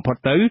ទីបំផុត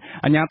ទៅ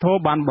អាជ្ញាធរ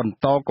បានបន្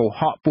តកុ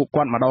ហកពួក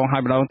គាត់ម្ដងហើ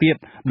យម្ដងទៀត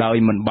ដោយ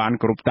មិនបាន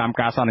គោរពតាម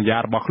ការសន្យា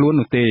របស់ខ្លួន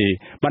នោះទេ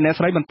បាទអ្នក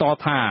ស្រីបន្ត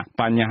ថា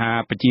បញ្ហា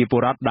ប្រជាពល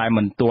រដ្ឋដែល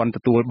មិនទាន់ទ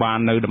ទួលបាន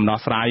នៅដំណោះ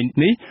ស្រាយ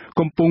នេះ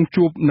កំពុង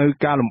ជួបនៅ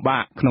ការលំបា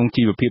កក្នុង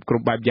ជីវភាពគ្រ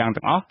ប់បែបយ៉ាង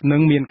ទាំងអស់និ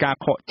ងមានការ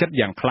ខកចិត្ត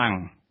យ៉ាងខ្លាំង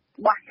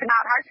បោះឆ្នោ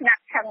តហើយស្ងា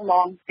ត់ឆឹងហ្ម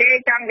ងគេ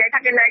ចង់និយាយថា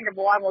គេលែងរ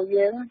វល់មក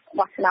យើង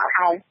បោះឆ្នោត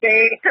ហើយគេ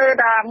ធ្វើ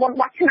តែមុន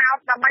បោះឆ្នោត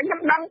ដើម្បីខ្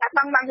ញុំដឹងពី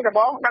ដំ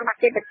បងដឹងថា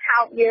គេទៅឆោ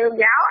តយើង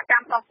យក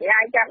ចាំដោះស្រា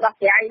យ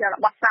ដល់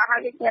បោះឆ្នោតហើយ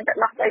គេមានតែ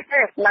ដោះស្រាយទេ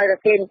នៅតែ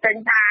គេទិញ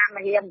ថាម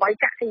ហា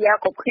8កាក់គេយក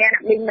គ្រប់គ្នាអ្ន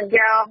កមីងមិនយ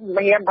កម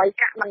ហា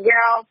8កាក់មិនយ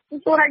ក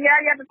ទោះថា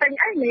យកទៅទិញ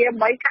អីម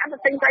ហា8កាក់ទៅ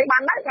ទិញទៅបា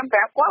នដែរខ្ញុំប្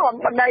រាប់គាត់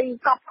បំដី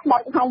កប់ខ្មោ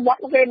ចក្នុងវត្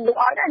តគេមិនលក់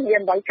ឲ្យដែរមហា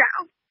8កា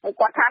ក់ហើយ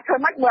គាត់ថាធ្វើ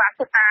ម៉េចបើអ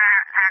ត់ថា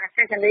អា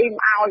សេចក្ដីម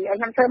កឲ្យ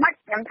ខ្ញុំធ្វើម៉េច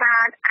ខ្ញុំថា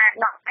អាច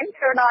ដល់អី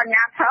ធ្វើដល់អាជ្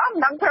ញាធរមិ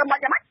នដឹងធ្វើម៉េច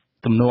យ៉ាងម៉េច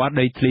ទំនាស់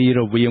ដីធ្លី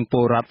រវាងព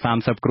លរដ្ឋ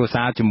30គ្រួ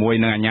សារជាមួយ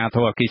នឹងអាជ្ញាធ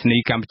រអគ្គិសនី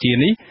កម្ពុជា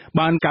នេះ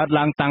បានកើត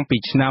ឡើងតាំងពី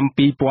ឆ្នាំ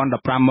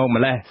2015មក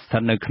ម្លេះស្ថិ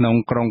តនៅក្នុង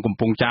ក្រុងកំ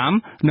ពង់ចាម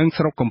និង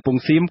ស្រុកកំពង់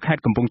សៀមខេត្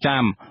តកំពង់ចា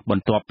មប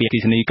ន្ទាប់ពីអគ្គិ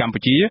សនីកម្ពុ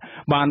ជា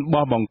បាន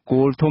បោះបង្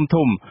គោលធំ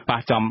ប៉ះ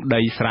ចំ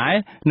ដីស្រែ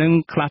និង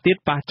ខ្លះទៀត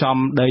ប៉ះចំ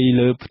ដី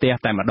លើផ្ទះ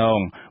តែម្ដង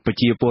ប្រ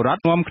ជាពលរដ្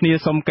ឋនាំគ្នា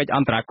សុំកិច្ចអ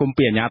ន្តរាគមន៍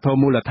ពីអាជ្ញាធរ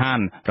មូលដ្ឋាន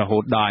រហូ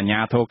តដល់អាជ្ញា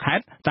ធរខេ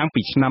ត្តតាំង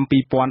ពីឆ្នាំ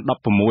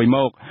2016ម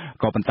ក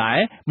ក៏ប៉ុន្តែ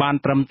បាន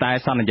ត្រឹមតែ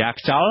សន្យា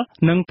ខ្យល់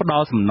និងដ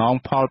ល់សំណង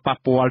ផលប៉ះ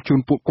ពាល់ជូន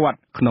ពួកគាត់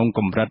ក្នុងក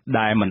ម្រិត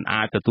ដែលមិន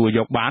អាចទទួលយ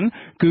កបាន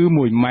គឺ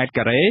1ម៉ែត្រ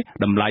ការ៉េ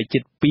តម្លៃជិ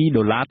ត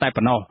$2តែ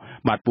ប៉ុណ្ណោះ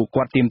បាទពួក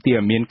គាត់ទាមទារ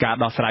ឲ្យមានការ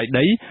ដោះស្រាយ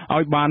ដី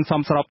ឲ្យបានស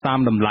មស្របតាម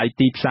តម្លៃ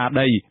ទីផ្សារ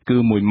ដីគឺ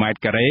1ម៉ែត្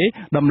រការ៉េ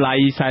តម្លៃ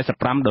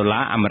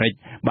$45អាមេរិក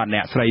បាទអ្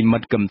នកស្រីមិ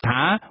ត្តកឹម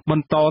ថាប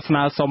ន្តស្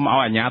នើសុំឲ្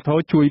យអាជ្ញាធរ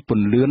ជួយព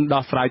ន្លឿន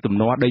ដោះស្រាយទំ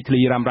នាស់ដីធ្លី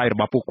រ៉ាំរ៉ៃរ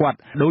បស់ពួកគាត់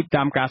ដោយ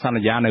តាមការស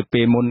ន្យានៅ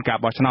ពេលមុនការ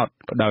បោះឆ្នោត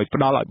ដោយផ្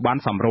ដល់ឲ្យបាន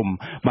សមរម្យ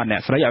បាទអ្ន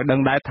កស្រីឲ្យដឹ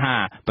ងដែរថា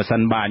ប្រសិ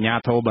នបើអាជ្ញា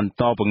ធរបន្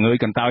តពង្រាយ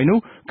កន្តើយនោះ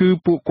គឺ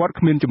ពួកគាត់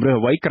គ្មានជំ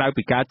រឿអ្វីក្រៅ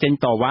ពីការចេញ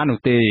តវ៉ានោះ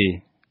ទេ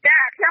ចា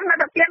ខ្ញុំនៅ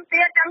តែទៀម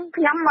ទាចឹង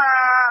ខ្ញុំ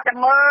តែ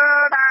មើ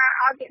លថា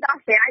ឲ្យគេដោះ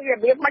ស្រាយរ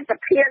បៀបមិនស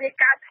ភាវា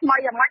កើតថ្មី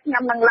យ៉ាងម៉េចខ្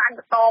ញុំនឹងឡើង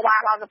ទៅតវ៉ា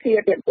ដល់សភា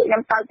ទៀតខ្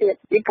ញុំទៅទៀត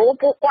ពីព្រោះ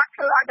ពួកគាត់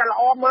ធ្វើឲ្យតែល្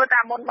អមើលតែ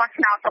មុនបោះ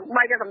ឆ្នោតសម្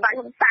ដីទៅសម្ដេច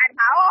ហ៊ុនសែន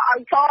មកឲ្យ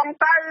ចង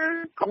ទៅ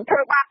កុំធ្វើ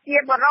បាបជា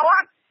បរិវ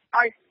ត្ត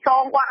ឲ្យស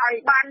ងគាត់ឲ្យ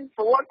បាន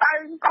ស្រួលទៅ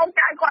កូន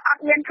ចៅគាត់អ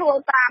ត់មានធ្វើ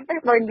តាមទេ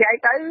បើនិយាយ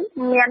ទៅ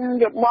មាន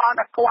យោបល់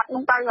តែគាត់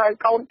នោះទៅឲ្យ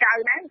កូនចៅ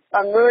ហ្នឹង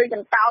បើងើយក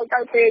ន្តើយទៅ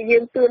ពេលយើ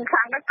ងទឿន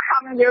ខាងទៅ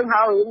ខំយើង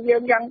ហើយយើ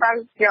ងចឹងទៅ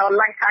យក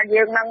លេសថា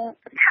យើងនឹង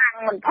ឆាំង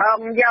មិនព្រម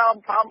យក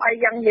ព្រមអី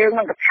ចឹងយើង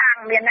នឹងឆាំង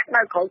មានអ្នក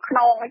នៅក្រោយខ្ន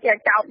ងគេ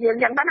ចោទយើង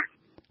ចឹងទៅណា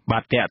បា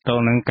ទតកតង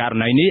នឹងករ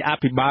ណីនេះអ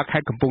ភិបាលខេ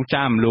ត្តកំពង់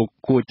ចាមលោក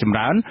គួចចម្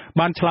រើន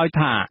បានឆ្លើយ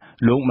ថា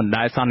លោកមិន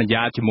ដែលសន្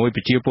យាជាមួយ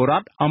ប្រជាពលរ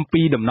ដ្ឋអំ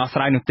ពីដំណោះស្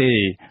រាយនោះទេ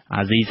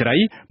អាស៊ីសេរី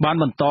បាន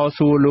បន្ត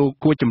សួរលោក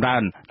គួចចម្រើ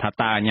នថា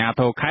តើអាជ្ញា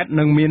ធរខេត្ត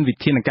នឹងមានវិ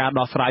ធានការ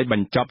ដោះស្រាយប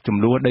ញ្ចប់ចំ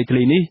នួនដីធ្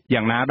លីនេះ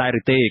យ៉ាងណាដែរ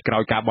ឬទេក្រោ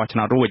យការបោះឆ្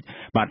នោតរួច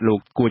បាទលោក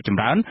គួចច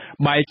ម្រើន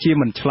បែរជា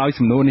មិនឆ្លើយ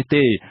សំណួរនេះ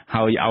ទេ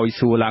ហើយឲ្យ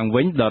សួរឡើង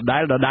វិញដដែ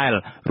ល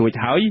រួច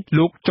ហើយ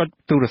លោកចុច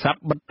ទូរស័ព្ទ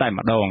បិទតែ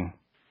ម្ដង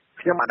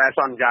ខ្ញុំអត់ដែល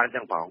សន្យាអញ្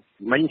ចឹងផង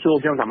មិញសួរ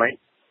ខ្ញុំថាម៉េច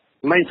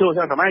មិនសួរខ្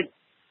ញុំថាម៉េច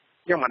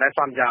ខ្ញុំមិនដែល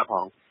សន្យាផ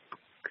ង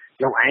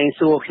ខ្ញុំឯង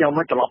សួរខ្ញុំម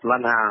កច្រឡប់លិ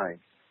នហើយ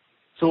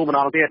សួរម្ដ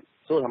ងទៀត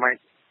សួរថាម៉េច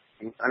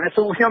អានេះ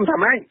សួរខ្ញុំថា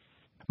ម៉េច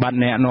បាទ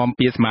អ្នកនាំ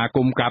ពាក្យសមាគ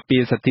មការពា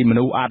រសិទ្ធិម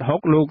នុស្សអាត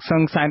6លោកសឹ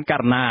ងសែនក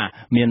រណា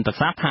មានប្រ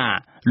សាសន៍ថា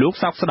លោក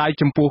សោកស្ដាយ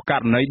ចំពោះក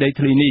រណីដី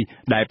ធ្លីនេះ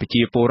ដែលប្រ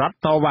ជាពលរដ្ឋ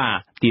តវ៉ា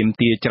ទាម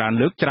ទារច្រើន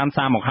លើកច្រើន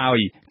សារមកហើយ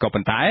ក៏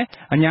ប៉ុន្តែ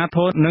អាជ្ញាធ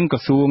រនិងក្រ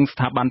សួងស្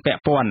ថាប័នពា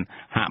ក់ព័ន្ធ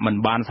ហាក់មិន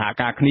បានសហ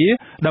ការគ្នា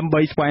ដើម្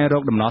បីស្វែងរ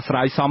កដំណោះស្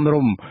រាយសមរ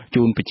ម្យ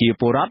ជូនប្រជា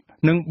ពលរដ្ឋ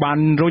និងបាន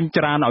រុញ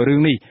ច្រានឲ្យរឿ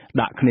ងនេះ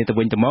ដាក់គ្នាទៅ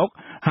វិញទៅមក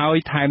ហើយ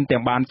ថែមទាំ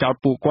ងបានចោទ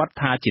ពួកគាត់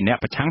ថាជាអ្នក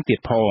ប្រឆាំងទៀត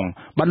ផង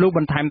បាទលោកប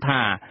ន្ថែម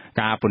ថា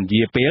ការពន្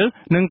យាពេល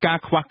និងការ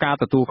ខ្វះការ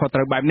ទទួលខុសត្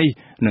រូវបែបនេះ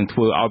នឹងធ្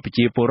វើឲ្យប្រ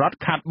ជាពលរដ្ឋ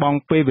ខាតបង់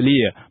ពេលវេលា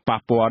ប៉ះ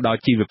ពាល់ដល់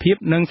ជីវភាព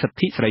និងសិទ្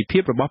ធិ សេរីភា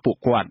ពរបស់ពួក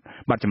គាត់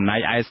បាត់ចំណែក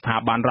ឯស្ថា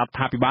ប័នរដ្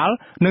ឋាភិបាល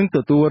នឹងទ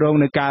ទួលរង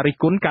នឹងការរិះ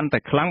គន់កាន់តែ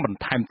ខ្លាំងបន្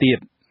ថែមទៀត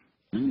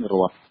រ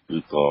ដ្ឋឬ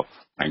ក៏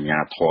អាជ្ញា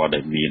ធរដែ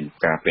លមាន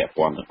ការពាក់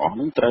ព័ន្ធទាំងអស់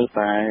នឹងត្រូវ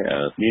តែ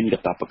មានកា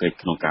តព្វកិច្ច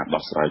ក្នុងការ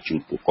ដោះស្រាយជូន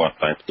ពួកគាត់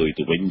តែផ្ទុយ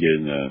ទៅវិញយើ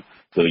ង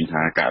ឃើញ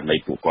ថាករណី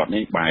ពួកគាត់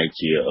នេះបែរ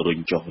ជារុញ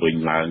ចុះរុញ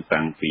ឡើង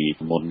តាំងពី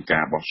មុន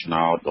ការបោះឆ្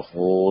នោតរ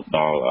ហូតដ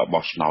ល់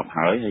បោះឆ្នោត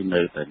ហើយ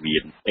នៅតែមា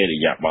នអរិ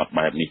យាប័ត្រ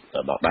បែបនេះ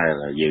ដដែល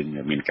យើង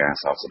មានការ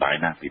សោកស្ដាយ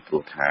ណាស់ពីព្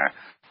រោះថា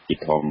ជា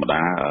ធម្ម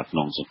តាក្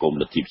នុងសង្គម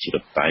លទ្ធិប្រជាធិ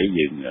បតេយ្យ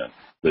យើង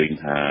ឃើញ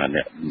ថា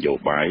អ្នកនយោ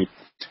បាយ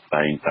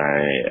តែងតែ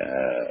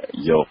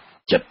យក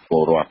ចិត្តព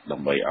លរដ្ឋដើ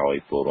ម្បីឲ្យ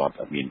ពលរដ្ឋ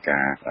មាន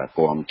ការគ្រប់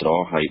គ្រង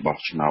ហើយបោះ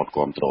ឆ្នោតគ្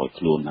រប់គ្រង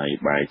ខ្លួនហើយ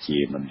បែរជា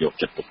មិនយក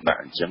ចិត្តទុកដា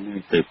ក់អញ្ចឹង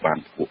ទើបបាន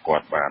ពួកគា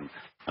ត់បាន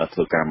ធ្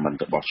វើការមិន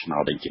ទៅបោះឆ្នោ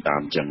តដូចជាដើ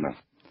មអញ្ចឹងណា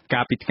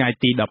កាលពីថ្ងៃ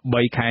ទី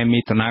13ខែមិ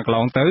ថុនាកន្ល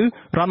ងទៅរ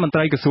ដ្ឋមន្ត្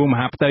រីក្រសួងម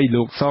ហាផ្ទៃ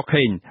លោកស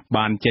ខេង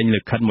បានចេញ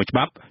លិខិតមួយច្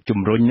បាប់ជំ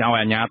រុញឲ្យ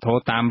អាជ្ញាធរ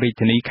តាមរាជ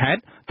ធានីខេត្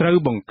តត្រូវ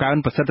បង្កើន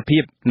ប្រសិទ្ធភា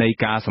ពនៃ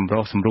ការសម្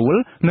រុះសម្រួល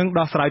និង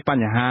ដោះស្រាយប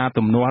ញ្ហា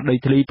ទំនាស់ដី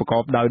ធ្លីប្រក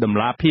បដោយតម្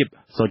លាភាព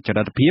សុច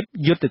រិតភាព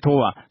យុត្តិធ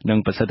ម៌និង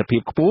ប្រសិទ្ធភាព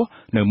ខ្ពស់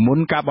នៅមុន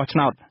ការបោះឆ្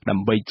នោតដើ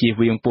ម្បីជៀស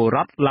វាងពលរ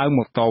ដ្ឋឡើងម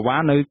កតវ៉ា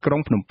នៅក្រុ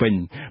ងភ្នំពេញ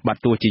បាទ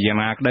ទោះជាយ៉ាង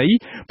ណាក្តី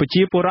ប្រ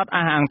ជាពលរដ្ឋ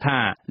អះអាងថា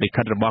លិ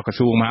ខិតរបស់ក្រ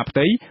សួងមហាផ្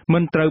ទៃមិ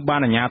នត្រូវបាន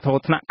អាជ្ញាធរ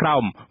ថ្នាក់ក្រោ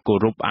មគោ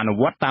រពអនុ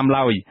វត្តតាម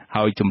ឡើយ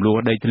ហើយចំនួន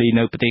ដីធ្លី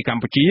នៅប្រទេសក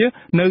ម្ពុជា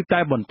នៅតែ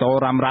បន្ត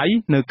រ៉ាំរ៉ៃ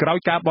នៅក្រៅ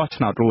ការបោះ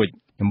ឆ្នោតរួច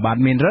ខ្ញុំបាទ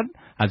មានរិទ្ធ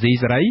អាស៊ី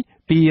សេរី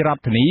ពីរដ្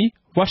ឋធានី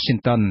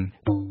Washington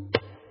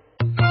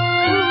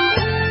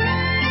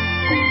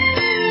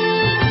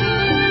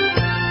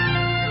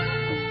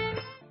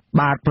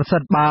បាទប្រសិ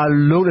ទ្ធបើ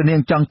លោកនា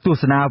ងចង់ទស្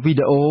សនាវី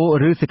ដេអូ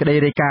ឬសេចក្តី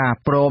រាយការណ៍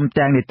ព្រម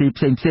ទាំងនីតិ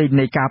ផ្សេងៗ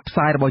នៃការផ្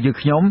សាយរបស់យើង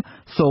ខ្ញុំ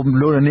សូម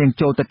លោកនាង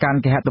ចូលទៅកាន់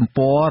គេហទំ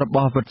ព័ររប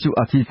ស់វិទ្យុ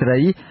អសីសេ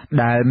រី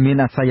ដែលមាន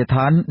អាសយដ្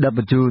ឋាន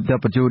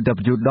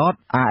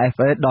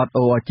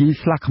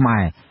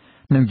www.rfa.org/khmer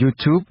និង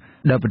YouTube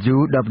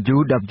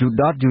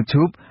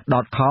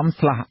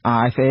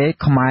www.youtube.com/rfa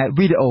khmer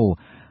video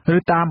ឬ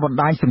តាមបណ្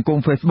ដាញសង្គម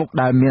Facebook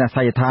ដែលមានអាស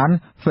យដ្ឋាន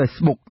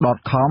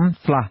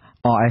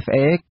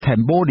facebook.com/rfa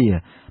Cambodia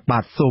បា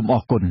ទសូមអ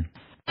រគុណ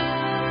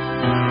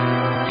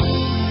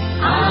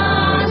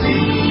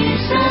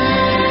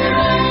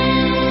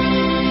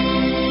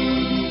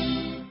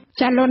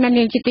ចាលោកនា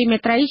ងជាទីមេ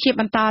ត្រីជា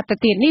បន្តទៅ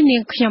ទៀតនេះនា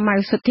ងខ្ញុំម៉ៅ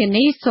សុធា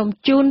នីសូម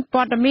ជូន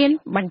ព័ត៌មាន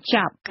បញ្ច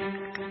ប់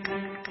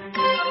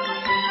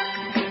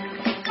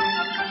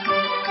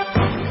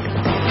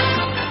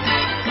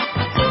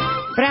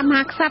ព្រះម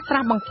ហាក្សត្រត្រា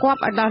ស់បង្គាប់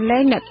ឲ្យដោះលែ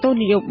ងអ្នកទោស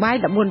នយោបាយ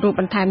14រូប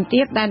បន្ថែម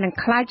ទៀតដែលនឹង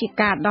ក្លាយជា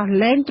ការដោះ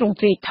លែងទ្រង់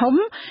ទ្រាយធំ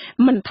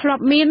មិនធ្លា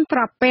ប់មានស្រ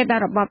បពេលដែល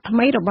របបថ្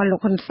មីរបស់លោក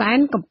ហ៊ុនសែន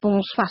កំពុង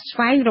ស្វាស្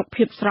វែងរក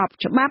ភាពស្រប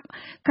ច្បាប់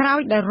ក្រោយ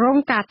ដែលរង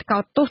ការថ្កោ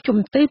លទោសជំ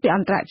ទាស់ពីអ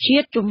ន្តរជា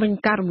តិជំវិញ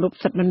ការរំលោភ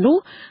សិទ្ធិមនុស្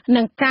ស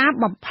និងការ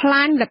បំផ្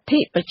លាញលទ្ធិ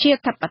ប្រជា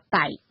ធិប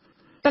តេយ្យ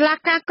តុលា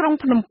ការក្រុង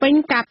ភ្នំពេញ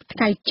កាលពីថ្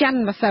ងៃច័ន្ទ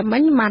ម្សិលមិ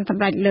ញបានស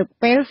ម្រេចលើក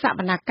ពេលសវ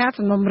នកម្ម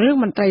សំណុំរឿង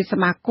មន្ត្រីស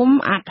មាគម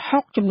អាត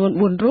60ចំនួន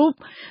4រូប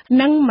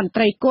និងមន្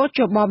ត្រីគោច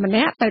បម្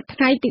នាក់ទៅថ្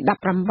ងៃទី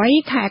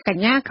18ខែក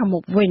ញ្ញាខាងមុ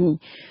ខវិញ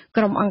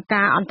ក្រុមអង្គ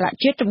ការអន្តរ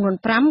ជាតិចំនួន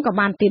5ក៏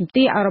បានទាម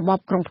ទារឲ្យរបប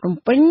ក្រុងភ្នំ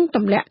ពេញទ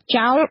ម្លាក់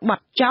ចោលបទ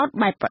ចោទ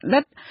បែបផ្ដិ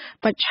ត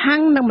ប្រឆាំង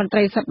នឹងមន្ត្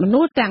រីសិទ្ធិមនុ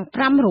ស្សទាំង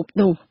5រូប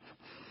នោះ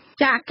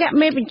ចាអគ្គ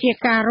មេបញ្ជា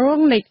ការរង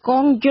នៃក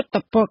ងយុទ្ធ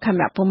ពលខេម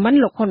រភូមិន្ទ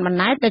លោកហ៊ុនម៉ា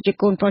ណែតដែលជា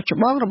កូនប្រុសច្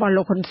បងរបស់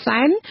លោកហ៊ុន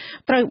សែន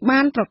ត្រូវបា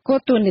នប្រកាស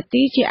តួនា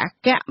ទីជាអ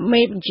គ្គ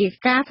មេបញ្ជា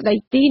ការស្ដី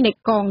ទីនៃ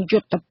កងយុ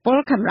ទ្ធពល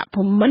ខេមរ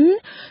ភូមិន្ទ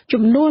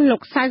ជំនួសលោ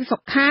កសៅសុ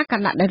ខាគ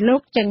ណៈដែលលោ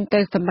កចេញទៅ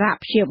សម្រាប់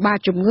ព្យាបាល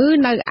ជំងឺ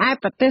នៅឯ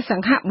ប្រទេសស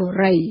ង្ហបុ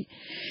រី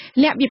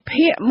អ្នកវិ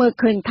ភាគមើល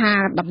ឃើញថា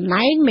តំ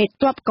ណែងមេ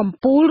ទ័ពកម្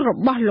ពុជារ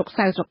បស់លោក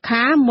សៅសុ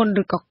ខាមុន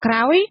ឬក៏ក្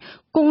រោយ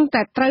គង់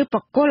តែត្រូវប្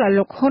រគល់ឲ្យ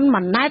លោកហ៊ុន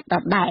ម៉ាណែតដ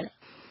ដែល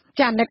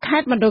ចានៅខេ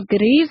ត្តមណ្ឌលគិ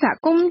រីសហ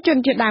គមន៍ជន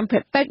ជាតិដើមភា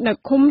គតិចនៅ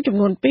ឃុំចំ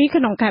នួន2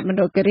ក្នុងខេត្តមណ្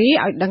ឌលគិរី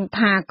ឲ្យដឹង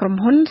ថាក្រុម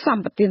ហ៊ុនស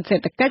ម្បត្តិសេ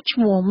ដ្ឋកិច្ចឈ្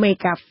មោះ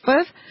Mega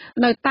First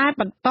នៅតែ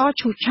បន្ត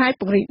ឈូសឆាយ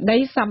ពង្រីកដី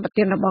សម្បត្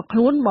តិរបស់ខ្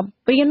លួនបំ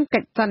ពេញកិ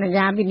ច្ចសន្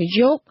យាវិនិ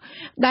យោគ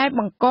ដែល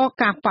បង្ក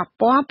ការប៉ះ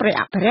ពាល់ប្រៃ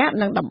អភិរក្ស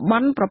និងតំប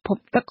ន់ប្រភព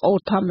ទឹកអូរ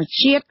ធម្ម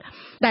ជាតិ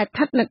ដែលស្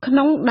ថិតនៅក្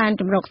នុងដែន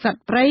ជម្រកសត្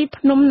វព្រៃ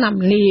ភ្នំណាំ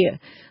លា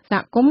ស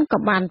ហគមន៍ក៏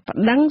បានប្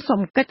តឹង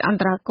សុំកិច្ចអន្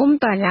តរាគមន៍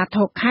ទៅអាជ្ញាធ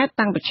រខេត្ត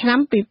តាំងពីឆ្នាំ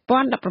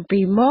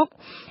2017មក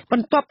ប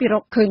ន្ទាប់ពីរ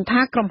កឃើញថា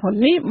ក្រុមហ៊ុន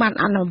នេះបាន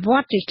អនុវ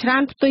ត្តជាច្រើ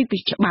នផ្ទុយពី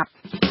ច្បាប់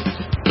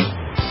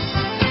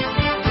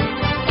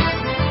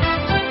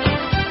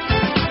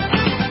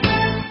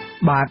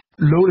បាទ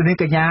លោកនាង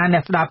កញ្ញាអ្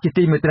នកស្ដាប់ជា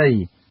ទីមេត្រី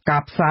កា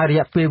រផ្សាយរ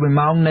យៈពេល1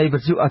ម៉ោងនៃវិ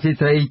ទ្យុអសី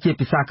សេរីជា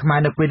ភាសាខ្មែរ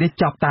នៅពេលនេះ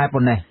ចប់តែ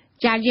ប៉ុណ្ណេះ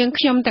ចាយើង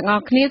ខ្ញុំទាំងអ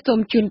ស់គ្នាសូម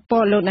ជូនព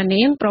រលោក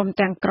នាងព្រម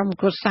ទាំងក្រុម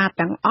គ្រួសារ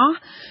ទាំងអស់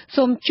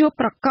សូមជួប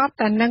ប្រកប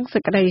តែនឹងសេ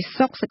ចក្តី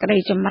សុខសេចក្តី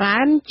ចម្រើ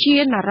នជា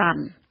និរន្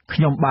តរ៍ខ្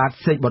ញុំបាទ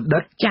សេកបណ្ឌិ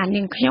តចា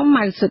នាងខ្ញុំ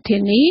ម៉ៅសុធា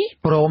នី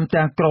ព្រម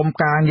ទាំងក្រុម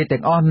ការងារ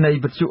ទាំងអស់នៃ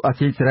វិទ្យុអ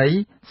សីសេរី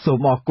សូម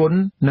អរគុណ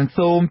និង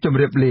សូមជម្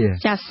រាបលា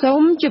ចាសូ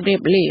មជម្រា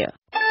បលា